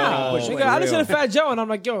everybody thinking Nah, about pushing nigga, I weight. listen to Fat Joe and I'm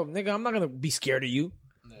like, yo, nigga, I'm not gonna be scared of you.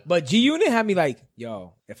 But G Unit had me like,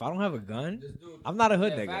 yo, if I don't have a gun, I'm not a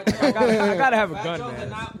hood nigga. Like, I gotta have a gun,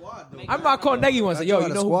 man. I remember I called Neggy once, like, yo,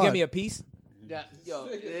 you know who can give me a piece? Yo,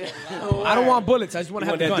 I don't want bullets. I just want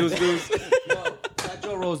to have a gun. Fat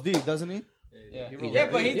Joe rolls deep, doesn't he? Yeah,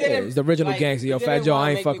 but he Yeah, didn't. he's the original like, gangster. Yo, he Fat didn't Joe, wanna I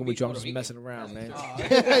ain't make fucking me with be you. I'm Puerto just Rican. messing around, man.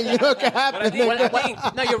 You know what can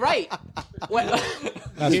happen. No, you're right.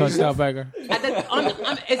 That's fucked up, Bagger.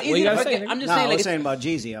 It's easy to forget. I'm just Nah, I saying, was like, saying about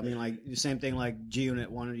Jeezy. I mean, like the same thing. Like G Unit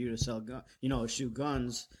wanted you to sell gun, shoot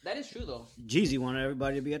guns. that is true though. Jeezy wanted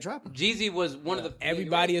everybody to be a trapper. Jeezy was one of the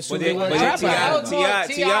Everybody assumed But they were then trapper.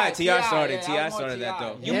 T.I. started that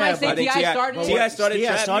though. You might say T.I. started. T.I. started Yeah,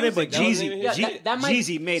 trap started, but music. That wasn't even- Jeezy, that might-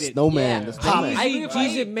 Jeezy made it. Snowman. Yeah. The Snowman. I agree with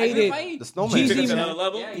Fahid. Jeezy made I agree it. with Fahid. The Snowman. Took it to another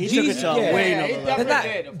level. He took it to a yeah. way Yeah, he another level. That's definitely not,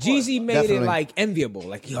 did. of course. Jeezy made Definitely. it like enviable.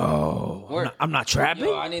 Like, yo, I'm not trapping.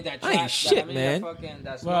 Yo, I need that. I ain't trap, shit, I mean, man. that fucking-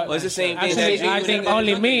 that's Well, Well, it's the same I thing think- that I G think Unit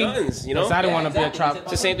only did me. with the guns, you know? Because I don't want to be a It's trap.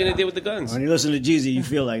 the same thing they did with the guns. When you listen to Jeezy, you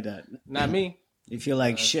feel like that. Not me. You feel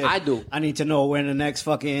like shit. I do. I need to know when the next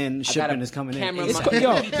fucking shipment is coming in. camera It's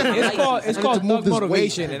my- called, it's to called move thug this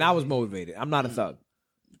motivation, weight. and I was motivated. I'm not a thug.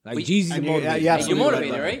 Like But- Jeezy's and you- motivated. yeah, You're absolutely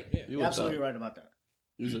motivated, right right? about that. You're absolutely right about that.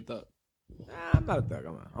 He's a thug. Nah, I'm not a thug.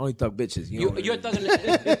 I only thug bitches. You know You're what it thugging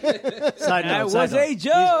the Side That note. was Side a note.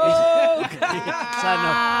 joke.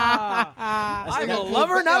 Side I'm a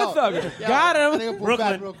lover, not a thugger. Got him.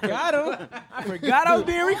 Brooklyn. Got him. I forgot I was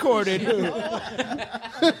being recorded.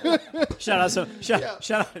 Shout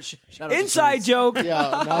out. Inside joke.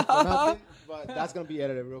 Yeah, nothing. But that's gonna be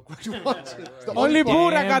edited real quick. Watch it. It's the Only Damn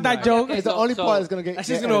Buddha got that right. joke. It's the So- only so- part that's gonna get. That's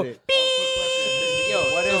just get gonna edited.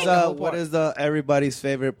 What is the everybody's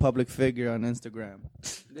favorite public figure on Instagram?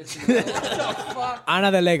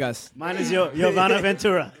 Ana de Legas. Mine is Giovanna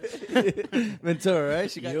Ventura. Ventura,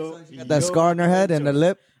 right? She got that scar on her head and the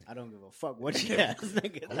lip. I don't give a fuck what she has.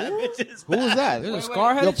 Nigga, that bitch is Who was that? There's a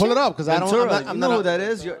scar head. Yo, pull it up because I don't. Ventura, I'm you not know who that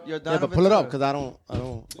is? You're Yeah, Donna but pull it up Ventura. because I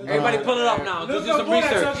don't. Everybody pull it up now. Look Do at some Buddha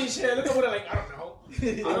research. talking shit. Look at Buddha like, I don't know.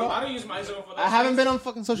 I don't use my Instagram for that. I haven't been on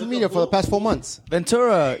fucking social media for the past 4 months.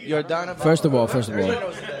 Ventura, you're Donna. First of all. I haven't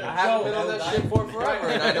been on that shit for forever.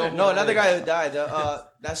 And I don't. No, another guy who died.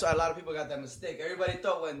 That's why a lot of people got that mistake. Everybody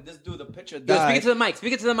thought when this dude, the picture Yo, died. speak it to the mic.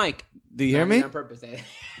 Speak it to the mic. Do you hear me? On purpose.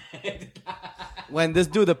 When this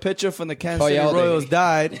dude, the pitcher from the Kansas Oh, City yeah, all day. Royals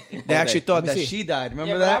died, they actually thought Let that me see. she died.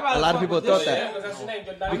 Remember Yeah, but that? I'd A lot of rather people fuck with thought this that. shit, 'cause that's the name.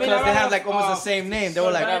 Because they have like almost the same name. They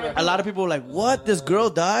were like, a lot of people were like, what? This girl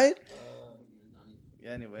died?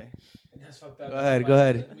 Yeah, anyway. Go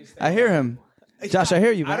ahead. I hear him. Josh, I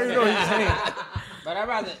hear you, man. I don't know his name. But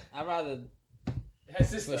I'd rather. His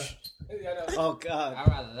sister. Oh God. I'd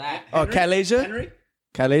rather that. Oh, Kalasia? Henry?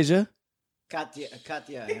 Kalasia? Katya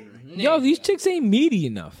Henry. Yo, these chicks ain't meaty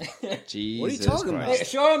enough. Jesus. What are you talking about? Hey,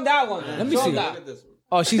 show him that one. Let me Show see. him that.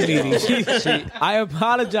 Oh, she's meaty. I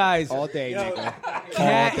apologize. All day, nigga.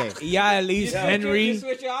 Kat Yalis Henry.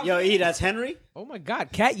 Switch it off. Yo, E, that's Henry? Oh my God,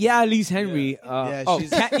 Kat Yalis Henry.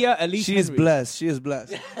 Katya Elise She is Henry. blessed. She is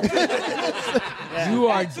blessed. You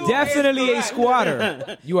are definitely a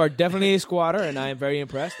squatter. You are definitely a squatter, and I am very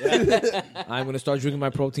impressed. I'm going to start drinking my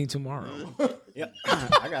protein tomorrow. Yeah.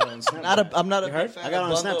 I got it on Snapchat. I'm not a big fan I got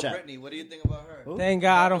of on Bundle Snapchat. Brittany. What do you think about her? Thank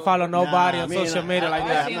God I don't follow nobody Nah, on I mean, social media like I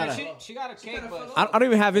that. seen her. She got a cake, but I don't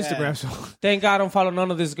even have Instagram, so. Thank God I don't follow none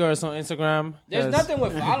of these girls on Instagram. there's 'cause- nothing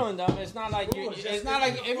with following them. It's not like it's not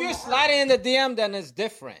like if you're sliding in the DM, then it's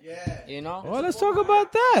different. Yeah. You know. Well, let's talk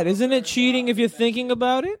about that. Isn't it cheating if you're thinking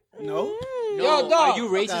about it? No. Yo, dog. Are you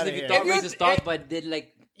racist outta if you here. thought If you- racist thoughts but did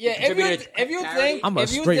like Yeah, if you think I'm a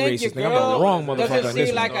if you straight think racist, your nigga. I'm the girl wrong motherfucker doesn't in this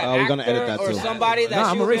see like one. an we're gonna edit actor that or too. somebody that Nah, she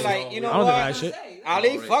I'm a would be racist. like, you know I don't do what? that shit.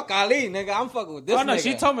 Ali, fuck Ali, nigga. I'm fucking with this Oh no, nigga.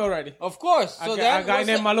 she told me already. Of course. So A then guy what's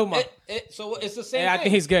named the- Maluma. So it's the same Yeah, I thing.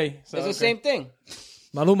 think he's gay. So It's the okay. same thing.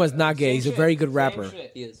 Maluma's not gay. He's a very good rapper.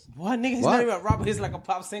 He is. What nigga? He's What? not even a rapper. He's like a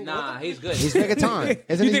pop singer. Nah, he's good. He's reggaeton.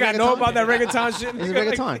 Isn't You he think I know reggaeton? about that reggaeton shit? He's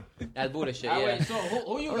reggaeton. That's Buddha shit. Wait, Yeah. so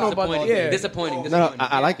who you I don't got? know about Disappointing. Yeah. Disappointing. No,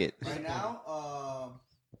 I like it. Right now,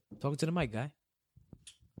 Talking to the mic, guy.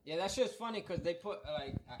 Yeah, that shit's funny because they put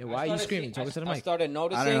like. Yeah, why are you screaming? Talking to the I mic. started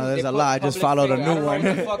noticing. I don't know. There's they a put lot. I just public followed a figure. I new don't know one.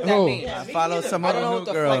 what the fuck that Who? means. I followed some I don't know other what new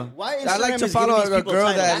the girl. fuck- Why I like Instagram to is follow giving these a people girl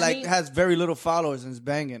titles? that like has very little followers and is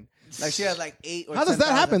banging. Like she has like 8 or How does that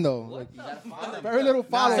 10,000. happen though? Like, very little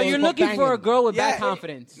followers. So you're but looking for a banging. girl with Yeah, bad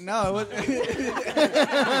confidence. No, it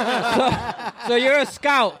So you're a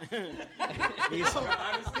scout. He's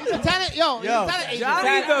a talent. Yo, he's a talent agent.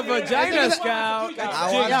 Johnny the vagina scout.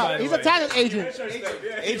 Yo, he's a talent agent.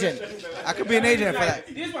 agent. I could be an agent for that.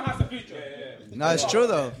 This one has a feature. No, it's true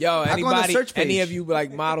though. Yo, I go on the anybody, search page. any of you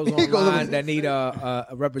like models He goes on online the- that need a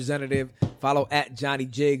representative, follow at Johnny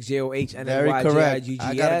Jiggs, Very correct. JohnnyJiggs.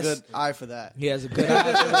 I got a good eye for that. He has a good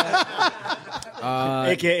eye for that.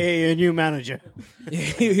 AKA your new manager.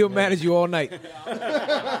 He'll manage you all night.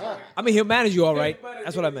 I mean, he'll manage you all right.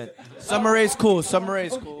 That's what I meant. Summer Rae's cool. Summer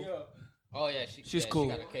Rae's cool. Oh yeah, She's yeah, cool. She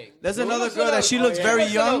got a cake. There's another girl that she looks very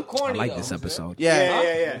young. I like this episode. Yeah.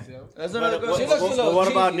 Yeah. There's another girl. What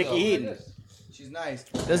about Nikki Heaton? She's nice.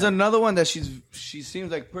 There's another one that she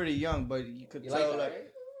seems like pretty young, but you could tell like.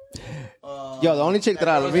 Yo, the only chick that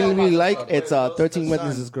I really like, it's 13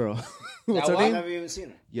 Witnesses girl. What's her I name? haven't even seen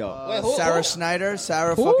her. Yo, Sarah Schneider.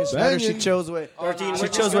 Sarah fucking Schneider. She chills with. 13 She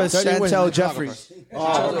chills with 13 Chantel Witnesses. Jeffries.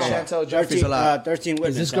 Oh, okay. Chantel Jeffries a lot. 13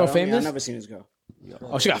 Witnesses. this girl famous? I've never seen this girl.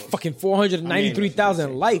 Oh, she got fucking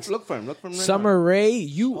 493,000 likes. look for him. Summer Rae,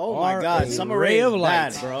 you Oh are my God, a Summer ray Rae of is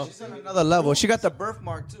light, bad, bro. Another level. She got the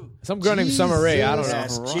birthmark too. Some girl named Summer Rae. I don't know.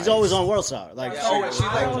 Yes, she's always on World Star. Like, I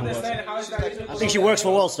think she works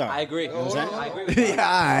for World Star. I agree. You know what I'm saying?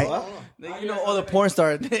 Yeah, all right. You know all the porn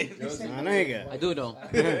star names. I do know.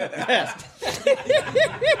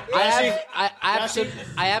 I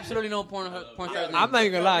absolutely know porn stars. I'm not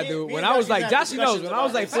even gonna lie, dude. When I was like, Joshy knows, when I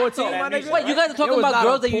was like 14, my nigga. Wait, you guys are there talking was a about lot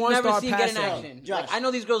girls of that you've porn never star seen get in pass action. Like, I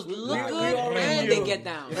know these girls look good and they get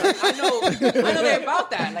down. I know they're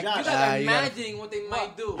about that. Like, you guys are imagining what they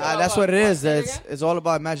might do. That's what it is. It's all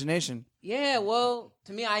about imagination. Yeah, well,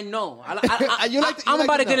 to me, I know. I'm like about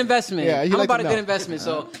to a good know. investment. Yeah, you I'm like about to a good know. investment.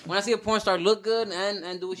 So when I see a porn star look good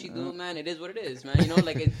and do what she do, man, it is what it is, man. You know,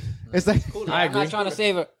 like It's like cool. I agree. I'm not trying to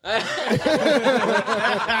save her.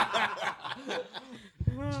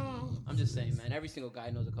 I'm just saying, man. Every single guy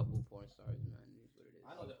knows a couple of porn stars, man.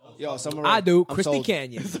 Yo, Summer I do. I'm Christy sold.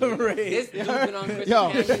 Canyon. This dude been on Christy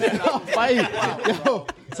Yo, Canyon. yo,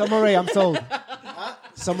 Summer Rae, I'm sold.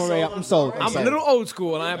 Summer Rae, I'm sold. I'm a little old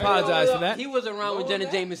school, and I apologize for that. He was around when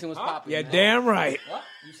Jenna Jameson was popping. Yeah, man. damn right.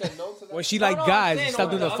 You said no to that. When she like guys, she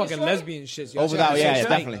stopped doing the fucking lesbian shit. Yo, Over she that, got yeah, so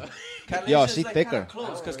straight. definitely. Yo, she thicker.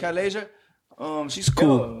 Because Kalasia, she's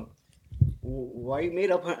cool. Why you made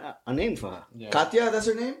up a name for her? Katya, that's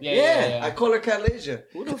her name? Yeah. I call her Kalasia.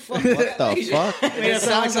 Who the fuck? What the fuck? It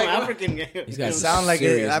sounds like African game. He's got Sound like it.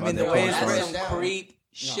 serious I mean, the about way that it's porn That's written some down. creep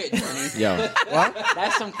shit, Johnny. Yo, What?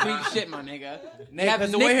 That's some creep shit, my nigga. They Nick, have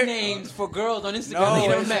 'cause the way her- nicknames for girls on Instagram No, that you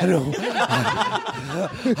never it's-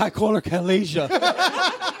 met. I call her Kalasia.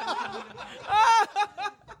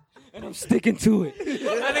 And I'm sticking to it.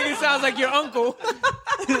 That nigga sounds like your uncle.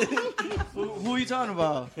 Who are you talking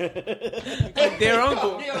about? Their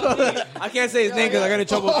uncle. I can't say his name because I got in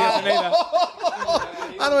trouble with Castaneda.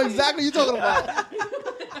 I know exactly what you're talking about.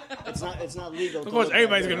 It's not legal. Of course,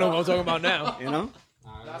 everybody's gonna know what I'm talking about now. You know?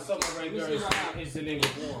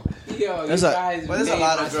 There's a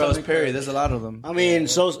lot of girls, period. There's a lot of them. I mean,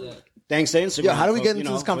 so thanks to Instagram. Yo, how do we get for, into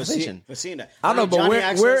you this know, conversation? For seeing that. I don't know, but Johnny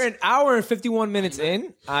Access- we're an hour and 51 minutes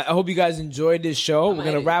in. I hope you guys enjoyed this show. We're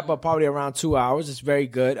gonna wrap up probably around 2 hours. It's very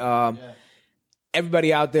good.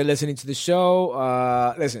 Everybody out there listening to the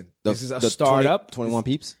show, listen, this is a startup. 21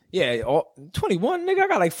 peeps. Yeah, 21, nigga. I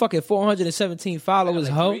got like fucking 417 followers,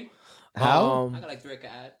 ho. How? I got like 3 I could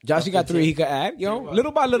add. Josh, you got 3 he could add. Yo,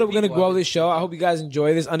 little by little, we're going to grow this show. I hope you guys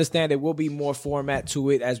enjoy this. Understand there will be more format to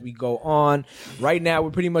it as we go on. Right now, we're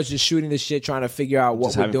pretty much just shooting this shit, trying to figure out what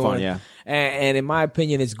Just we're having doing. fun, yeah. And in my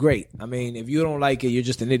opinion, it's great. I mean, if you don't like it, you're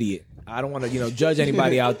just an idiot. I don't want to, judge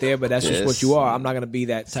anybody out there, but that's just Yes. what you are. I'm not going to be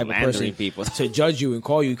that type of person Slandering people. to judge you and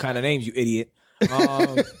call you kind of names, you idiot.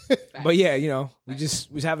 But yeah, we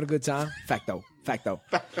was having a good time. Facto.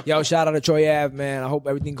 Yo, shout out to Troy Ave, man. I hope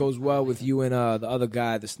everything goes well with you and the other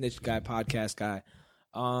guy, the Snitch guy, podcast guy.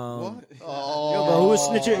 Yo, but who is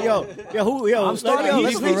snitching? Yo, I'm starting.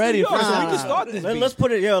 Let's already. We can start this. Let's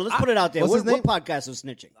put it. Let's put it out there. What podcast was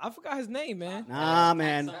snitching? I forgot his name, man. Nah,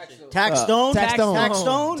 man. Taxstone.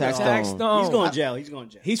 He's going jail.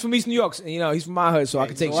 He's from East New York. You know, he's from my hood, so I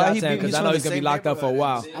can take shots at him because I know he's gonna be locked up for a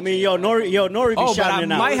while. I mean, Nori be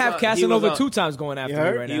shouting it out. I might have Casanova 2 times going after me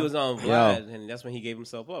right now. He was on Vlad, and that's when he gave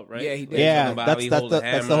himself up, right? Yeah, he did. Yeah, that's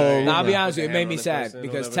the whole. I'll be honest with you, it made me sad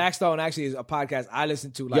because Taxstone actually is a podcast I listen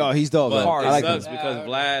to. Like, yo, he's dope. But I it like sucks him. because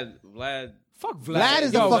Vlad. Fuck Vlad. Vlad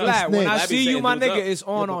is the fucking Vlad. When I snitch. see you, my nigga, it's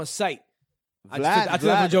on site. I took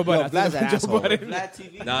that from Joe Budden. Vlad's an asshole. Vlad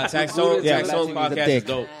TV. Nah, Taxstone podcast is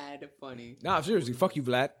dope. Funny. Nah, seriously, fuck you,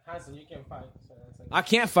 Vlad. Hanson, you can't fight. I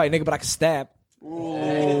can't fight, nigga, but I can stab.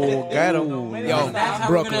 Ooh, got him. Yo, That's how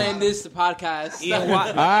we're gonna end this podcast.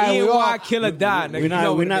 EY kill or die,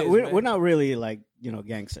 nigga. We're not really like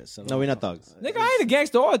gangsters. So No, we're not thugs. Nigga, I ain't a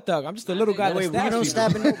gangster or a thug. I'm just a little guy that we stabs don't people.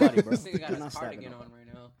 stab nobody, bro. This nigga got his cardigan on right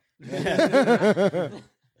now. I'm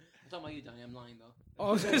talking about you, Johnny. I'm lying though.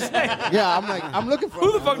 Oh, Yeah, I'm looking for.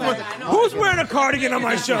 who the fuck? Who's wearing a cardigan on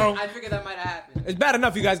my show? I figured that might have happened. It's bad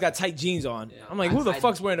enough you guys got tight jeans on. I'm like, who the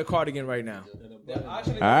fuck's wearing a cardigan right now? All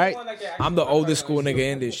right. I'm the oldest school nigga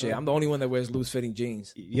in this shit. I'm the only one that wears loose fitting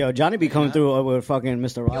jeans. Yo, Johnny be coming through with fucking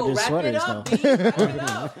Mr. Rogers sweaters though.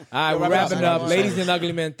 All right, we're wrapping up. Ladies and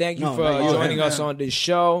ugly men, thank you for joining us on this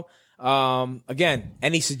show. Again,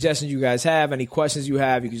 any suggestions you guys have, any questions you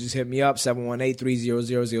have, you can just hit me up,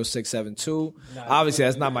 718-300-0672. Obviously,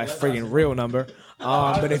 that's not my freaking real number.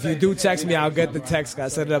 But if you do text me, I'll get the text. I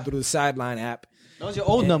set it up through the Sideline app. That was your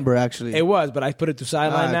old number, actually. It was, but I put it through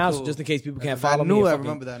Sideline now, cool. so just in case people can't I follow knew me. I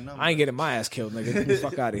remember that number. I ain't getting my ass killed, nigga. Get the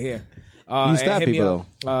fuck out of here. You stab people,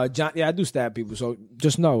 John, yeah, I do stab people. So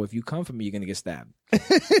just know, if you come for me, you're going to get stabbed.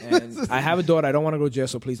 And I have a daughter. I don't want to go to jail,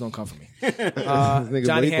 so please don't come for me.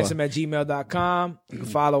 JohnnyHandsome@gmail.com. You can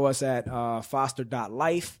follow us at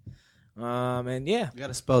foster.life. And yeah. You got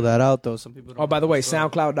to spell that out, though. Some people don't. Oh, by the way,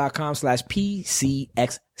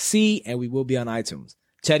 SoundCloud.com/PCXC, and we will be on iTunes.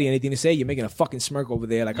 Chetty, anything to say? You're making a fucking smirk over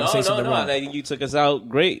there like I'm saying something wrong. No, you took us out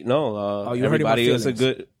great. No, you were hurting my everybody was a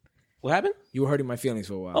feelings. good. What happened? You were hurting my feelings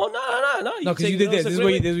for a while. Oh, no. No, because you did this. This is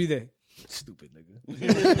what you did. Stupid nigga.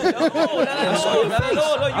 No.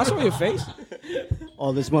 I saw your face.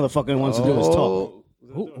 All this motherfucker wants to do is talk.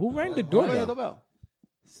 Who rang the doorbell?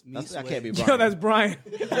 That can't be Yo, Brian. that's Brian.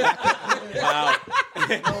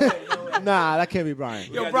 Nah, that can't be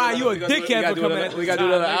Brian. Yo, Brian, you a dickhead for coming in. We got to do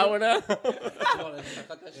another hour now.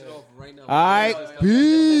 All right,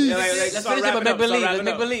 peace. Let's finish it, but make believe. Let's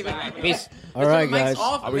make believe. Peace. All right, guys.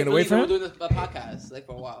 Are we gonna wait for him? We're doing this podcast like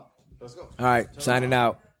for a while. All right, signing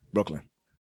out. Brooklyn.